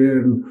every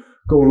year and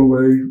going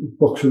away,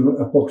 boxing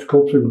at box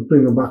cups and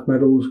bringing back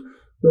medals.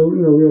 So,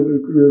 we had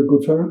a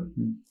good time.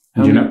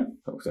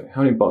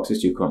 How many boxers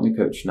do you currently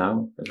coach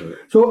now?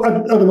 So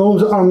at the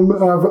moment,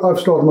 I've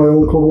started my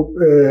own club,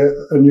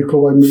 a new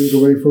club I moved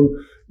away from.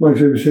 Like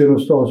I was saying,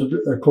 I started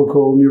a club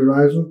called New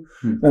Horizon.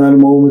 And at the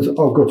moment,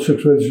 I've got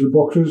 6 registered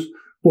boxers.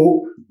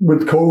 But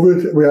with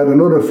COVID, we had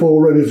another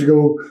 4 ready to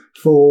go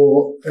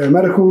for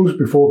medicals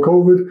before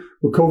COVID.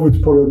 But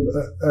COVID's put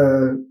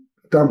a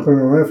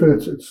dampener on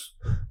everything.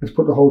 It's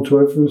put the hold to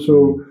everything.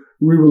 So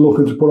we were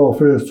looking to put our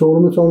first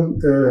tournament on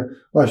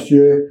last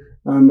year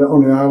and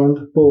on the island,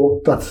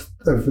 but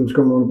everything's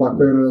going on the back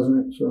burner,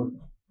 hasn't it? So,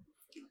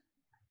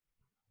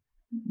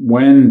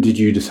 when did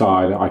you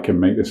decide I can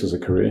make this as a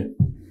career?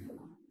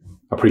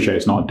 I appreciate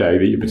it's not a day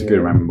that you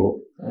particularly remember.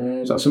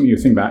 Is that something you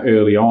think about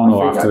early on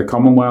or after the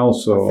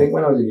Commonwealth? Or? I think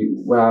when I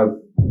was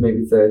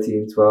maybe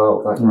 13,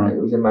 12, right.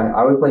 It was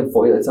I was playing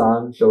footy at the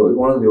time, so it was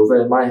one or the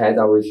other. In my head,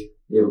 I was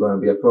either going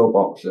to be a pro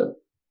boxer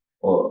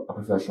or a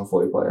professional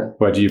footy player.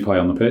 Where do you play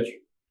on the pitch?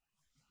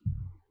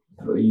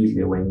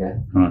 Usually a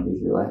winger,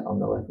 usually on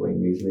the left wing,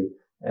 usually.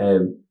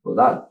 But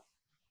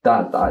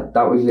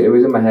that was it.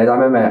 Was in my head. I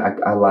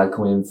remember I like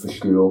coming in for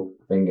school.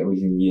 I think it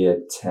was in year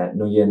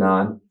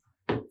 9.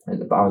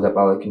 And I was at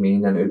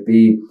Ballacameen, and it would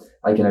be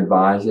like an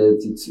advisor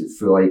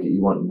for like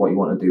what you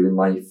want to do in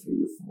life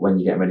when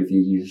you get ready for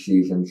your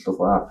season and stuff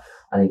like that.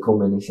 And he'd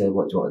come in and say,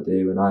 "What do you want to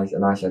do?" And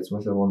I said to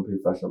myself, "I want to be a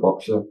professional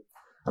boxer."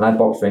 And I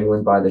boxed for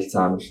England by this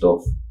time and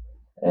stuff.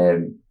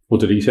 What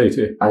did he say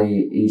to you? And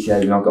he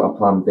said, "I've got a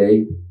plan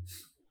B."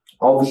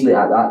 Obviously,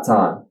 at that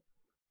time,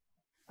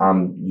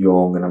 I'm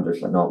young and I'm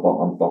just like, no,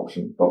 I'm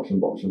boxing,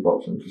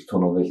 just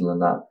tunnel vision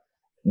and that.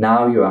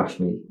 Now you ask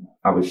me,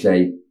 I would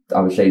say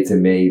to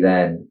me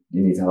then,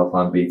 you need to have a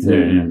plan B too.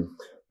 Yeah.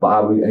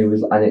 But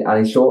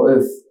he sort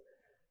of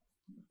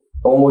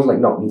almost like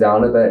knocked me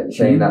down a bit,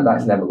 saying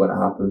that's never going to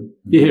happen.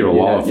 You hear a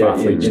lot of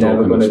athletes you're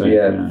never going to be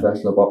a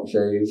professional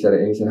boxer. He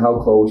said, "How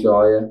close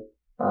are you?"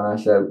 And I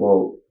said,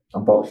 "Well,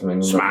 I'm boxing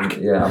England." Smack.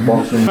 Yeah, I'm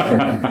boxing.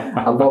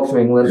 I'm boxing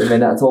England at the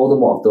minute. I told him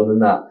what I've done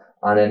and that,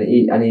 and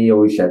then he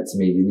always said to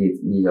me, "You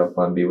need to have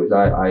plan B," which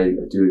I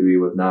do agree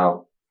with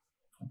now.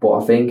 But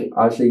I think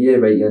actually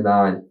year 8, year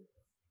 9,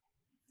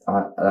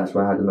 that's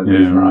where I had the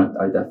vision. Right.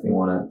 I definitely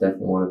want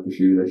to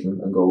pursue this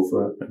and go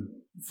for it.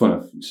 Fun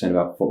of saying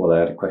about football. I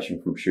had a question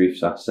from Sharif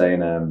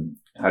saying,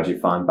 "How do you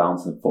find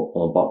balancing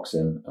football and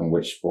boxing, and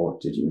which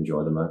sport did you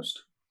enjoy the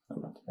most?"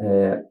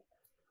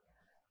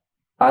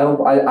 I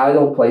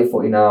don't play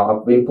footy now.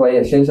 I've been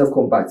playing since I've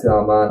come back to Isle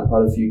of Man. I've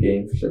had a few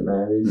games for St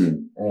Mary's.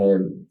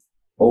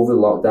 Over the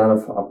lockdown,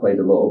 I played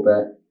a little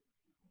bit.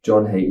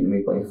 John hated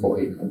me playing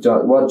footy. And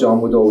what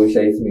John would always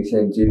say to me,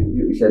 saying,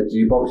 he said, "Do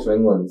you box for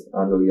England?"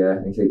 And I go, "Yeah."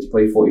 And he said, "Do you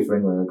play footy for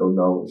England?" And I go,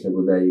 "No." He said,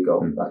 "Well, there you go.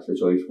 That's the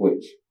choice."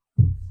 Which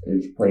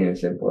is plain and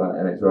simple,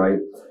 and it's right.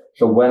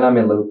 So when I'm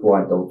in Liverpool,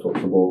 I don't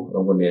touch the ball.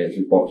 I'm going to be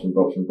just boxing.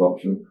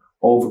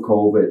 Over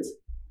COVID,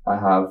 I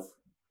have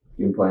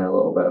been playing a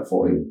little bit of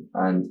footy,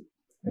 and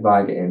if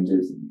I get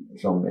injured,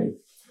 it's on me.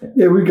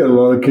 Yeah, we get a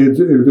lot of kids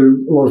who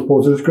do a lot of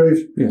sports, and it's great.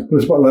 Yeah. But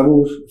it's about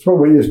levels. It's about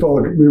when you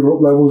start moving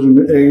up levels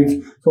and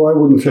age. So I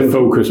wouldn't say... The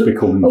focus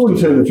becomes... I wouldn't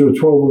say that to a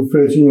 12 or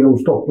 13-year-old,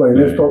 stop playing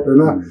this, stop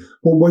doing that.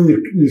 But when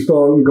you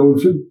start going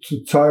to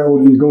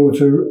titles and you go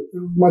to...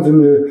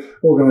 Imagine the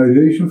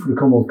organisation for the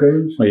Commonwealth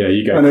Games. Well, yeah,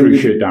 you get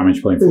cruciate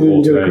damage playing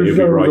football today. You'll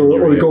be right.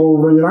 Or you go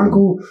over your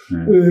ankle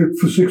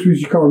for 6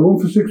 weeks, you can't run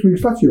for 6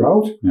 weeks, that's you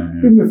out.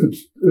 Even if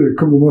it's a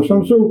couple of months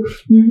time. So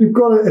you've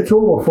got to... It's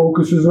all about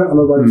focus, isn't it? And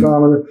the right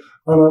time.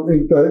 And I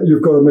think that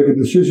you've got to make a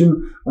decision,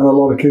 and a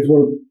lot of kids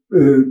want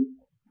to.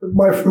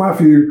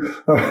 Mathew,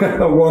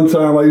 at one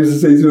time I used to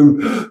say to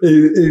him,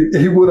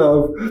 he would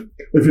have,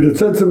 if you'd have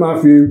said to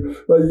Mathew,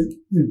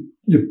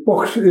 you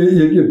box,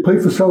 you play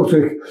for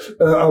Celtic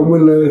and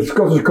win the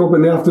Scottish Cup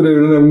in the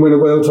afternoon and then win a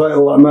world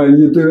title that night,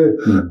 you do it.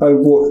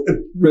 And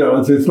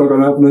reality, it's not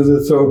going to happen, is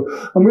it? So,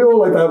 and we all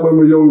like that when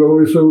we're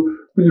younger. So,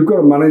 but you've got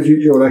to manage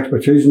your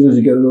expectations as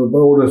you get a little bit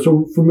older.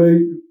 So for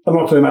me, I'm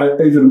not saying I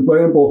didn't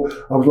play it, but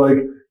I was like,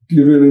 do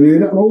you really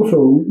need it? And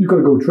also, you've got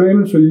to go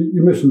training, so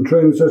you're missing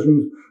training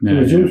sessions in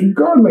the gym, so you've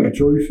got to make a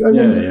choice.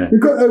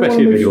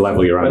 Especially at the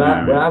level you're at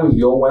now. When I was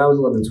young, when I was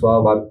 11,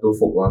 12, I'd do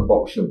football and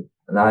boxing,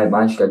 and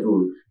my schedule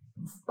was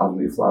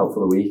absolutely flat out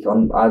for the week.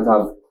 I'd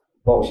have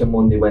boxing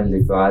Monday,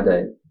 Wednesday,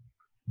 Friday.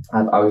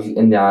 I was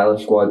in the Ireland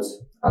squad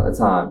at the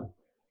time,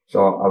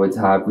 so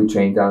we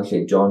trained down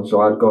St John's, so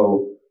I'd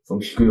go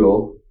from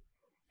school,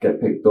 get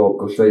picked up,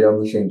 go straight down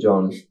to St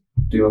John's,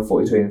 do my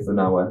footy training for an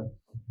hour,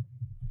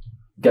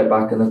 get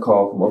back in the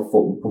car, put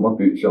my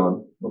boots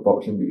on, my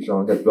boxing boots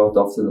on, get dropped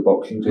off to the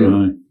boxing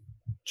gym,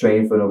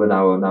 train for another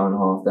hour and a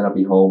half, then I'd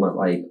be home at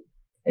like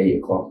 8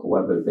 o'clock or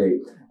whatever it be.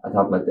 I'd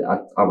have I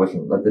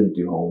didn't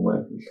do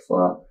homework and stuff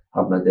like that.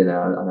 Have my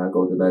dinner and I'd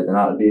go to bed, and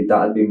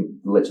that'd be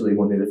literally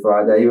Monday to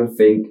Friday. I even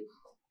think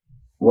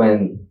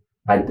when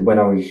I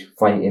was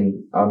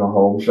fighting on a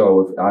home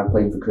show, if I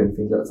played for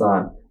Corinthians at the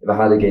time, if I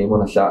had a game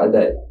on a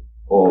Saturday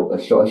or a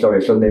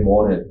Sunday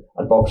morning,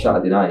 I'd box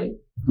Saturday night.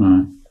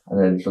 And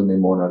then Sunday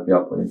morning I'd be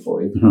up playing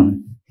footy.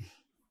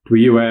 Were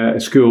you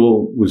at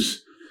school?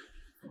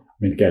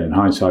 Again, in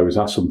hindsight, was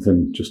that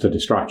something, just a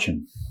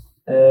distraction?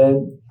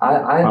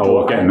 I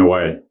get in the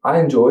way. I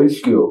enjoyed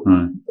school,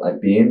 like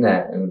being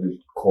there and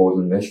just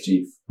causing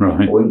mischief.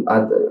 Right.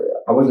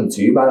 I wasn't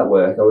too bad at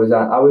work. I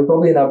was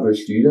probably an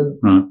average student.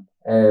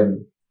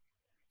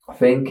 I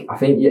think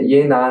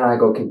year 9 I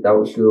got kicked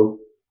out of school.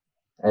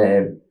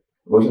 It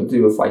wasn't to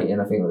do with fighting.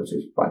 I think it was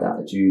just bad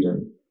attitude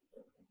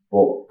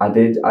But I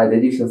did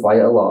used to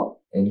fight a lot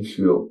in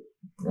school,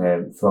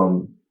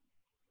 from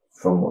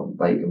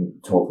like, I'm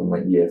talking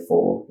like year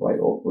 4, right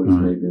upwards,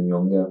 maybe even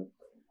younger.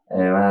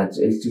 And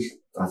it's just,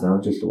 I don't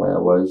know, just the way I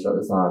was at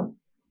the time.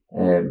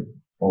 And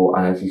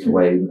it's just the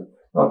way,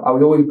 I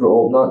was always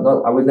brought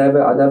up, I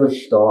never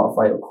start a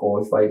fight or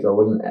cause fights.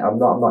 I'm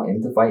not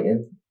into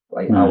fighting,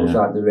 like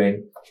outside the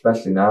ring,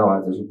 especially now.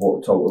 I just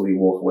totally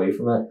walk away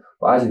from it.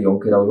 But as a young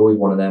kid, I was always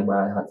one of them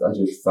where I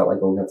just felt like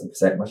I always had to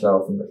protect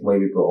myself, and that's the way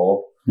we brought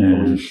up.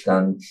 Always just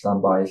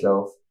stand by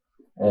yourself.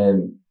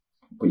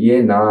 But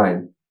year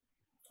 9,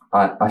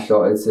 I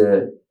started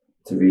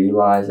to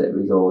realise that it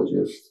was all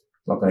just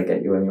not going to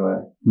get you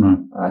anywhere.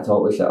 I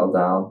totally settled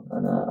down,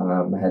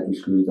 and my head was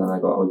screwed, and I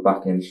was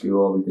back in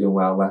school. I was doing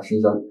well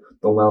lessons. I'd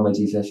done well my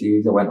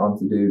GCSEs. I went on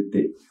to do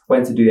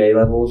the A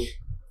levels,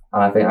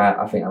 and I think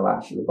I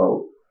lasted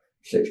about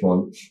 6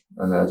 months,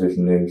 and I just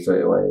knew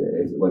straight away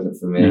that it wasn't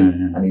for me.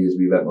 I needed to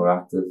be a bit more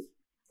active,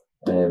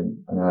 and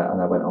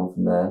I went on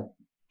from there.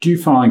 Do you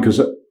find,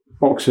 because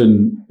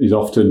boxing is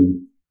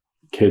often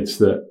kids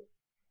that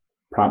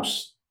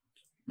perhaps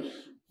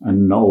are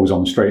not always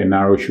on the straight and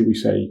narrow, should we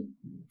say?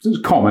 It's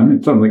common. I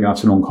don't think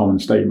that's an uncommon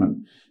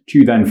statement. Do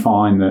you then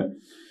find that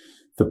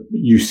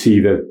you see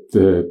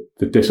the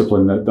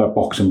discipline that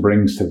boxing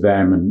brings to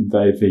them, and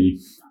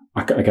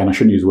again, I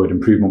shouldn't use the word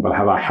improvement, but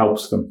how that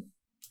helps them?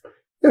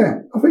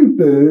 Yeah, I think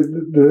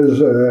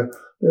there's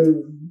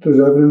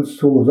evidence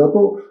towards that.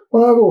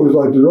 But I've always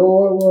liked it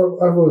all.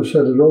 I've always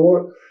said it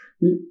all.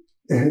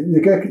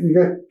 You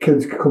get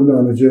kids come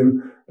down the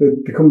gym.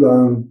 They come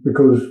down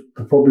because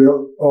they probably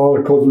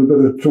are causing a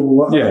bit of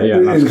trouble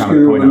in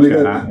school, and they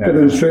get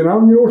in straight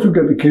out. And you also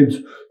get the kids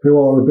who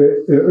are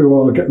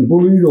getting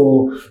bullied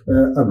or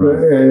a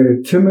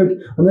bit timid,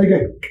 and they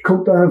get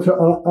cut down to.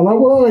 And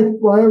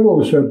what I've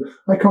always said,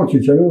 I can't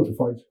teach anyone to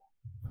fight.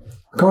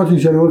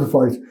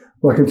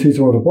 But I can teach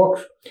them how to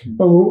box.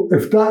 And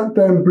if that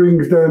then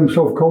brings them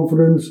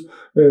self-confidence,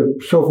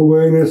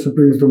 self-awareness, it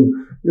brings them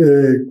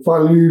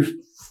values,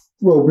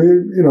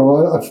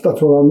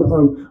 that's what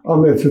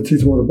I'm there to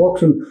teach them how to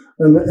box, and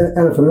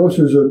anything else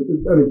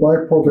any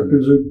byproduct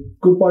is a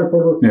good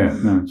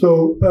byproduct.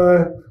 So,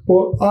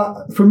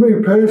 but for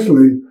me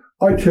personally,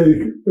 I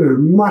take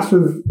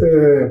massive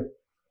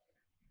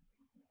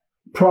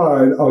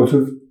pride out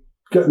of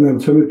getting them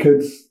timid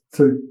kids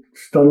to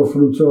stand up for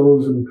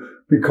themselves and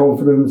be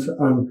confident.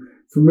 And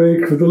for me,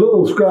 because the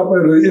little scrap,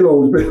 it's the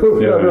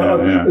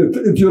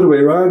other way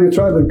around. You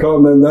try to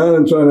calm them down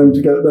and try them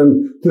to get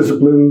them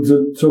disciplined,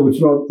 so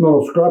it's not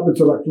a scrap, it's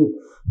an actual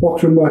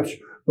boxing match.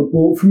 But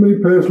for me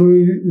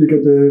personally, you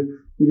get the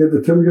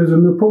Timgers,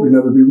 and they'll probably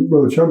never be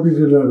world champions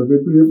in that.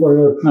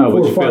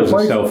 Which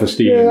builds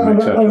self-esteem,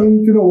 etc.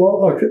 And you know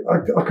what? I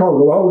can't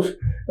go out.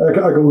 I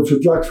go to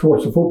Jack's to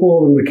watch the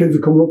football, and the kids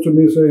are coming up to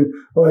me saying,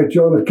 "All right,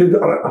 John, the kids."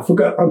 I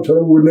forget. I'm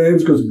terrible with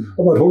names because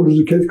I've had hundreds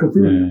of kids come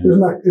through. Yeah.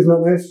 Isn't that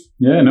nice?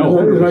 Yeah, no,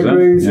 isn't that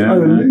great? Yeah,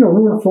 and you know,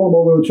 we're not talking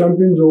about world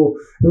champions or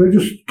they're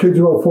just kids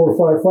who have 4 or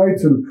 5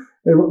 fights, and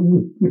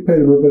we pay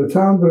them a bit of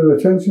time, a bit of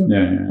attention,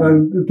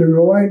 and they're doing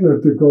all right.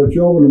 And they've got a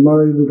job and they're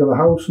married, and they've got a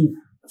house, and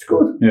it's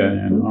good.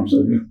 Yeah, no,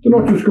 absolutely. They're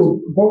not just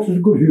good boxers;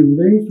 they're good human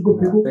beings, they're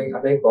good people.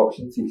 I think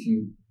boxing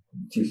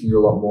teaches you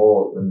a lot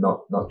more than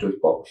not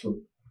just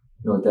boxing.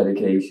 You know,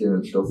 dedication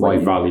and stuff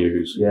like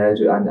values. Yeah,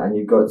 and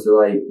you've got to,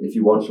 like, if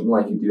you want something,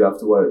 like, you do have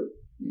to work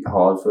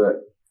hard for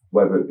it,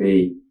 whether it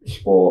be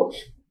sports,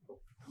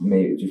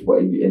 maybe just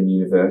in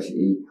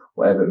university,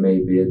 whatever it may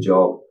be, a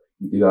job.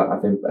 You do. I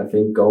think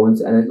going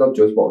to, and it's not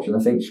just boxing. I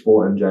think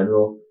sport in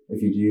general.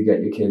 If you do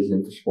get your kids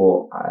into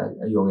sport at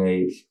a young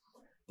age,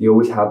 they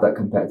always have that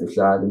competitive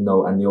side, and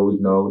they always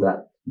know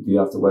that you do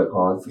have to work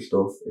hard for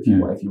stuff if you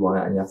want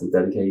it, and you have to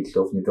dedicate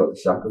stuff, and you've got to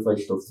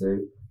sacrifice stuff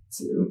too.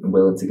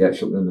 Willing to get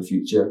something in the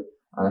future,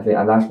 and I think,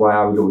 and that's why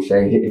I would always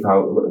say,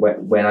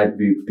 when I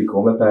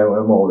become a parent when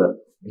I'm older,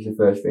 it's the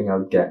first thing I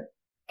would get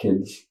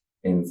kids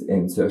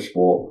into a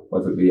sport,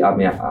 whether it be, I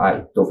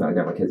don't think I'd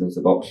get my kids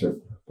into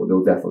boxing, but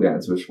they'll definitely get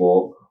into a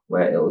sport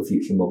where it'll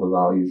teach them other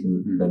values,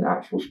 and then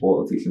actual sport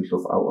will teach them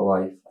stuff out of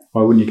life.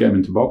 Why wouldn't you get them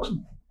into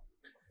boxing?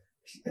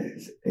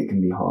 It can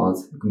be hard,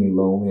 it can be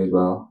lonely as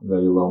well, a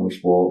very lonely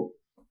sport,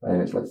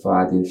 and it's like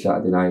Friday and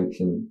Saturday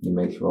nights, and your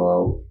mates are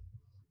all out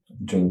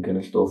drinking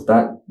and stuff.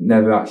 I've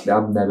never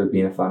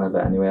been a fan of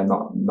it anyway. I'm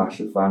not a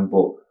massive fan,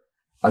 but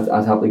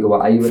I'd happily go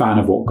out. Fan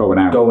of what?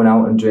 Going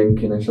out and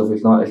drinking and stuff.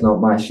 It's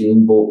not my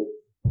scene, but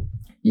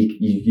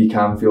you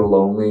can feel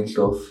lonely and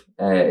stuff.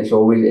 It's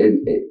always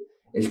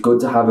it's good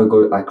to have a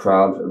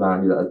crowd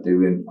around you that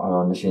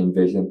are on the same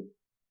vision,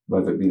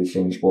 whether it be the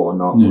same sport or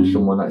not. But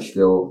someone that's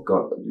still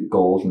got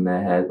goals in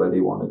their head where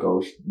they want to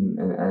go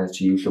and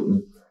achieve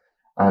something.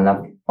 And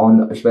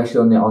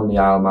especially on the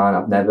Isle of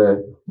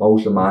Man,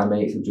 most of my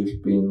mates have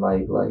just been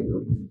like,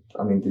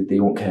 I mean, they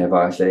won't care if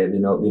I say it. They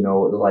know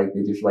what they're like.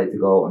 They just like to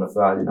go out on a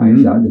Friday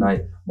night, Saturday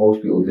night.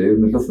 Most people do.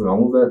 And there's nothing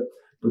wrong with it.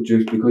 But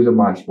just because of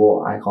my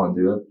sport, I can't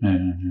do it.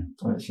 And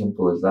it's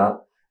simple as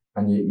that.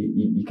 And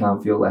you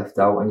can feel left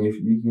out, and you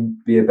can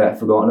be a bit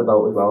forgotten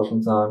about as well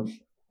sometimes.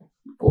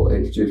 But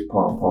it's just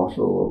part and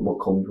parcel of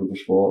what comes with the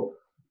sport.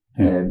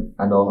 And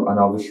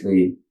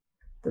obviously,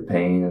 the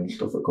pain and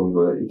stuff that comes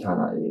with it,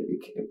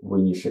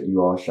 when you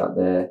are sat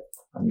there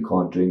and you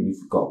can't drink,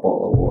 you've got a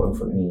bottle of water in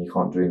front of you and you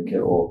can't drink it,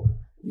 or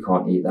you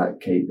can't eat that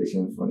cake that's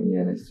in front of you,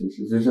 and it's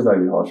just a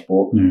very hard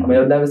sport. I mean,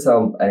 I'd never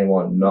tell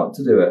anyone not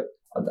to do it.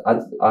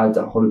 I'd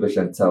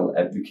 100% tell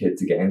every kid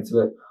to get into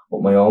it,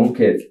 but my own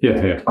kid,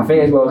 I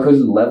think as well, because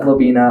of the level I've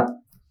been at,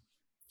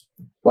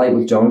 like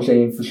with John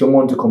saying, for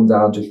someone to come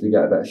down just to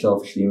get a bit of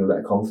self-esteem, a bit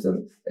of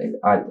confidence,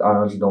 I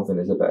honestly don't think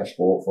there's a better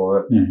sport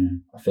for it.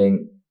 I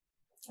think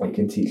it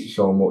can teach you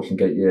so much and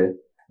get your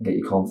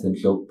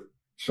confidence up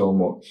so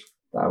much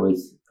that I would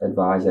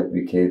advise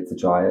every kid to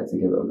try it, to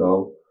give it a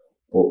go.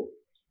 But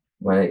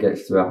when it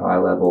gets to a high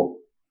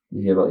level,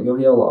 you'll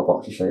hear a lot of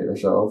boxers say it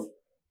themselves.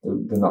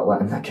 They're not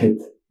letting that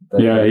kid.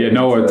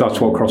 That's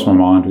what crossed my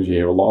mind, was you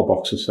hear a lot of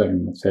boxers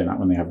saying that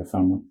when they have a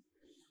family.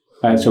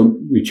 So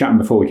we were chatting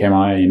before we came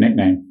on, your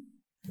nickname.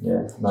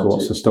 Yeah. So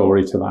what's the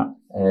story to that?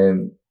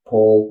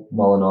 Paul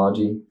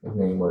Molinari, his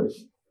name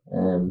was.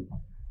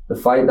 The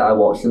fight that I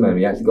watched him in,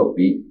 he actually got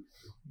beat.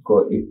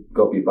 He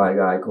got beat by a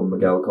guy called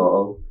Miguel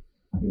Cotto.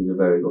 He was a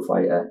very good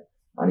fighter,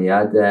 and he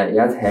had hair.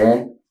 His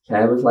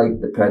hair was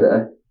like the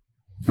Predator.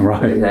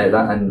 Right. His hair,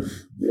 and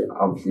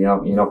obviously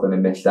you're not going to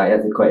miss that. He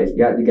had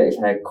to get his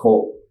hair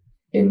cut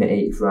in the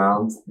 8th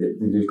round.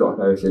 They just got a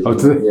pair of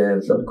scissors.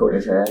 They started cutting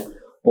his hair.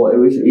 But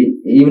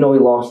even though he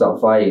lost that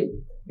fight,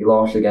 he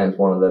lost against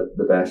one of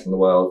the best in the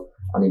world,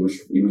 and he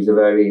was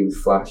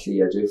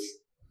flashy. I just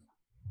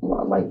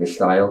like the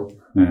style.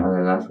 And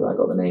then that's where I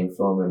got the name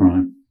from,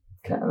 and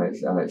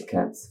it's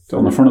kept. Is it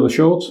on the front of the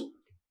shorts?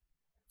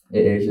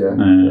 It is,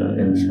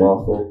 in the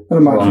sparkle.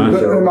 And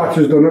the match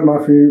has done it,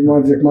 Mathew.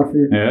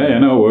 Yeah,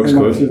 no, it works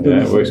good.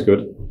 Yeah, it works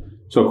good.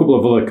 So a couple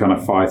of other kind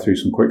of fire through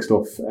some quick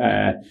stuff.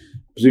 I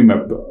presume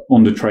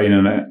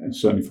undertraining,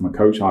 certainly from a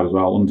coach side as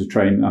well,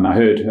 undertrained. And I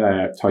heard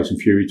Tyson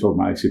Fury talking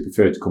about this, he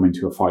preferred to come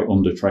into a fight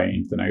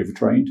undertrained than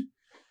overtrained,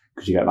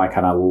 because you get that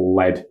kind of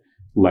lead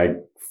leg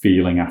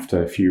feeling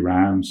after a few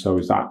rounds. So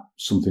is that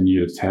something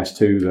you'd attest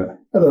to? That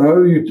I don't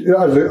know.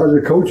 As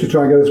a coach, you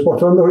try and get a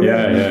spot on, don't you?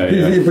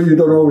 Yeah. But you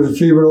don't always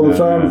achieve it all the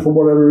time for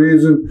whatever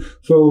reason.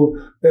 So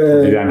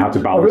you then have to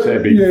balance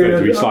it. But you prefer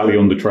to be slightly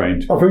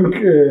undertrained. I think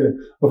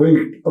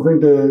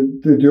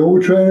the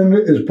overtraining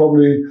is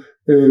probably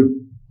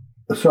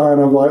a sign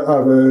of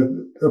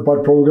a a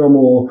bad program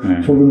or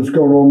something's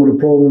going on with the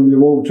program, you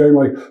won't train.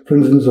 Like, for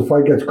instance, the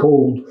fight gets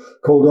called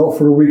out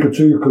for a week or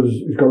two because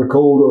he's got a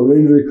cold or an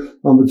injury,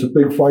 and it's a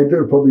big fight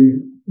that'll probably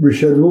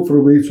reschedule for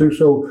a week or two.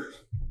 So,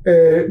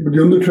 with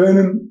the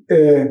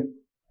undertraining,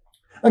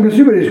 I can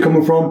see where he's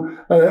coming from,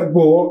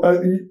 but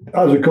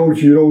as a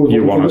coach, you're always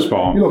you want to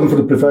spar. You're looking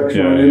for the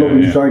perfection. You're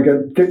looking to try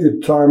and get your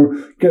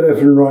time, get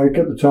everything right,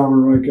 get the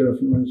timing right, get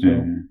everything right.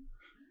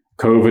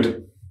 So.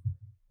 COVID,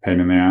 pain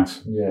in the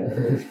ass. Yeah,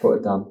 it's put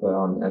a damper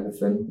on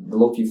everything. The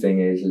lucky thing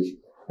is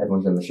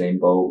everyone's in the same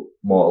boat,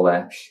 more or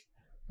less.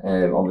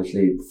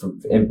 Obviously,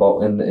 in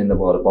the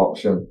world of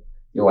boxing,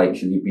 you like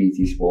to do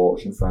BT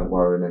Sports and Frank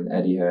Warren and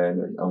Eddie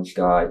Hearn on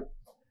Sky,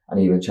 and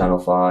even Channel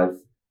 5.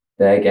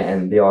 They are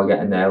getting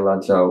their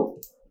lads out,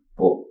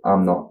 but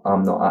I'm not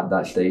at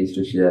that stage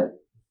just yet.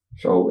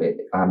 So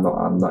I'm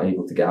not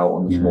able to get out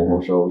on the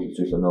smaller shows. It's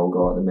just a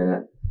no-go at the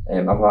minute.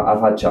 I've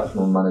had chats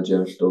with my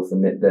manager and stuff,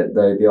 and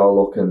they are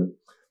looking.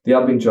 They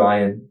have been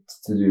trying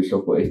to do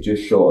stuff, but it's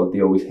just sort of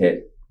they always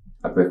hit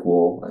a brick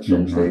wall at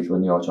some stage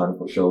when you are trying to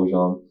put shows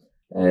on.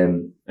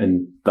 And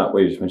that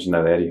way you just mentioned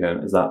there, the Eddie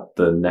Hearn, is that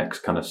the next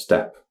kind of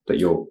step that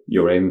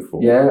you're aiming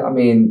for? Yeah, I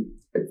mean,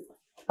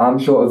 I'm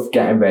sort of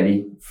getting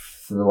ready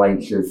for the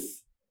likes of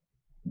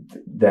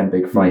them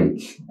big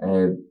fights.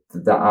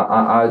 That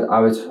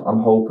I'm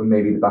hoping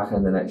maybe the back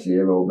end of next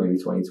year or maybe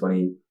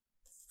 2023.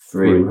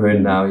 We're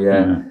in now,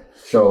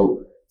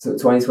 So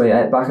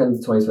 2020, back end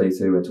of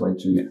 2022 and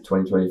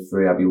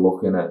 2023, I'll be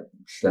looking at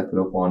stepping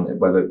up on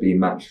whether it be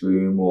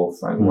Matchroom or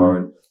Frank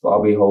Warren. But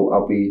I'll be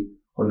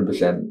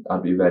 100%.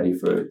 I'd be ready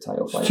for a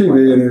title fight. It's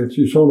TV, and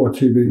you saw about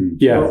TV.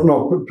 Yeah,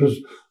 not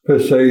per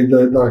se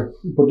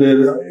but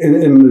they're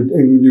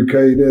in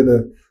UK they're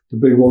the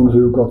big ones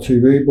who've got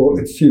TV,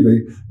 but it's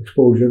TV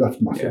exposure,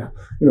 that's massive. Yeah.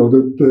 You know,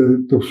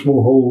 the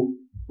small hole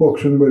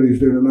boxing where he's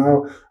doing it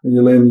now, and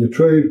you're learning your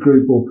trade,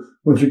 great, but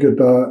once you get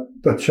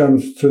that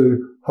chance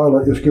to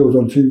highlight your skills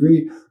on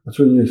TV, that's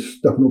when you're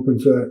stepping up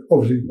into,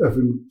 obviously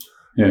everything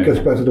gets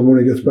better, the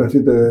money gets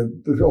better,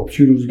 the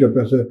opportunities get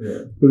better,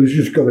 but he's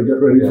just got to get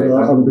ready for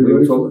that and be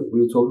ready for it.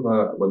 We were talking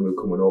about, when we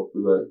were coming up,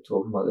 we were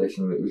talking about this,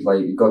 and it was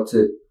like, you got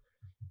to,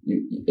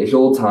 it's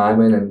all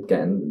timing and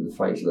getting the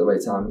fights at the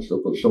right time and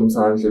stuff, but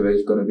sometimes there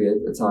is going to be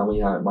a time when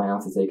you might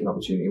have to take an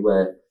opportunity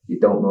where you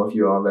don't know if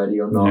you are ready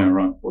or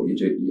not, but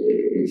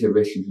it's a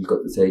risk you've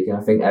got to take, and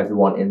I think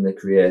everyone in their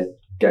career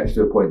gets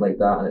to a point like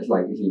that, and it's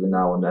like it's either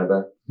now or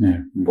never.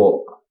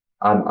 But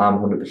I'm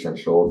 100%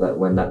 sure that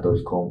when that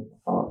does come,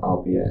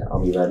 I'll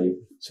be ready.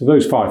 So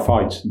those 5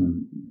 fights,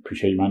 and I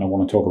appreciate you might not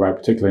want to talk about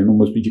particular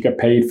numbers, but you get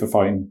paid for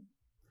fighting.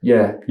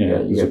 Yeah,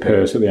 there's a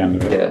purse at the end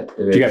of it. Yeah,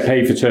 do you get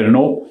paid for turning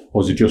up,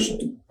 or is it just?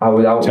 I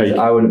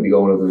wouldn't be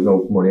going if there was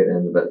no money at the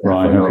end of it.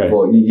 Right, okay.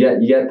 But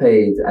you get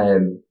paid,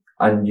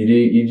 and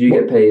you do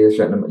get paid a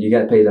certain amount. You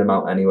get paid an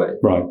amount anyway.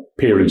 Right,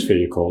 appearance fee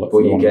you call it.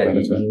 But you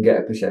can get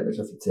a percentage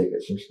of the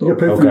tickets and stuff. You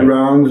get paid for the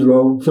rounds as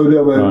well. So they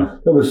have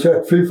a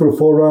set fee for a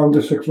 4 round,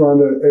 a 6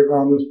 round, 8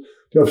 rounders.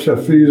 They have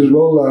set fees as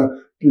well.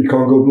 You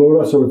can't go below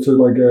that. So it's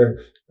like a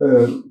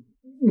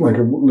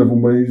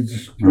living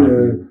wage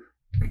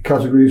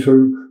category. So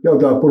you have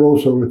that, but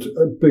also it's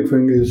a big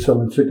thing is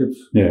selling tickets.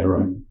 Yeah,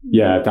 right.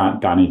 Yeah,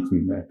 Danny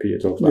and Peter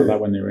talked about that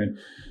when they were in.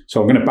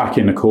 So I'm going to back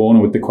in the corner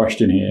with the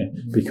question here,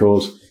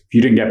 because if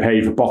you didn't get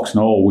paid for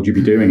boxing at all, would you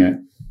be doing it?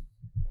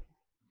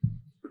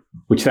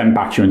 Which then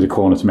backs you into the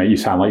corner to make you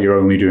sound like you're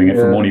only doing it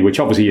for money, which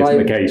obviously isn't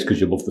the case because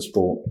you love the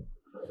sport.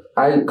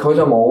 Because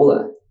I'm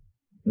older,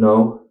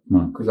 no.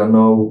 Because I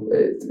know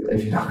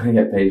if you're not going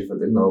to get paid for it,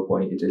 there's no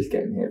point. You're just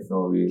getting hit for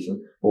no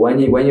reason. But when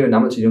you're an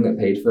amateur, you don't get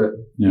paid for it.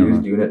 You're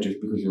just doing it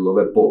just because you love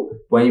it. But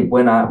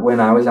when I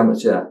was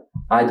amateur,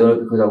 I done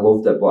it because I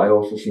loved it. But I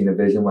also seen a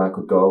vision where I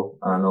could go,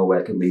 and I know where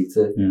it could lead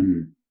to.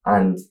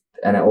 And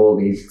it all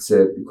leads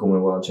to becoming a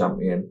world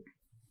champion,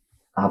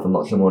 having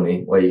lots of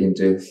money, where you can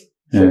just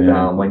sit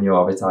down when you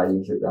are retired.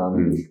 You can sit down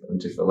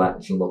and just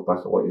relax and look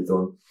back at what you've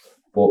done.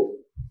 But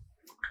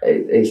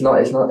money's not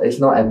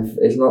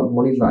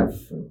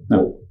everything.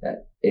 No.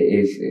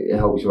 It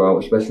helps you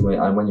out, especially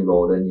when you're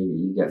older, and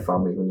you get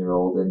families when you're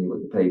older, and you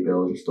have to pay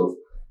bills and stuff.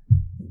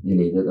 You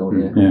need it, don't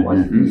you?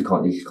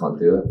 You just can't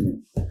do it.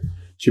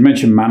 So you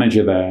mentioned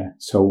manager there.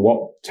 So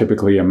what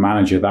typically a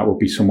manager, that would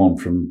be someone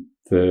from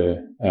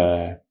the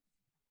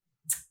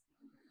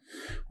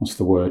what's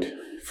the word,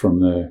 from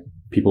the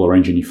people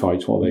arranging your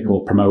fights, what are they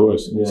called,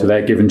 promoters. So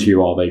they're given to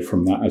you, are they,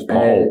 from that as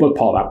part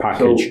of that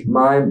package? So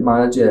my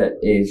manager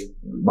is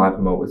my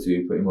promoter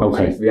too, pretty much.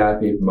 It's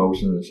VIP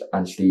Promotions,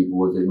 and Steve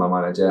Wood is my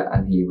manager,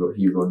 and he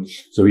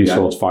runs. So he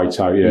sorts fights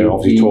out.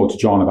 Obviously talk to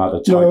John about the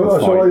type of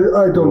fight. So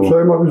I don't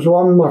train Matthew. So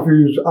I'm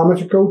Matthew's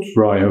amateur coach.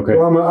 Right. Okay.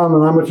 So I'm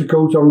an amateur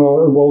coach. I'm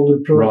not involved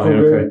in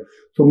professional game.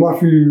 So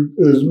Mathew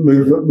has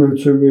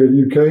moved to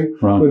UK,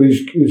 but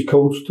he's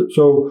coached.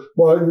 So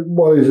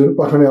while he's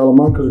back on the Isle of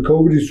Man because of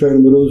COVID, he's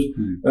training with us,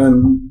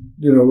 and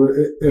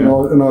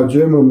in our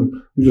gym, and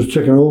we're just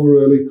checking over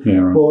really.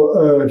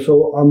 But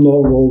so I'm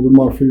not involved in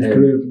Mathew's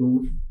career at the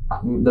moment.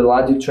 the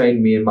lad who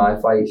trained me in my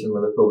fights in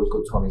Liverpool was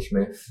called Tommy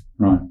Smith.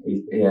 Right.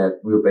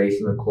 We were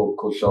based in a club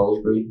called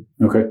Salisbury.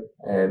 Okay.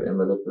 In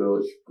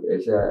Liverpool,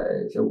 it's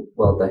a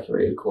well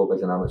decorated club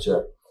as an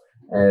amateur.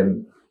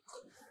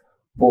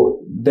 But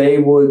they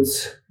would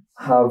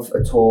have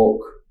a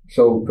talk.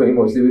 So pretty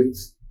much,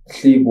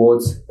 Steve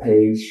Wood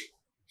pays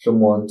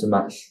someone to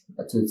match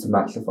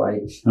the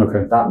fights.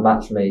 Okay. That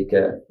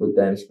matchmaker would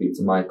then speak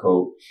to my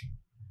coach,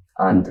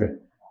 and Okay.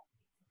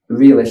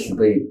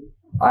 realistically,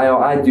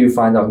 I do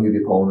find out who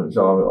the opponents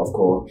are, of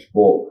course,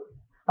 but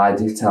I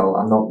do tell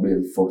I'm not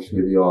really fussed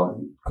who they are,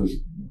 because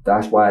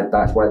that's why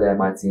they're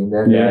my team.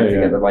 They're there to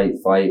get the right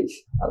fights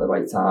at the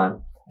right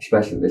time,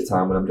 especially at this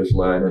time when I'm just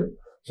learning.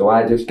 So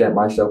I just get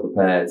myself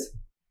prepared.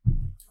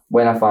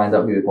 When I find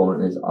out who the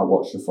opponent is, I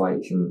watch the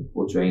fights and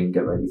we'll train and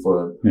get ready for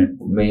them. Yeah.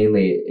 But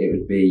mainly, it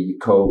would be your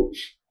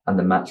coach and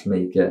the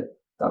matchmaker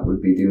that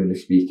would be doing the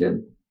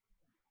speaking.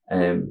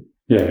 In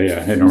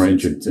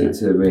arranging.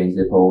 To arrange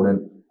the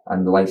opponent.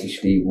 And the likes of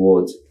Steve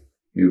Wood,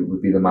 who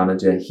would be the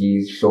manager,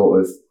 he's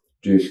sort of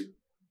just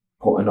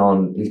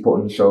he's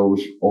putting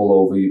shows all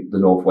over the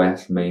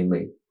Northwest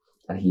mainly.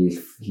 And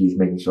he's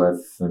making sure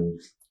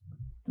everything's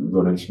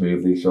running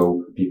smoothly,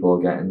 so people are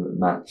getting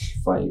match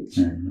fights,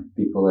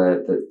 people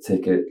the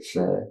tickets,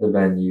 the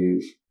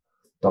venues,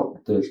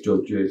 doctors,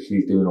 judges.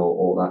 He's doing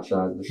all that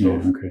side of the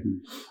stuff. Yeah, okay.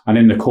 And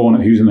in the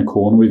corner, who's in the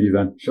corner with you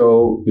then?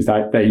 So is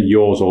that they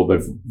yours or the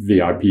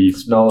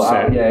VIPs? No,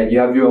 you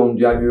have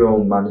your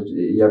own manager,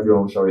 you have your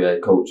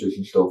own coaches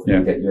and stuff. And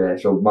you get your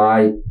so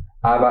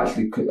I've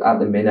actually at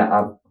the minute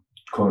I've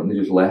currently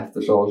just left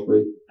the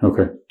Salisbury.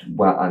 Okay.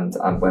 Well,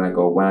 and when I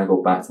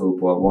go back to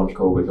Liverpool, once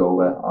COVID's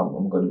over,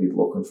 I'm going to be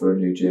looking for a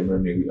new gym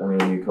and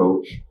a new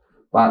coach.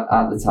 But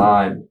at the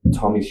time,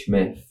 Tommy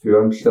Smith, who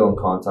I'm still in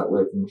contact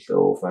with, I'm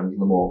still friends with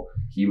them all,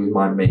 he was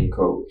my main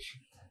coach.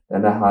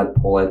 Then I had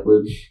Paul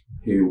Edwards,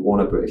 who won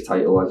a British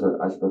title as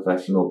a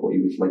professional, but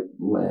he was like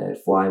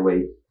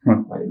flyweight,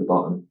 right at the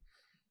bottom,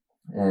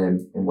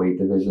 in weight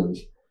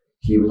divisions.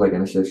 He was like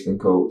an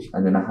assistant coach,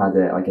 and then I had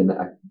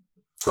a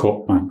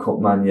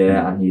Cutman,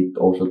 and he'd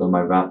also done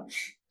my wraps.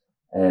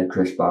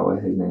 Chris Bauer,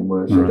 his name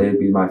was. So they'd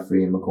be my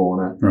three in the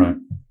corner. Right.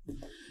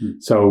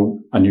 So,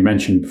 and you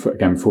mentioned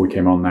again before we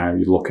came on now,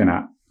 you're looking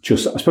at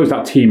just, I suppose,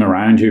 that team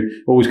around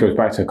you. Always goes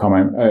back to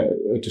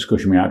a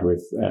discussion we had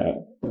with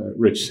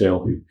Rich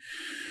Sill, who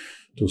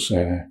does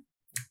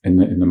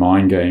in the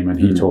mind game, and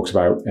he talks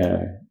about.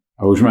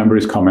 I always remember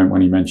his comment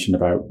when he mentioned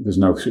about there's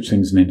no such thing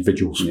as an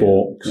individual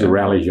sport, because the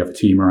rallies you have a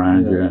team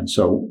around you, and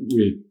so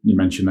you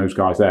mentioned those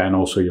guys there, and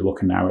also you're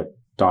looking now at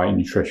diet,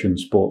 nutrition,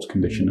 sports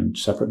condition, and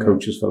separate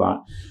coaches for that.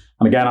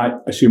 And again, I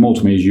assume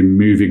ultimately as you're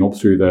moving up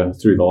through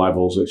the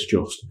levels, it's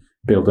just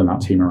building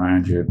that team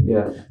around you.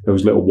 Yeah.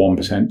 Those little 1%,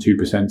 2%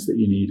 that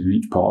you need in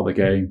each part of the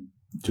game,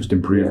 just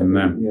improving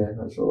them. Yeah,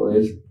 that's all it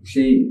is.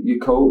 See, your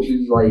coach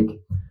is like,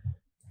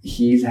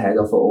 he's head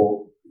of it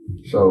all.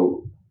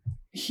 So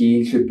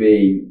he should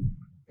be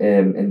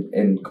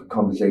in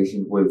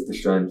conversation with the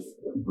strength,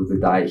 with the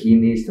diet. He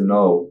needs to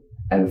know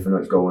everything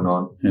that's going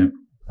on. Yeah.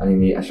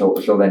 And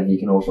so then he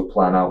can also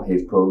plan out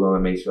his program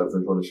and make sure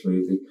everything's running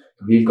smoothly.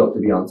 So he's got to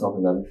be on top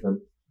of everything,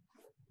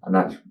 and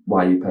that's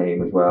why you pay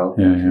him as well.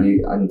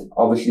 And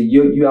obviously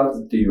you have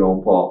to do your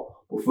own part.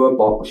 But for a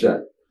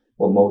boxer,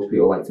 what most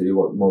people like to do,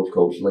 what most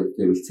coaches like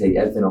to do, is take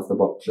everything off the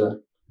boxer,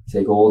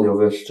 take all the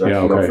other stress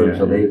off him,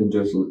 so they can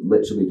just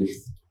literally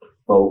just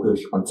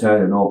focus on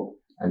turning up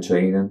and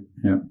training.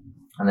 Yeah.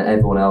 And then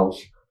everyone else,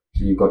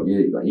 so you've got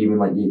your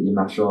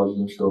massages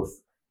and stuff,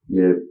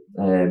 your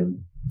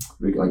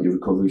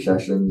recovery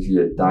sessions,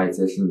 your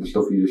dietitian, the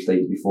stuff you just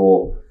stated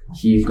before.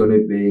 He's going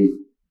to be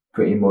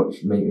pretty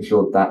much making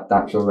sure that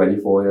that's all ready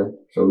for you.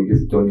 So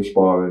you've done your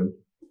sparring,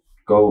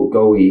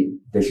 go eat.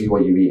 This is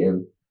what you're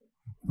eating.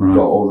 Right.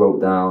 Got all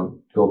wrote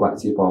down. Go back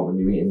to your apartment.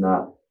 You're eating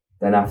that.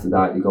 Then after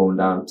that, you're going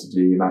down to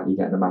do your mat. You're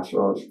getting a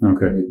massage.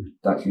 Okay.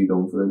 That's you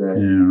done for the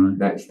day. Yeah, right.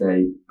 Next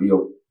day, be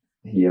up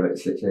here at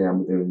 6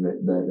 a.m. doing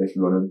this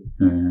running.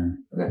 Yeah.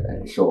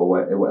 And it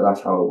sort of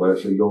that's how it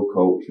works. So your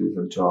coach is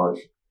in charge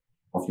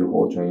of your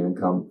whole training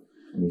camp,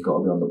 and you've got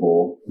to be on the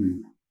ball.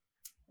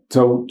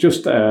 So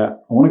just, I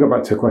want to go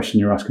back to a question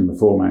you were asking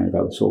before, Manny,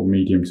 about the sort of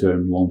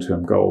medium-term,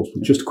 long-term goals.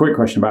 But just a quick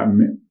question about,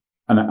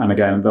 and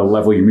again, the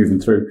level you're moving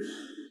through.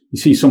 You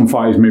see some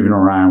fighters moving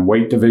around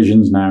weight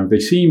divisions now. They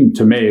seem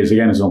to me, as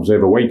an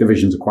observer, weight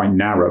divisions are quite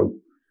narrow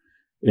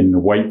in the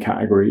weight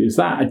category. Is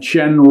that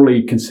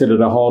generally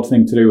considered a hard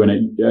thing to do? And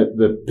at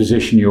the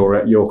position you're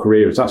at your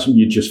career, is that something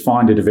you just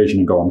find a division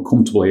and go, I'm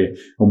comfortable here,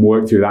 and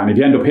work through that? And if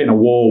you end up hitting a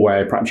wall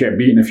where perhaps you get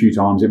beaten a few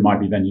times, it might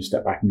be then you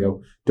step back and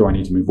go, do I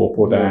need to move up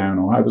or down?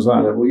 Or how does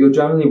that? Yeah, well, you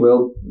generally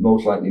will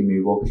most likely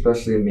move up,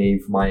 especially me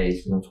for my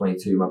age, because I'm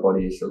 22, my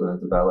body is still going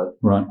to develop.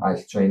 Right.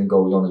 As training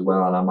goes on as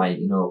well, and I might,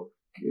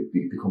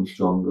 become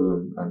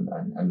stronger and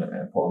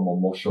put on more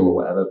muscle or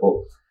whatever.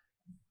 But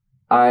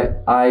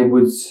I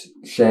would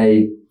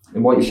say,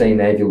 in what you're saying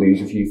there, if you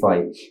lose a few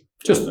fights,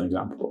 just an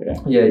example,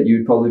 yeah,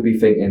 you'd probably be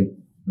thinking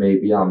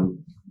maybe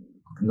I'm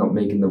not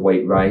making the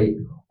weight right,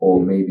 or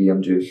maybe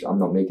I'm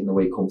not making the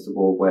weight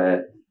comfortable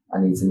where I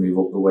need to move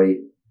up the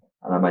weight,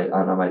 and I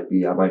might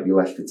be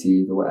less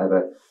fatigued or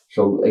whatever.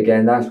 So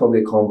again, that's probably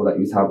a convo that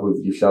you'd have with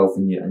yourself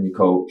and your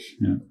coach.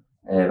 Yeah.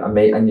 And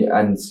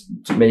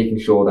making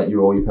sure that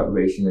all your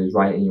preparation is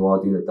right and you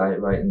are doing the diet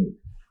right. And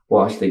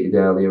what I stated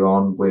earlier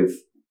on, with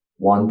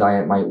one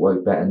diet might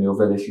work better than the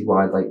other. This is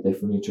why like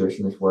different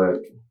nutritionists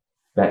work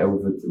better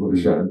with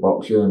a certain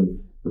boxer. And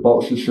the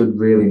boxer should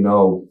really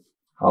know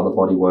how the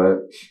body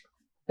works,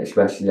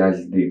 especially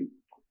as they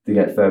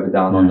get further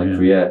down on their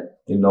career.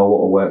 They know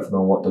what will work for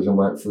them and what doesn't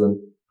work for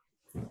them.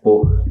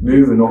 But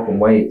moving up in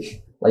weights,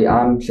 like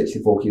I'm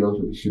 64 kilos,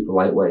 which is super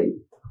lightweight.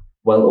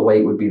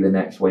 Welterweight would be the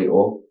next weight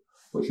up,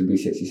 which would be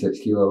 66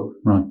 kilos.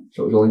 Right.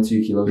 So it's only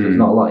 2 kilos. There's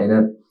not a lot in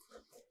it,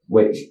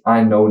 which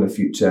I know in the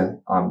future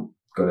I'm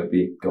going to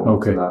be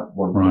going to that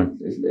one. Right.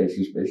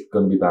 It's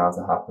going to be bound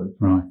to happen.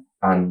 Right.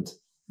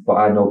 But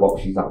I know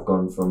boxers that have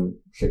gone from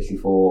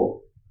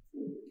 64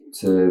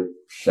 to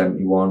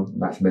 71,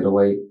 and that's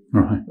middleweight.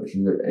 Right.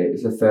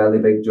 It's a fairly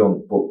big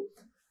jump, but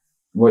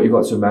what you've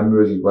got to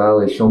remember as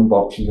well is some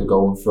boxers are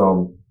going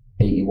from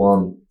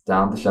 81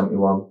 down to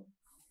 71.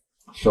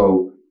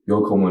 So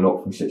you're coming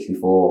up from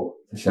 64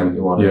 to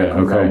 71 and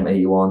down from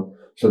 81.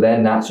 So they're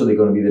naturally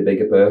going to be the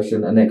bigger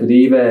person, and it could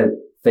either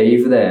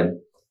favour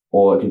them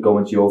or it could go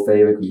into your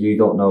favour because you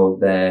don't know if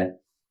they're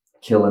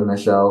killing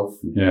themselves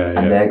and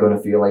they're going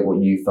to feel like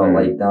what you felt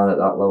like down at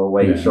that lower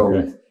weight.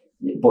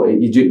 But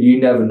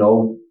you never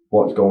know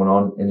what's going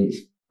on in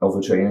each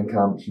other training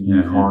camps.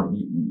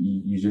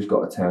 You just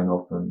got to turn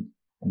up and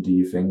do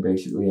your thing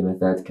basically. And if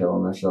they're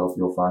killing themselves,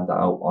 you'll find that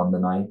out on the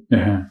night.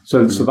 Yeah.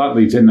 So that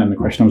leads in then the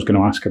question I was going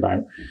to ask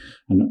about,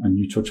 and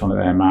you touched on it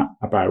there, Matt,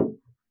 about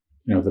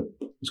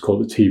it's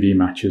called the TV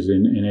matches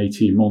in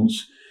 18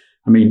 months.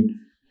 I mean,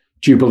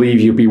 do you believe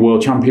you'll be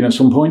world champion at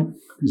some point?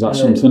 Is that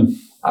something?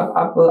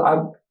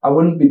 I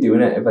wouldn't be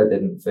doing it if I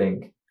didn't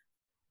think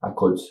I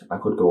could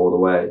go all the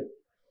way.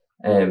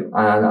 And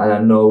I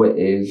know it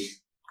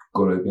is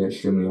going to be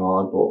extremely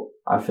hard, but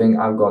I think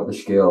I've got the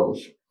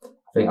skills. I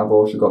think I've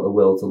also got the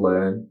will to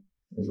learn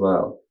as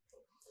well.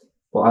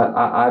 But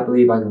I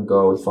believe I can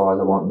go as far as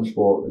I want in the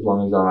sport as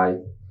long as I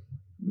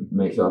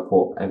make sure I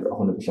put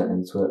 100%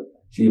 into it.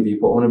 See, if you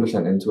put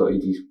 100% into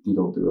it, you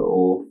don't do it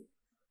all.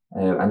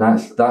 And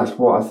that's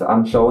what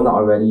I'm showing that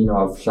already.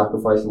 I've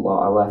sacrificed a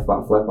lot. I've left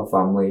my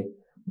family,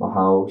 my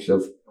house. I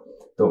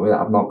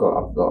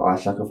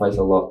sacrificed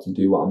a lot to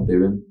do what I'm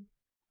doing.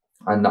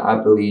 And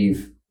I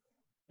believe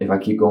if I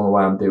keep going the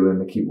way I'm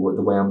doing, keep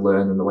the way I'm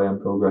learning, the way I'm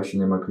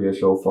progressing in my career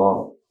so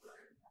far,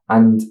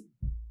 and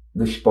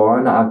the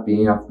sparring that I've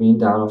been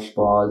down, I've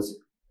sparred.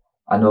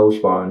 I know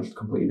sparring is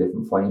completely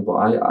different fighting, but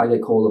I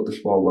get called up to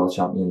spar world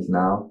champions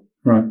now.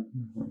 Right.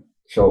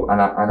 So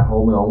and I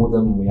hold my own with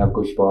them, and we have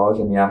good spars,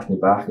 and they ask me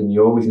back, and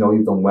you always know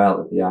you've done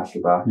well if they ask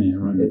you back. Yeah,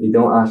 right. If they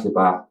don't ask you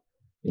back,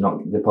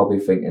 they're probably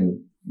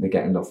thinking they're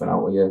getting nothing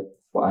out of you.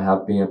 But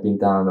I've been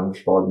down and I've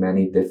sparred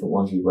many different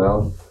ones as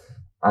well.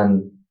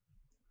 And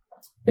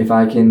if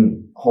I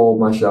can hold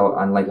myself,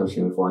 and like I was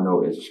saying before, I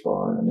know it is a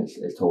spar and it's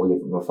totally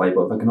different from a fight,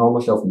 but if I can hold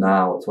myself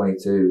now at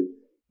 22,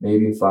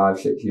 maybe in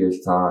 5-6 years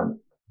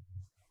time,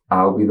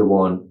 I'll be the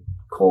one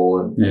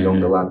calling the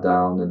younger lad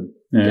down and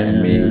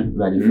getting me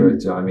ready for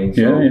it. Do you know what I mean?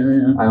 So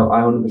I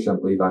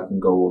 100% believe I can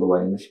go all the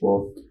way in the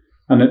sport.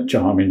 And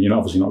John, I mean, you're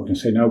obviously not going to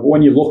say no, but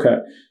when you look at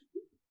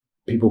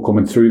people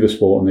coming through the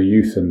sport and the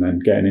youth and then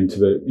getting into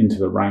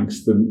the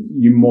ranks, then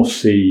you must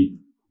see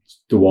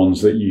the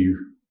ones that you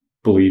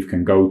believe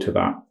can go to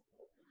that.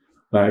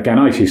 Again,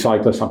 I see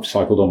cyclists, I've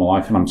cycled all my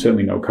life and I'm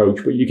certainly no coach,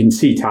 but you can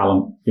see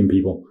talent in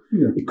people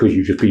because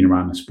you've just been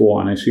around the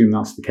sport, and I assume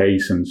that's the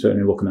case, and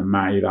certainly looking at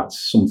Matty,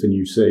 that's something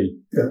you see.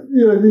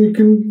 You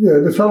can,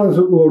 the talents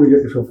will only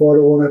get you so far,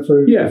 on it,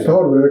 so it's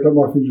hard work, like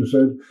Mathew just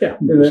said.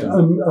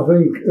 And I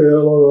think a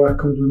lot of that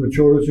comes with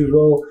maturity as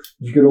well.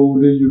 As you get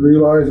older, you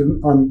realise,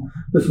 and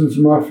listening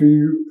to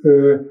Mathew,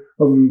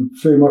 I've been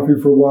seeing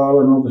Mathew for a while,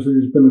 and obviously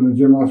he's been in the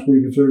gym last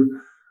week or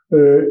two.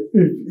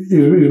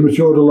 He's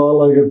matured a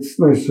lot. Like, it's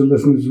nice to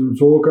listen to him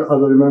talk. As I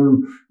remember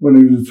him when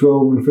he was a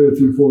 12 and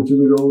 13,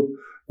 14-year-old,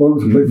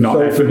 wanted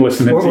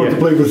to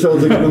play for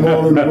Celtic in the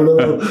morning,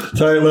 but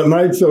tired at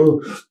night.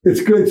 So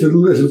it's great to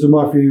listen to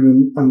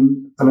Mathew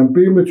and I'm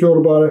being mature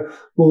about it.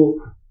 But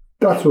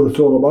that's what it's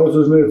all about,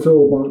 isn't it? It's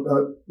all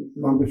about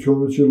that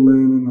maturity and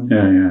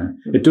learning.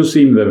 It does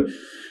seem that,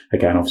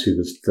 again, obviously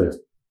there's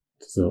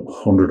the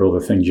 100 other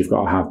things you've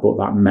got to have, but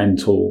that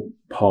mental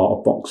part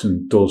of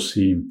boxing does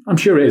seem, I'm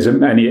sure it is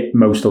in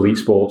most elite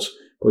sports,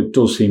 but it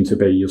does seem to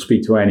be. You'll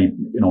speak to any,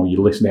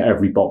 you listen to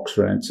every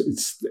boxer, and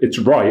it's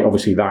right,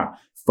 obviously, that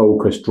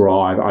focus,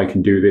 drive, I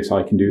can do this.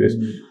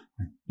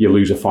 You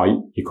lose a fight,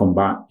 you come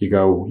back, you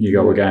go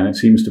again. It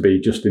seems to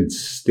be just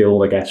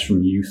instilled, I guess,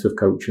 from youth of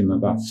coaching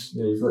that's.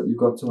 Yeah, you've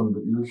got to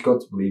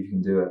believe you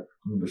can do it.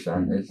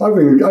 100%.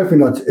 I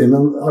think that's in.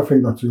 I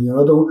think that's in.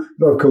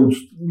 I've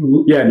coached.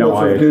 I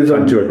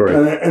tend to agree.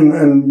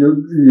 And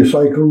you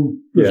cycle.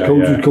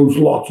 Coaches coach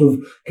lots of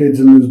kids,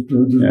 and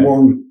there's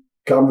one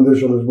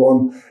Cavendish, or there's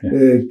one,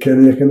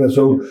 Kinnick in it.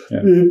 So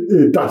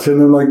that's in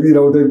them. Like, you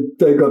know,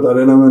 they got that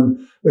in them, and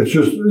it's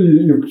just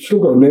you've still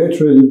got to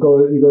nurture it. You've got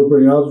to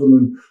bring it out of them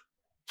and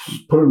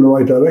put it in the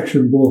right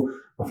direction.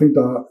 But I think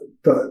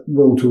that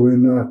will to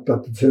win,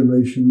 that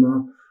determination,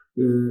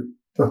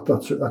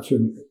 that's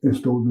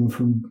installed in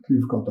from.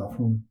 You've got that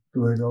from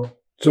the way go.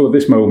 So at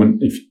this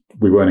moment, if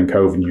we weren't in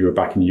COVID and you were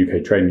back in the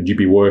UK training, would you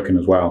be working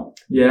as well?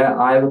 Yeah,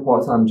 I have a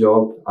part-time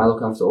job. I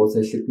look after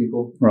autistic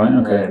people. Right,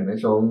 okay.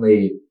 It's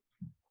only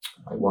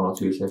like 1 or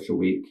 2 shifts a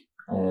week.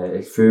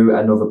 It's through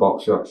another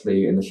boxer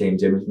actually in the same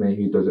gym as me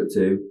who does it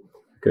too.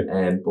 Good.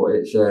 But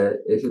it's a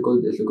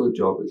good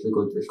job. It's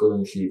good on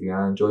your CV.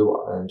 I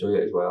enjoy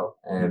it as well.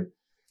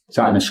 Is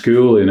that in a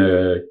school, in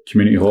a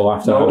community hall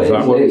after? No, How does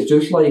that work? It's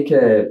just like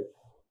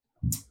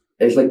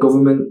it's like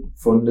government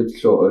funded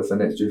sort of,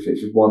 and it's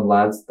just one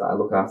lad that I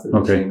look after,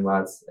 the same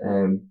lads,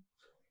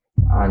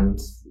 and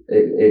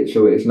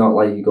so it's not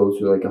like you go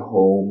to like a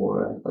home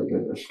or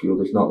a school.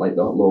 There's not like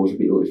loads of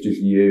people. It's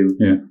just you,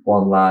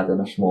 one lad,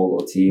 and a small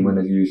little team, and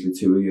there's usually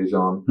 2 of you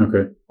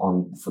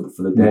on for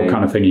the day. What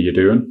kind of thing are you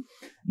doing?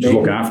 Just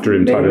looking after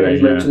him, type of thing.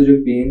 It's literally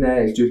just being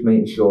there. It's just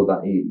making sure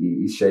that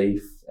he's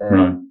safe,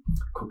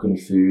 cooking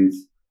his food.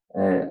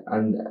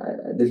 And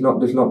there's not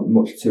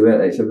much to it.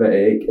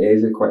 It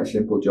is quite a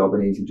simple job,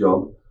 an easy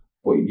job,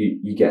 but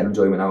you get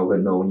enjoyment out of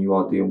it knowing you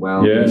are doing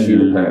well. You see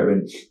the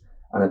parents,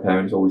 and the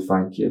parents always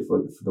thank you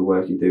for the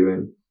work you're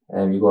doing.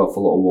 You go out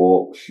for little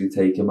walks, you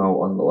take them out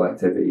on little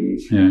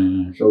activities.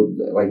 So,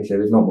 like I said,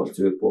 there's not much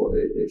to it, but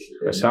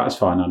it's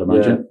satisfying, I'd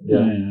imagine.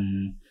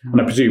 And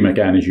I presume,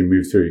 again, as you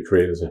move through your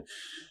career,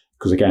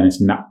 because again,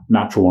 it's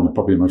natural. One of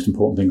probably the most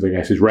important things, I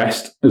guess, is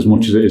rest as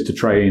much as it is to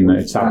train.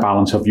 It's that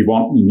balance of you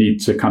need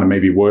to kind of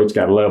maybe work to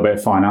get a little bit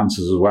of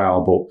finances as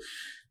well, but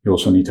you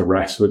also need to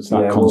rest. So it's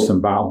that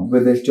constant battle.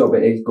 With this job,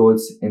 it is good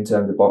in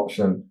terms of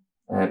boxing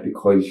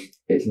because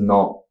it's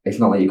not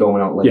like you're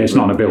going out. It's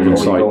not on a building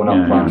site. Going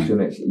out clashing.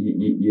 It's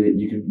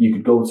you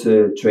could go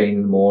to train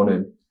in the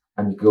morning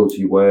and you could go to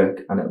your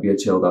work and it'll be a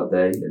chill that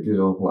day. It's just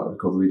a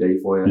recovery day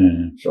for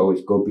you. So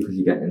it's good because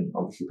you're getting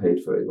obviously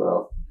paid for it as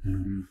well.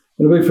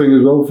 And a big thing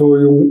as well for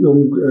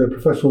young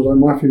professionals like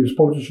Mathew,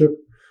 sponsorship.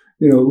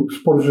 You know,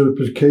 sponsorship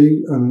is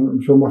key, and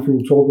I'm sure Mathew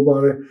will talk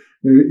about it.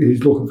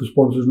 He's looking for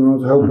sponsors now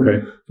to help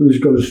him. So he's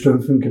got his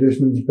strength and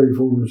conditioning to pay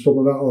for them and stuff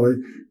like that. Or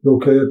he's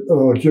okay at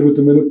our gym at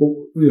the minute,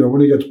 but you know,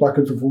 when he gets back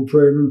into full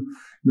training,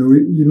 you know,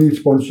 you need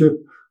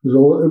sponsorship. When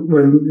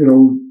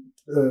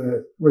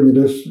you're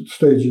this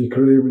stage of your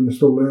career, when you're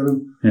still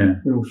learning.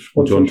 You know, do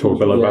you want to talk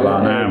a bit about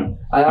that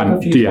now?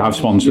 Do you have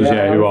sponsors?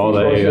 Who are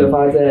they?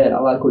 I've had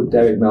a lad called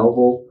Derek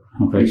Melville.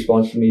 He's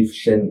sponsored me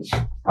since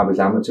I was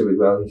amateur as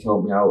well. He's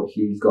helped me out.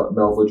 He's got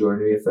Melville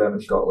Joinery, a firm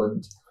in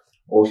Scotland.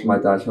 Also, my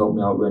dad's helped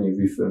me out, Rennie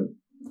roofing.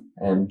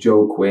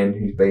 Joe Quinn,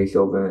 who's based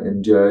over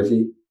in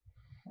Jersey,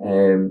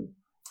 and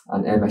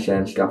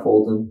MSN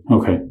scaffolding.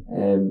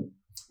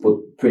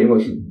 But pretty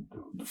much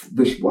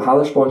how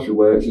the sponsor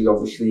works is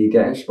obviously you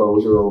get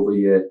exposure over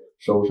your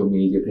social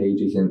media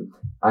pages, and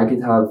I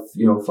could have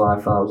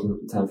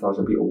 5,000,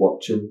 10,000 people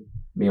watching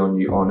me on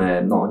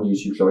not on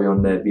YouTube, sorry,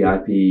 on the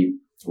VIP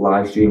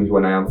live streams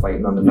when I am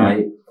fighting on the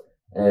night.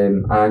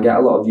 And I get a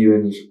lot of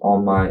viewings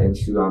on my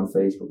Instagram,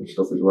 Facebook and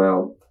stuff as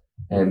well.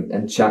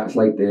 And chats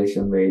like this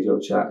and radio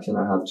chats, and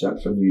I have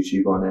chats on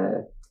YouTube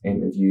on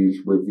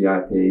interviews with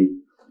VIP.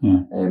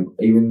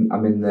 Even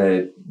I'm in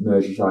the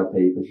Merseyside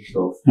papers and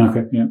stuff.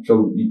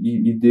 So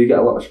you do get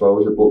a lot of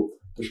exposure, but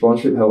the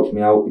sponsorship helps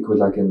me out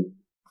because I can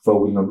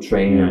focus on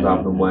training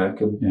rather than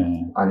working.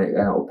 And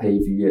it'll pay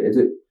for you.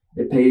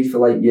 It pays for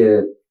like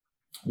your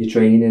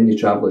training, your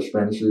travel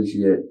expenses,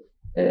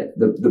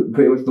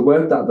 pretty much the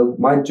work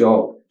my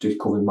job just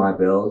covering my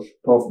bills.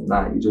 Apart from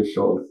that, you just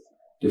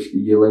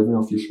you're living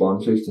off your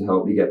sponsors to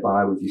help you get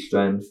by with your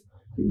strength,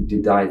 the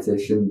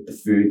dietitian, the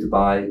food to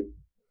buy,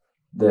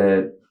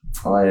 the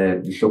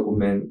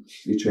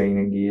supplements, your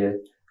training gear,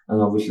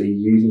 and obviously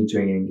using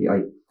training gear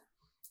like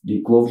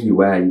the gloves you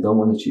wear. You don't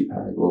want a cheap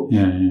pair of gloves.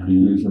 You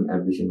use them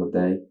every single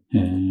day.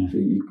 So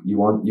you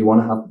want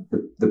to have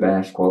the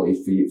best quality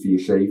for your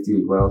safety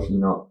as well. So you're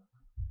not.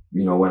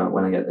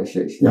 When I get this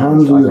shit, your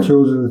hands are the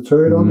tools of the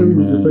trade, aren't they?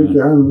 You break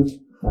your hands.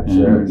 That's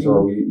it.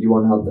 So you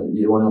want to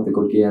have the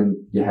good gear and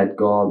your head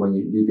guard when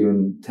you're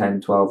doing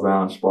 10, 12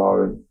 rounds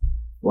sparring.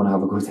 You want to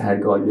have a good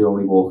head guard. You're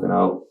only walking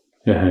out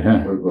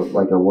with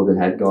like a wooden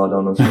head guard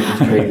on or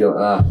something crazy like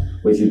that,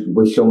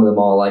 which some of them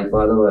are like,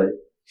 by the way.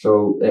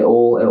 So it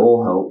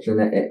all helps,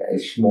 and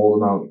it's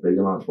small amounts, big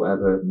amounts,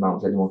 whatever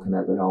amounts anyone can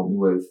ever help me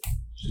with.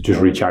 So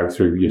just reach out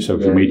through your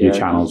social media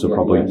channels,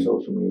 social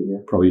media.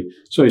 Probably.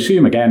 So I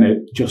assume again,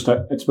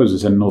 I suppose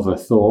it's another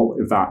thought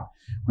of that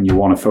when you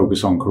want to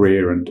focus on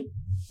career and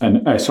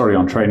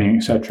on training,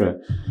 etc.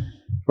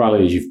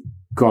 Riley, you've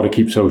got to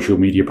keep social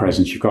media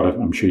presence. You've got to.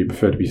 I'm sure you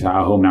prefer to be sat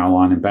at home now,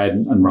 lying in bed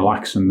and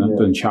relax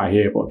than chat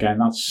here. But again,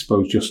 that's I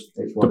suppose just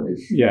it's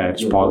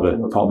part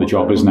of the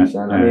job, isn't it?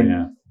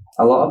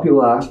 A lot of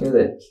people ask me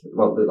this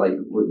about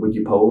would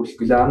you post?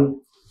 Because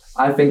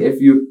I think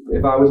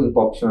if I wasn't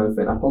boxing or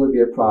anything, I'd probably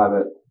be a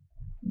private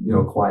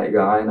quiet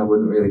guy, and I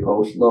wouldn't really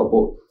post a lot,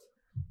 but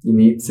you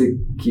need to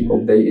keep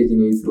updated, you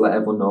need to let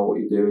everyone know what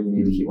you're doing, you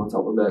need to keep on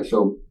top of it.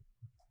 So,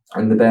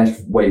 and the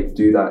best way to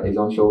do that is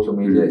on social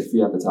media. It's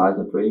free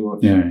advertisement, pretty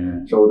much.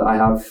 So I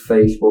have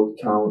Facebook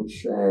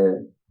accounts,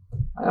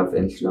 I have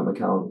Instagram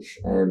accounts,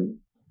 and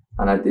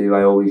I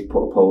always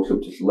put a post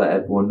up just to let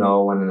everyone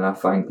know, and then I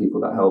thank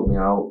people that help me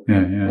out.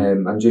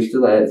 And just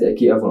to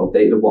keep everyone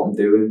updated of what I'm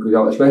doing,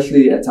 because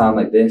especially at a time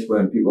like this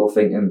when people are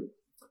thinking,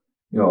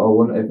 I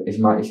wonder is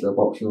Matty still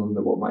boxing, I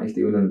wonder what Matty's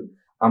doing, and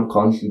I'm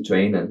constantly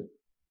training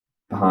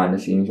behind the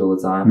scenes all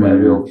the time, but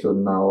every all of a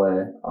sudden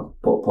I'll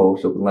put a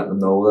post up and let them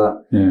know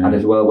that. And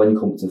as well, when you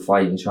come to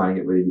fight and you're trying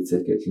to get rid of your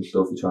tickets and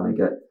stuff, you're trying to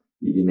get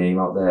your name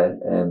out there,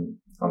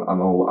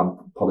 I'm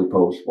probably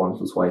post once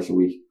or twice a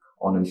week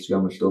on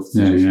Instagram and stuff to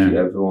just keep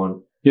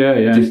everyone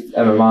just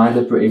a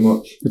reminder, pretty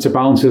much. It's a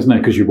balance, isn't it?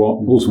 Because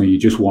ultimately you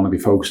just want to be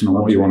focusing on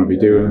what you want to be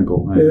doing.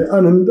 But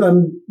and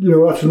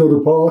that's another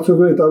part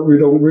of it that we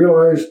don't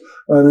realise.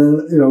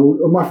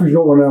 And Mathew's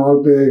not one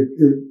out there.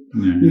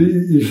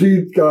 You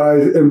see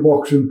guys in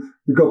boxing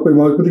who've got big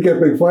mouths, but they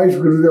get big fights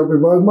because they got big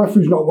mouths.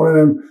 Mathew's not one of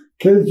them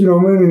kids, you know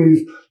what I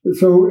mean?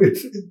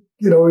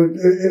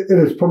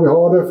 It is probably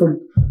harder for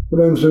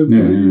them. So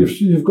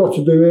you've got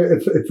to do it.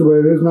 It's the way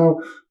it is now.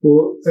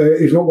 But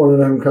he's not one of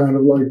them kind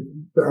of like,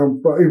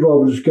 he'd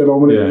rather just get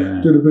on with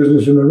it, do the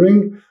business in the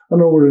ring. I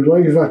know what it's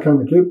like, he's that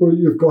kind of kid, but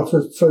you've got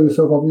to sell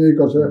yourself up. You've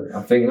got to.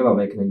 I'm thinking about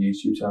making a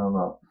YouTube channel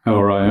now.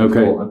 Oh, right,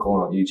 okay. I'm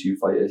calling out YouTube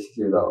fighters to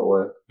see if that'll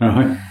work.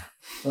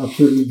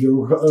 Absolutely,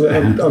 Joe.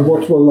 I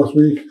watched one last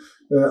week,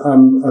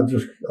 and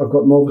I've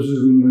got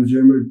novices in the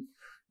gym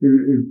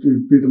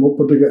who beat them up,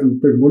 but they're getting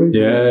big money.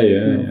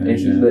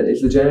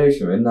 It's the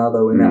generation we're in now,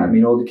 though, isn't it? I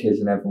mean, all the kids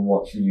and everyone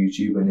watching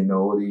YouTube and they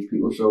know all these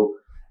people. So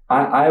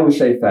I always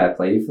say fair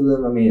play for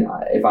them. I mean,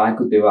 if I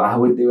could do it, I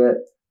would do it.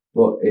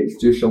 But it's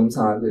just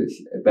sometimes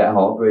it's a bit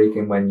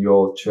heartbreaking when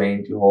you're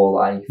trained your whole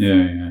life,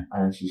 and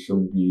it's just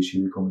some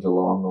YouTuber comes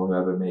along or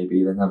whoever it may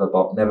be, they never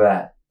put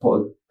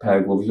a pair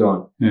of gloves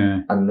on,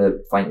 and they're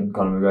fighting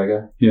Conor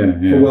McGregor.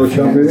 For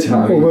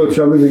world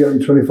champion, they're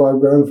getting 25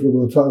 grand for a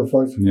world title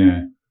fight.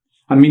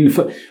 I mean,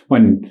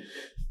 when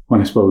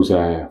I suppose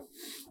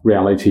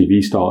reality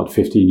TV started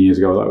 15 years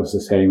ago, that was the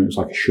same. It was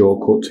like a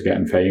shortcut to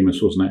getting famous,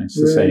 wasn't it? It's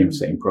the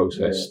same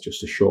process,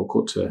 just a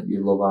shortcut to.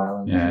 You Love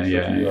Island.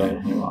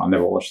 I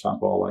never watched that,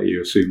 but I'll let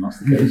you assume that's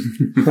the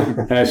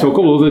case. So a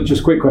couple of other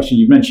just quick questions.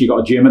 You mentioned you got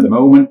a gym at the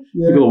moment.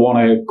 People want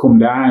to come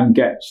down,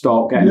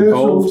 start getting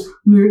involved. So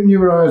New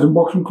Horizon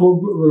Boxing Club.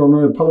 We're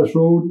on Palace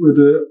Road where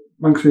the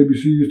Manx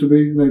ABC used to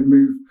be, and they've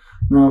moved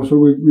now. So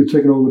we've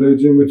taken over their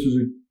gym, which is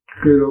a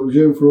great little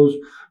gym for us.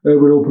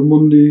 We're open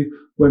Monday,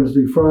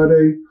 Wednesday,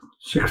 Friday.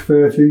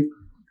 6:30,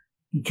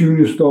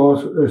 junior start,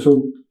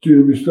 so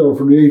junior we start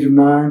from the age of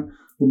 9 up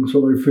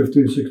until like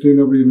 15, 16,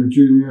 they'll be in the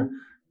junior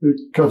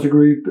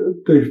category.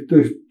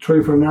 They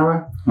train for an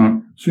hour,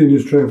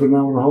 seniors train for an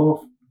hour and a half.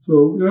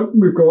 So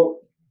we've got,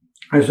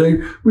 I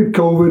say, with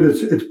COVID,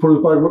 it's put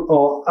us back with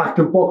our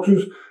active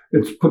boxers,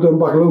 it's put them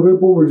back a little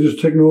bit, but we're just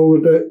taking over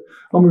that.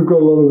 And we've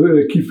got a lot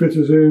of key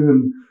fitters in,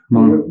 and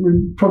we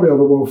probably have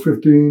about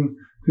 15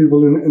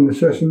 people in the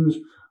sessions.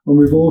 And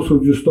we've also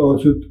just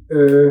started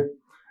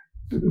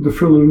the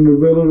Filler and the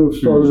Villa have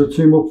started a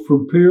team up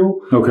from Peel.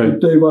 Okay.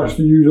 They've asked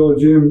to use our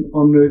gym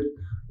on the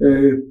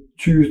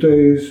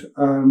Tuesdays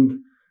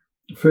and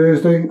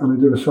Thursday, and they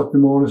do a Saturday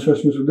morning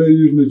session. So they're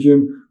using the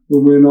gym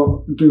when we're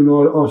not doing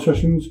our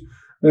sessions.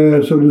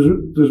 So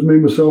there's me,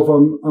 myself,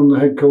 I'm the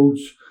head coach,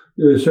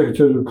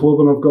 secretary of the club,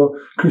 and I've got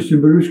Christian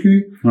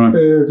Baruski. I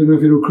don't know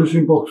if you know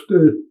Christian, boxed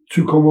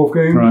 2 Commonwealth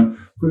Games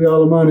for the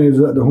Alemanni. He's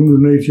at the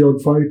 180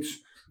 odd fights.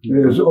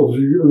 He's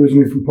obviously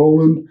originally from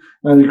Poland,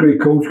 and he's a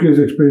great coach. Gives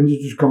experience. You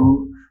just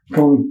can't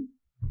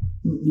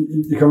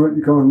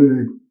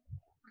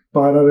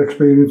buy that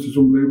experience. It's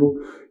unbelievable.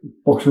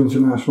 Boxing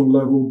international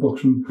level,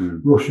 boxing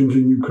Russians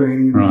and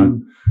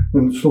Ukrainians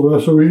and stuff like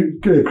that.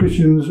 So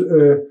Christian's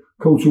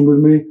coaching with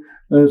me.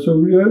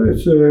 So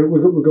it's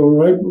we're going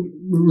right.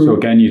 So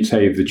again, you'd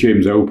say if the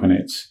gym's open,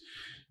 it's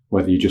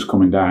whether you're just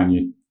coming down,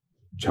 you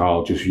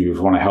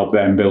want to help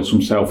them build some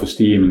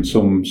self-esteem and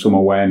some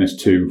awareness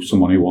to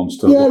someone who wants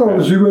to.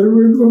 Obviously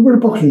we're a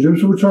boxing gym,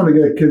 so we're trying to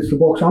get kids to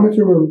box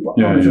amateur. We're an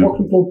amateur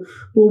boxing club,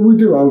 but we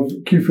do have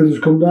key fitters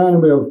come down,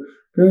 and we have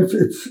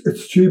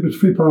it's cheap. It's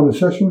 £3 a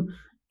session.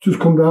 Just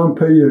come down,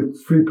 pay you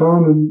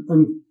 £3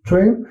 and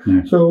train.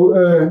 So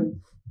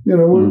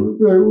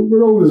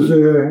we're always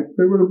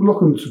we're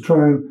looking to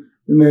try and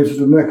nurture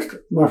the next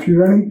Mathew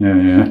Rennie.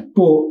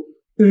 But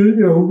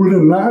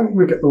within that,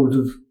 we get loads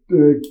of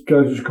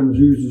guys just come to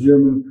use the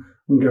gym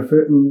and get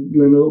fit and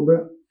learn a little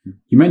bit.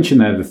 You mentioned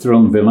there the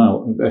Thriller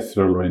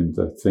in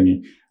the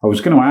thingy. I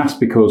was going to ask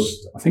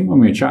because I think when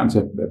we were chatting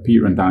to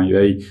Peter and Danny,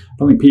 I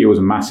don't think Peter was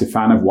a massive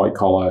fan of the white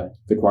collar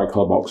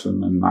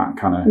boxing and that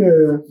kind of.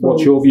 So,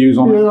 what's your views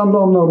on it? I'm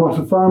not a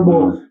massive fan,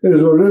 but it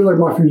is what it is. Like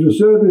Mathew just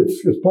said,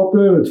 it's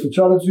popular, it's for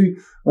charity,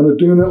 and they're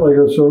doing it.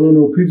 So I don't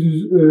know,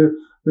 Peter's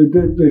They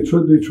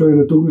train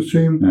the Douglas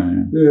team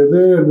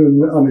there,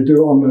 and they do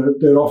it on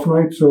their off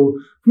night. So,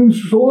 for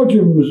instance, our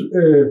gym's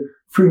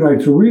 3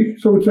 nights a week,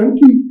 so it's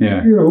empty.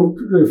 Yeah. You know,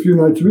 a few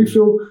nights a week.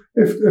 So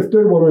if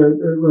they want to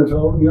rent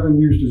out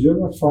and use the gym,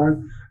 that's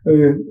fine.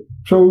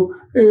 So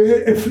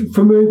it's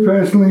for me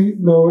personally,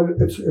 no,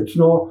 it's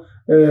not.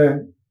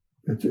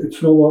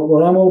 It's not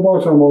what I'm all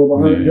about. I'm all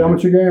about the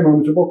amateur game,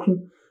 amateur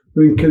boxing,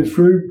 bring kids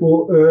through.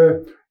 But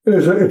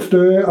it's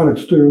there and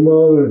it's doing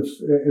well. And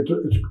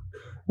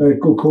it's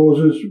good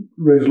causes,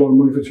 raise a lot of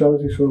money for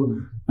charity. So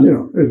you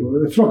know,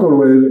 it's not going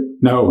away, is it?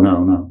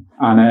 No.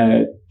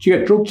 And do you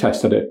get drug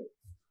tested at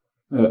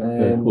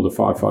all the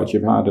 5 fights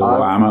you've had,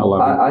 or amateur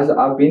level?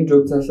 I've been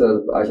drug tested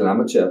as an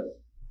amateur.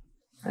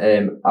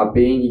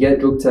 You get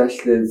drug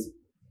tested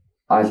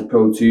as a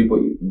pro too, but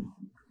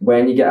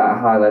when you get at a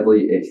high level,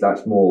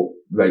 that's more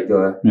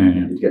regular.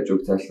 You get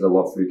drug tested a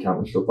lot through camp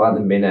and stuff. But at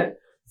the minute,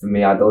 for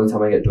me, the only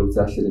time I get drug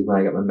tested is when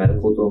I get my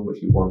medical done,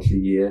 which is once a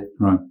year.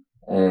 Right.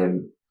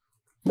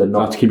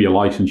 To keep your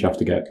license, you have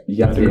to get.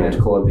 You have to get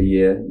medical every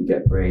year. You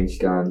get a brain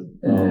scan.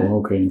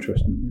 Okay,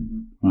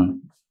 interesting. Right.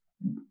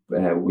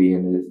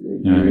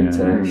 Urine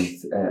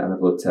test and a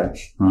blood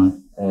test. Right.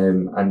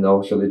 And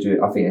also they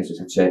do. I think it's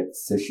just a check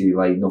to see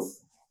like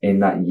in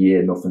that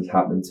year nothing's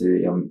happened to you.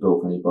 You haven't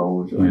broken any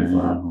bones or anything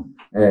like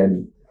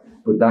that.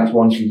 But that's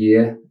once a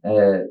year.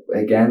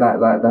 Again,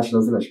 that's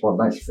another thing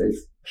that's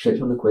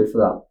 £600 for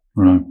that.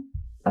 Right.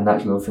 And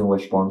that's another thing where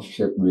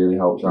sponsorship really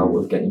helps out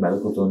with getting your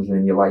medical done. And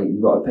then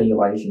you've got to pay your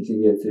license a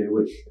year too,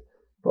 which is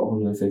about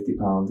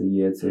 £150 a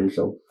year too.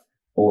 So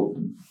all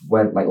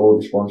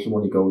the sponsor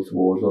money goes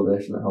towards all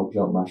this, and it helps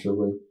out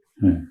massively.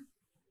 Yeah.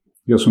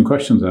 You got some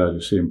questions there? I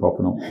just see them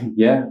popping up.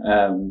 Yeah,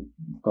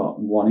 got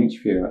one each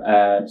for you.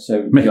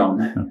 So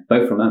John,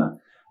 both from Emma.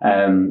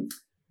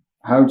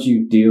 How do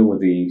you deal with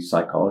the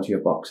psychology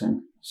of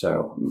boxing?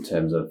 So in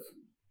terms of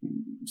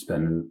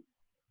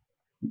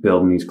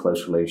building these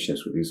close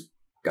relationships with these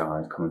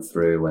guys coming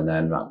through, and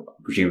then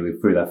presumably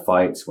through their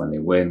fights, when they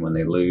win, when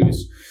they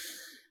lose,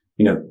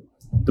 you know,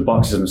 the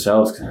boxers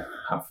themselves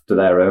have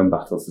their own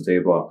battles to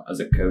do, but as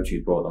a coach,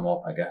 you brought them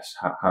up, I guess.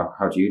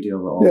 How do you deal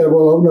with it all? Yeah,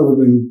 well, I've never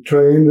been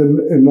trained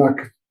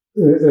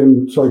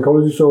in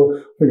psychology, so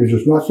I think it's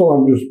just natural.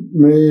 I'm just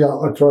me.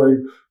 I try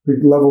to be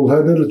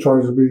level-headed. I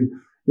try to be,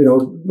 you know,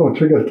 not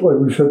forget, like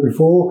we said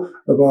before,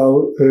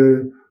 about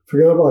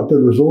forget about the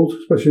results,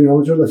 especially in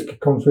amateur. Let's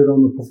concentrate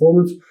on the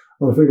performance.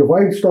 And I think if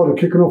I started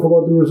kicking off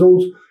about the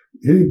results,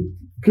 it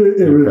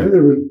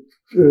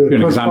would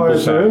transpire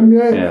for him.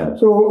 Yeah.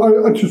 So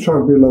I just try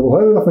to be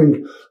level-headed. I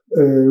think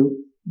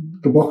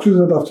the boxers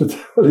would have to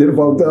tell you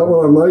about that.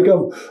 What I'm like,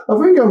 I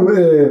think I'm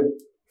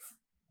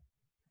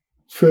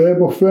fair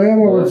but firm,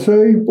 I would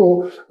say.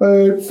 But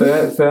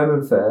firm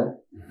and fair.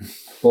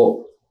 But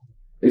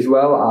as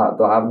well,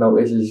 that I've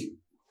noticed is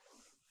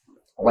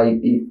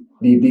like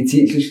they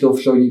teach you stuff.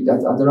 So I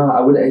don't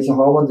know. It's a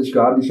hard one to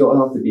describe. You sort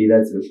of have to be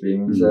there to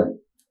experience it.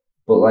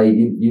 But like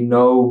you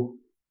know,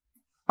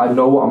 I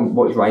know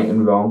what's right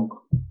and wrong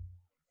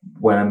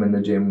when I'm in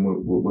the gym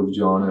with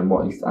John, and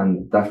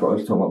that's what I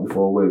was talking about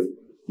before. With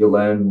you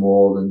learn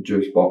more than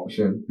just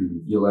boxing.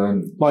 You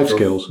learn life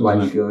skills,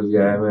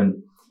 yeah.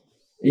 And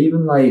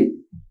even like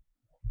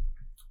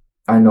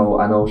I know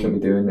I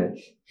shouldn't be doing this,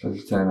 so I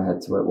just turn my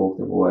head to it, walk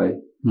the other way,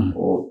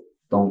 or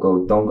don't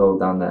go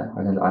down there.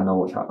 I know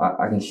what's happening.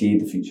 I can see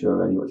the future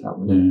already. What's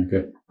happening.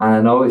 Okay. And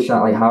I know it's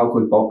not like how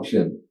could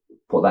boxing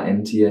put that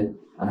into you,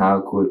 and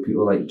how could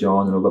people like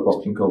John and other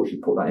boxing coaches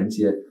put that into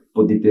you?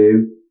 But they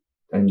do,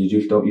 and you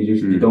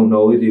don't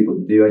know they do, but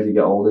they do as you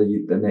get older.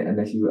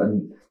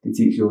 And they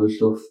teach you other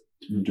stuff.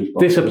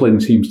 Discipline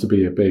seems to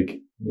be a big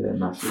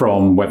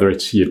from whether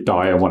it's your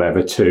diet or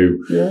whatever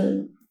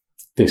to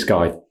this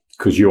guy,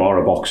 because you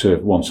are a boxer,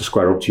 wants to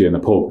square up to you in the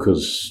pub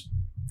because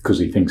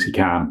he thinks he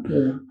can,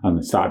 and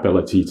it's that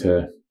ability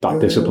that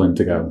discipline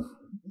to go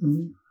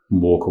and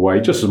walk away.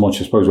 Just as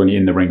much, I suppose, when you're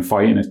in the ring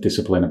fighting, it's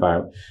discipline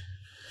about,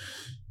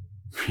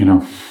 you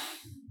know,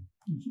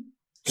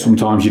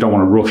 sometimes you don't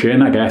want to rush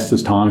in. I guess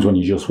there's times when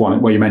you just want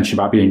it, where you mentioned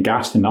about being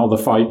gassed in that other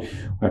fight,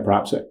 where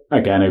perhaps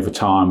again over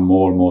time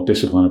more and more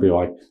discipline will be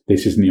like,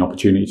 this isn't the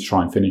opportunity to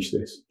try and finish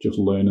this. Just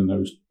learning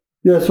those.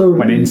 Yeah, so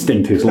when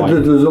instinct is like,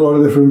 there's a lot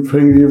of different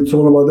things you're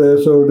talking about there.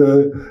 So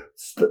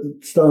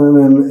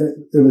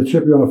standing in a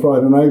chippy on a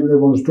Friday night,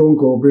 everyone's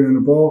drunk or being in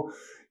a bar.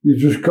 You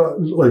just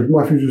got, like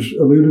Mathew just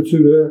alluded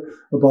to there,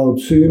 about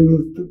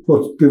seeing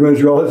what's the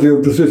eventuality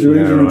of the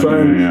situation and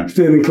trying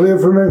staying clear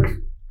from it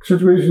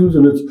situations,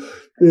 and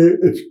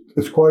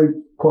it's quite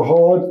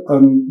hard,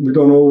 and we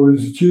don't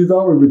always achieve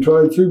that. We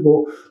try to,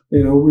 but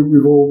you know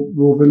we've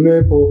all been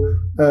there.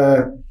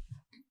 But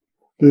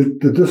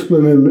the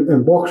discipline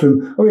in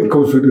boxing, I think it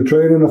comes through the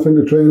training. I think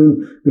the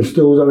training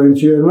instills that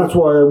into you, and that's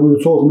why we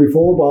were talking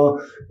before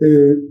about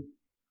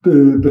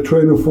the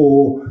training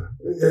for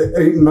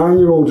 8 and 9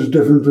 year olds is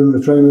different than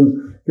the training.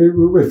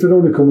 If they're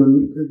only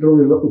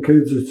little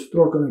kids, they're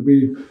not going to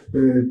be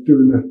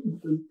doing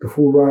the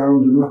full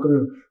rounds. They're not going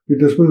to be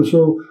disciplined.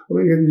 So I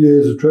think in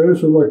years of training,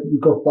 so like we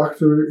got back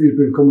to it, he's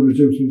been coming to the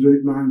gym since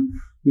 8, 9,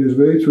 years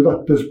of age. So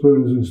that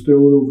discipline is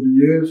instilled over the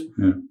years.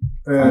 Yeah.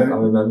 I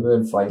remember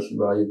in fights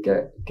where you'd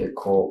get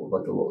caught with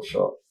like a little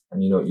shot,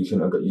 and you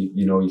shouldn't have got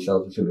you know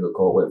yourself you shouldn't have got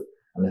caught with,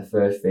 and the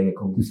first thing that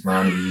comes to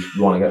mind is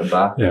you want to get them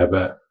back. Yeah, I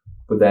bet.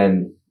 But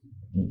then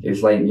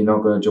it's like you're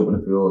not going to jump in the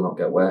pool and not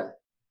get wet.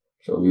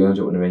 So if you're going to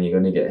jump in the ring, you're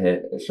going to get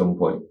hit at some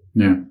point.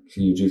 Yeah.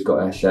 So you just got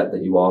to accept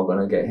that you are going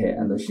to get hit,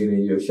 and the sooner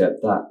you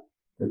accept that,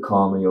 the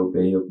calmer you'll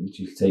be. You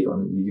just take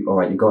on. All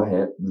right, you got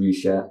hit,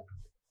 reset,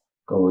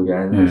 go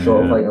again. Yeah,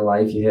 sort of like in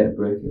life, you hit a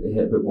brick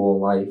wall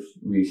in life,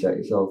 reset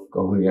yourself,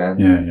 go again.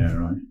 Yeah,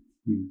 right.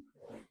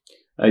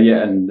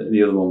 Yeah, and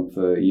the other one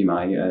for you,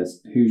 Matt,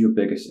 is who's your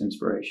biggest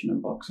inspiration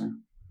in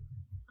boxing?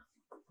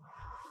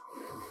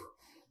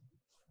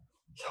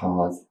 It's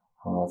hard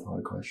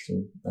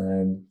question.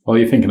 While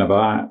you're thinking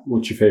about that,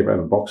 what's your favourite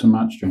ever boxing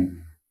match,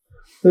 John?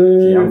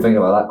 Yeah, I'm thinking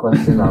about that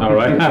question now. All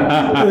right.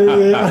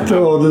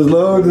 There's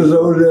loads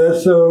there.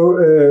 So,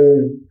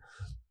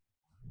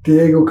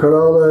 Diego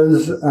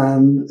Corrales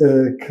and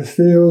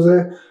Castillo's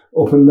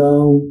up and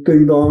down,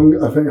 ding dong.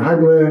 I think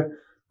Hagler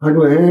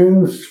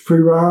hands, 3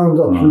 rounds,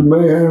 absolute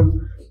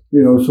mayhem.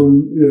 You know,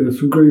 some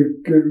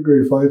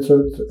great fights.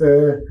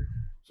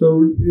 So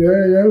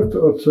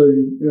I'd say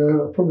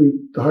probably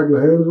the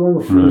Hagler hands one.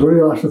 It was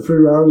only lasted 3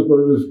 rounds, but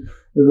it was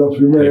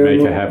absolute mayhem. They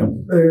make it happen.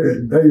 The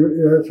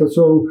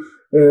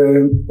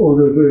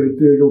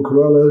Diego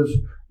Corrales.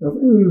 I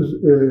think it was.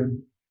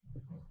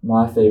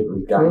 My favourite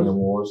was Gatting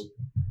Wars.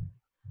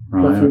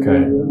 Right, okay.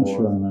 I'm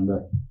sure I remember.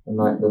 And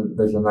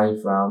there's a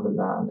 9th round in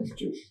that, and it's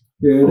just.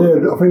 Yeah,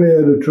 I think they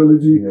had a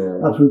trilogy.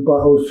 Yeah. Absolute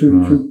battles,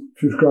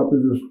 two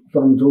scrappers just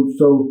standing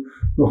toe-to-toe,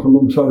 knocking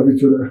lumps out of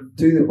each other.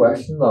 To the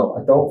question though,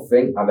 I don't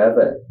think I've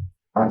ever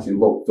actually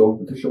looked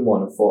up to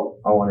someone and thought,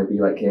 I want to be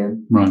like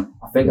him. Right.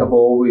 I think I've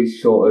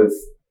always sort of,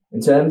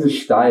 in terms of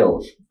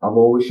styles, I've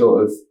always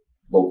sort of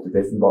looked at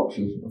different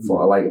boxers and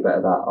thought, I like a bit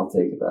of that, I'll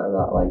take a bit of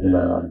that, I like a bit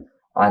of that.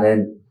 And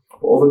then,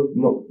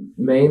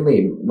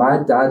 mainly, my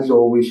dad's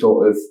always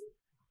sort of,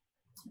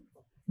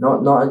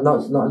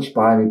 not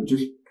inspired me, but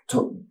just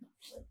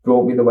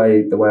brought me the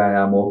way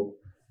I am up.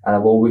 And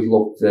I've always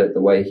looked at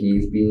the way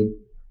he's been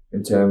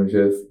in terms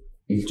of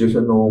he's just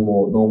a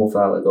normal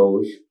fella that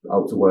goes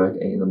out to work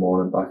 8 in the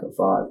morning, back at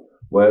 5.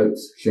 Worked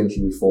since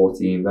he was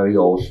 14, very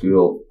old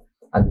school,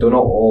 and done it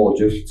all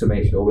just to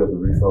make sure we have a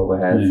roof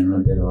overhead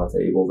and dinner on our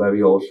table.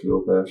 Very old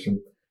school person,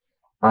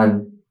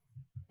 and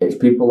it's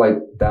people like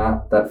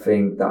that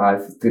think that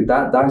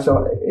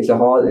it's a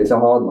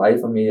hard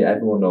life. I mean,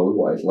 everyone knows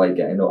what it's like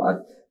getting up.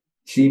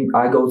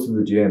 I go to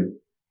the gym,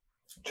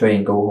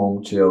 train, go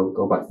home, chill,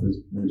 go back to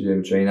the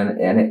gym, train,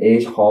 and it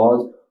is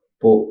hard,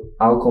 but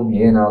I'll come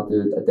here and I'll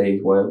do a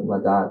day's work with my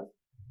dad,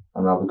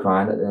 and I'll be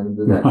crying at the end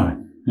of the day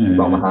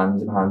about my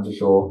hands are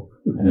sore,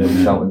 and he'll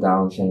be shouting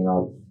down saying,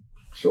 "Oh,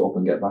 shut up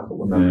and get back up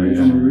on that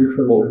roof."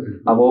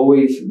 But I've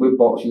always, with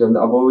boxing, I've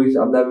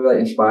never really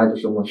inspired by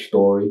someone's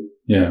story.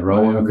 Yeah,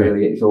 right. Okay.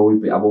 Really,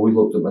 I've always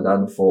looked at my dad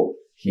and thought,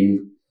 he's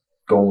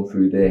going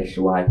through this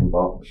so I can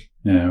box.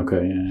 Yeah,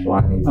 okay, yeah. So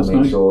I need to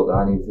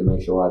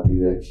make sure I do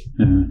this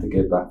to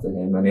give back to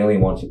him. And he only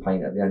wants a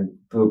pint at the end.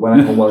 But when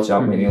I come watch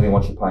out, he only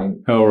wants a pint.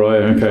 Oh,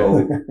 right, okay.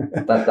 So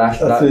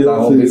that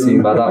won't be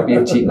too bad. That'll be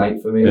a cheap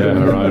night for me. Yeah,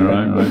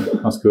 right.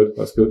 That's good.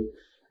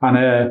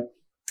 And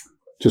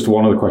just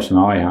one other question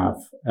I have.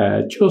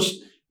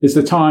 Is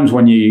there times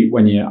when you,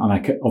 and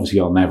obviously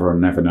I'll never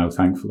know,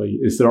 thankfully,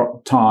 is there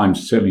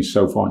times, certainly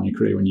so far in your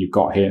career, when you've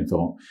got hit and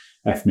thought,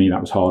 F me, that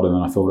was harder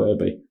than I thought it would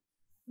be?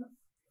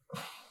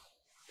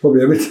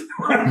 Probably every time.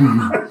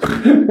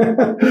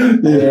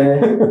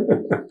 Yeah.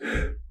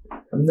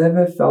 I've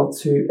never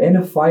felt in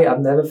a fight, I've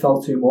never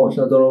felt too much.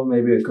 I don't know,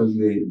 maybe it's because of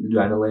the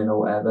adrenaline or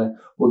whatever.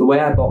 But the way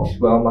I box,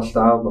 my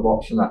style of my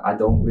boxing, I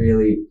don't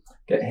really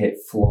get hit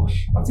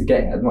flush. I'm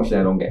not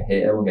saying I don't get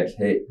hit, everyone gets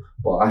hit,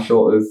 but I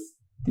sort of,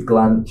 they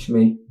glance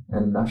me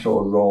and I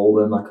sort of roll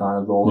them, I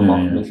kind of roll them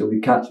off me. So they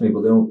catch me,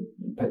 but they don't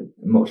pay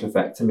much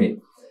effect to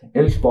me.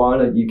 In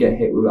sparring, I've been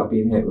hit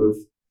with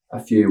a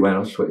few when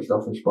I switched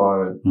off in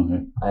sparring.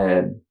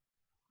 Okay.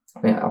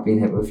 I've been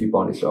hit with a few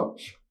body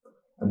shots,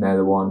 and they're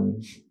the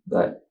ones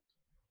that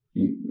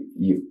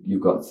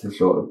you've got to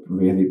sort of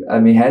really. I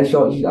mean,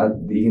 headshots.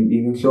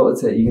 You can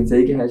sort of you can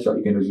take a headshot,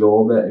 you can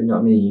absorb it. You know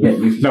what I mean? You get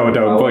used to No, I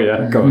don't. But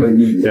yeah, go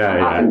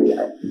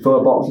on. From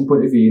a boxing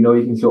point of view,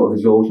 you can sort of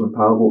absorb some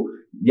power, but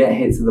you get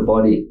hit to the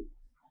body,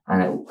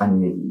 and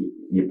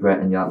your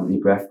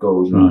breath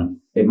goes. Right.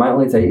 It might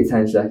only take you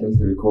 10 seconds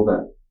to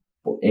recover,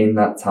 but in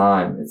that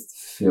time, it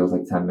feels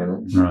like 10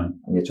 minutes. Right.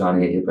 And you're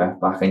trying to get your breath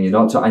back, and you're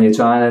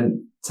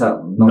trying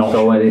to not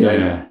show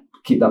anything.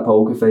 Keep that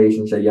poker face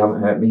and say, you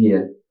haven't hurt me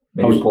here.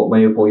 Maybe pull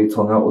your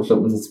tongue out or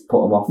something to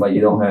put them off, like, you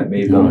don't hurt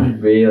me,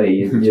 but really...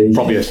 you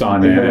probably a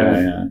sign,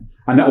 yeah.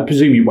 And I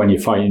presume when you're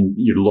fighting,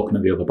 you're looking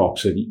at the other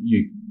boxer,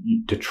 you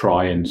to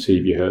try and see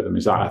if you hurt them.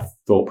 Is that a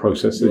thought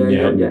process in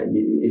your head? Yeah.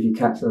 If you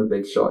catch them a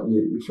big shot,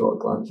 you sort of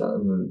glance at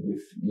them, and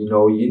you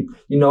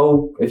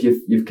know if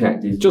you've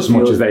connected. Just as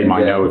much as they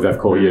might know if they've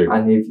caught you.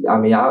 And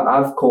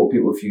I've caught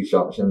people a few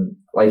shots, and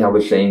like I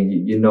was saying,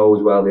 you know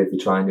as well if they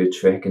try and do a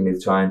trick and they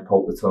try and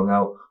poke the tongue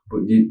out.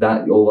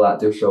 But all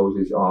that just shows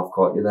is, I've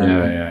caught you there.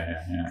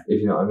 Yeah.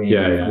 If you know what I mean.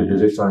 Yeah. They're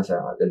just trying to say,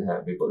 it didn't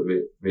hurt me, but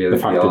really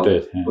The fact it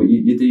did. Yeah. But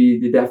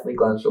you definitely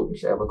glance up and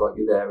say, have I got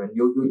you there? And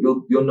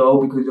you'll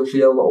know, because you'll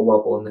see a little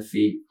wobble on the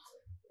feet.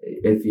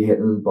 If you hit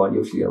them in the body,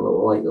 you'll see a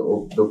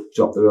little they'll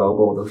drop their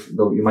elbow.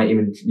 You might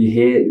even, you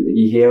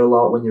hear a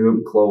lot when you're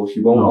up close.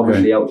 You won't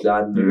obviously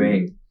outside in the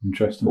ring.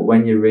 Interesting. But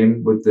when you're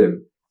in with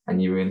them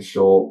and you're in a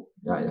short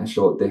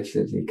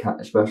distance, you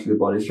can't, especially the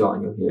body shot,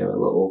 and you'll hear a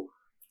little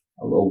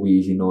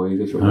wheezy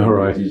noise or something. All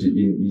right.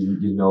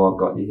 You know, I've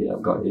got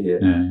you here.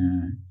 Yeah.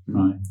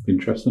 Right.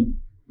 Interesting.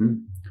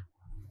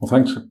 Well,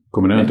 thanks for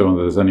coming in. I don't know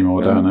if there's any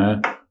more down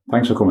there.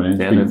 Thanks for coming in.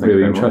 It's been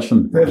really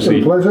interesting. It's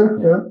been a pleasure.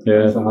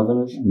 Yeah. Thanks for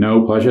having us.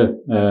 No, pleasure.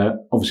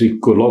 Obviously,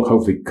 good luck.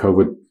 Hopefully,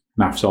 COVID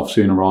naps off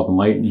sooner rather than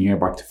late and you get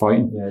back to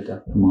fighting. Yeah,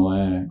 definitely.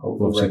 And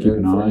we'll obviously keep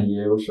an eye. In a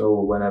year or so,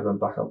 or whenever I'm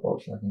back at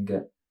boxing, I can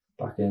get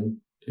back in.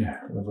 Yeah,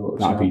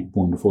 that'd be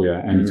wonderful.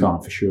 Yeah,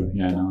 anytime for sure.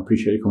 Yeah, no, I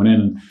appreciate you coming in,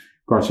 and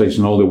congratulations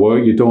on all the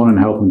work you're doing and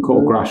helping cut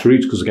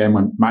grassroots. Because again,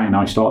 when Matt and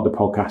I started the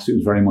podcast, it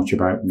was very much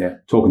about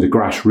talking to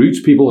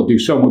grassroots people that do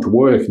so much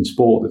work in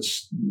sport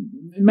that's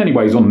in many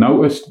ways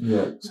unnoticed.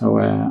 Yeah. So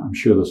I'm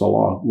sure there's a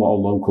lot of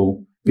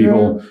local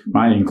people,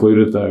 Matt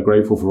included, that are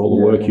grateful for all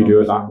the work you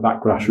do at that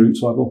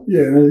grassroots level.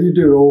 Yeah, you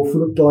do it all for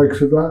the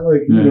likes of that.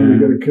 Like, you know, you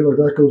get a kid like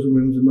that goes and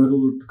wins a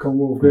medal at the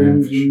Commonwealth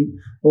Games, and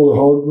all the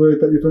hard work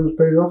that you've done has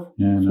paid off.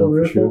 Yeah, no,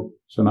 for sure.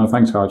 So no,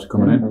 thanks guys for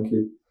coming in. Thank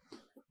you.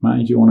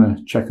 Matty, do you want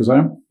to check us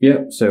out?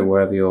 Yeah, so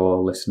wherever you're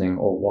listening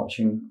or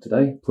watching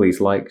today,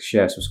 please like,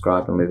 share,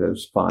 subscribe, and leave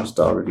those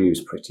 5-star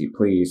reviews, pretty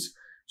please.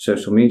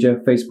 Social media,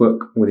 Facebook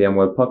with the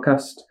M-Word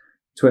Podcast,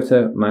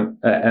 Twitter,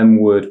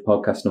 M-Word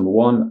Podcast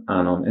 #1,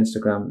 and on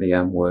Instagram, the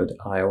M-Word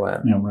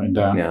ION. Yeah, I'm writing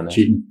down. Yeah, no.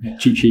 Cheating.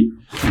 Cheat sheet.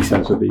 He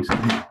says with these.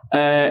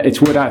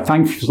 It's word out.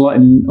 Thanks for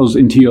letting us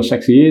into your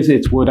sexy ears.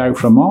 It's word out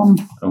from On.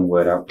 And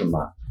word out from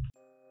Matt.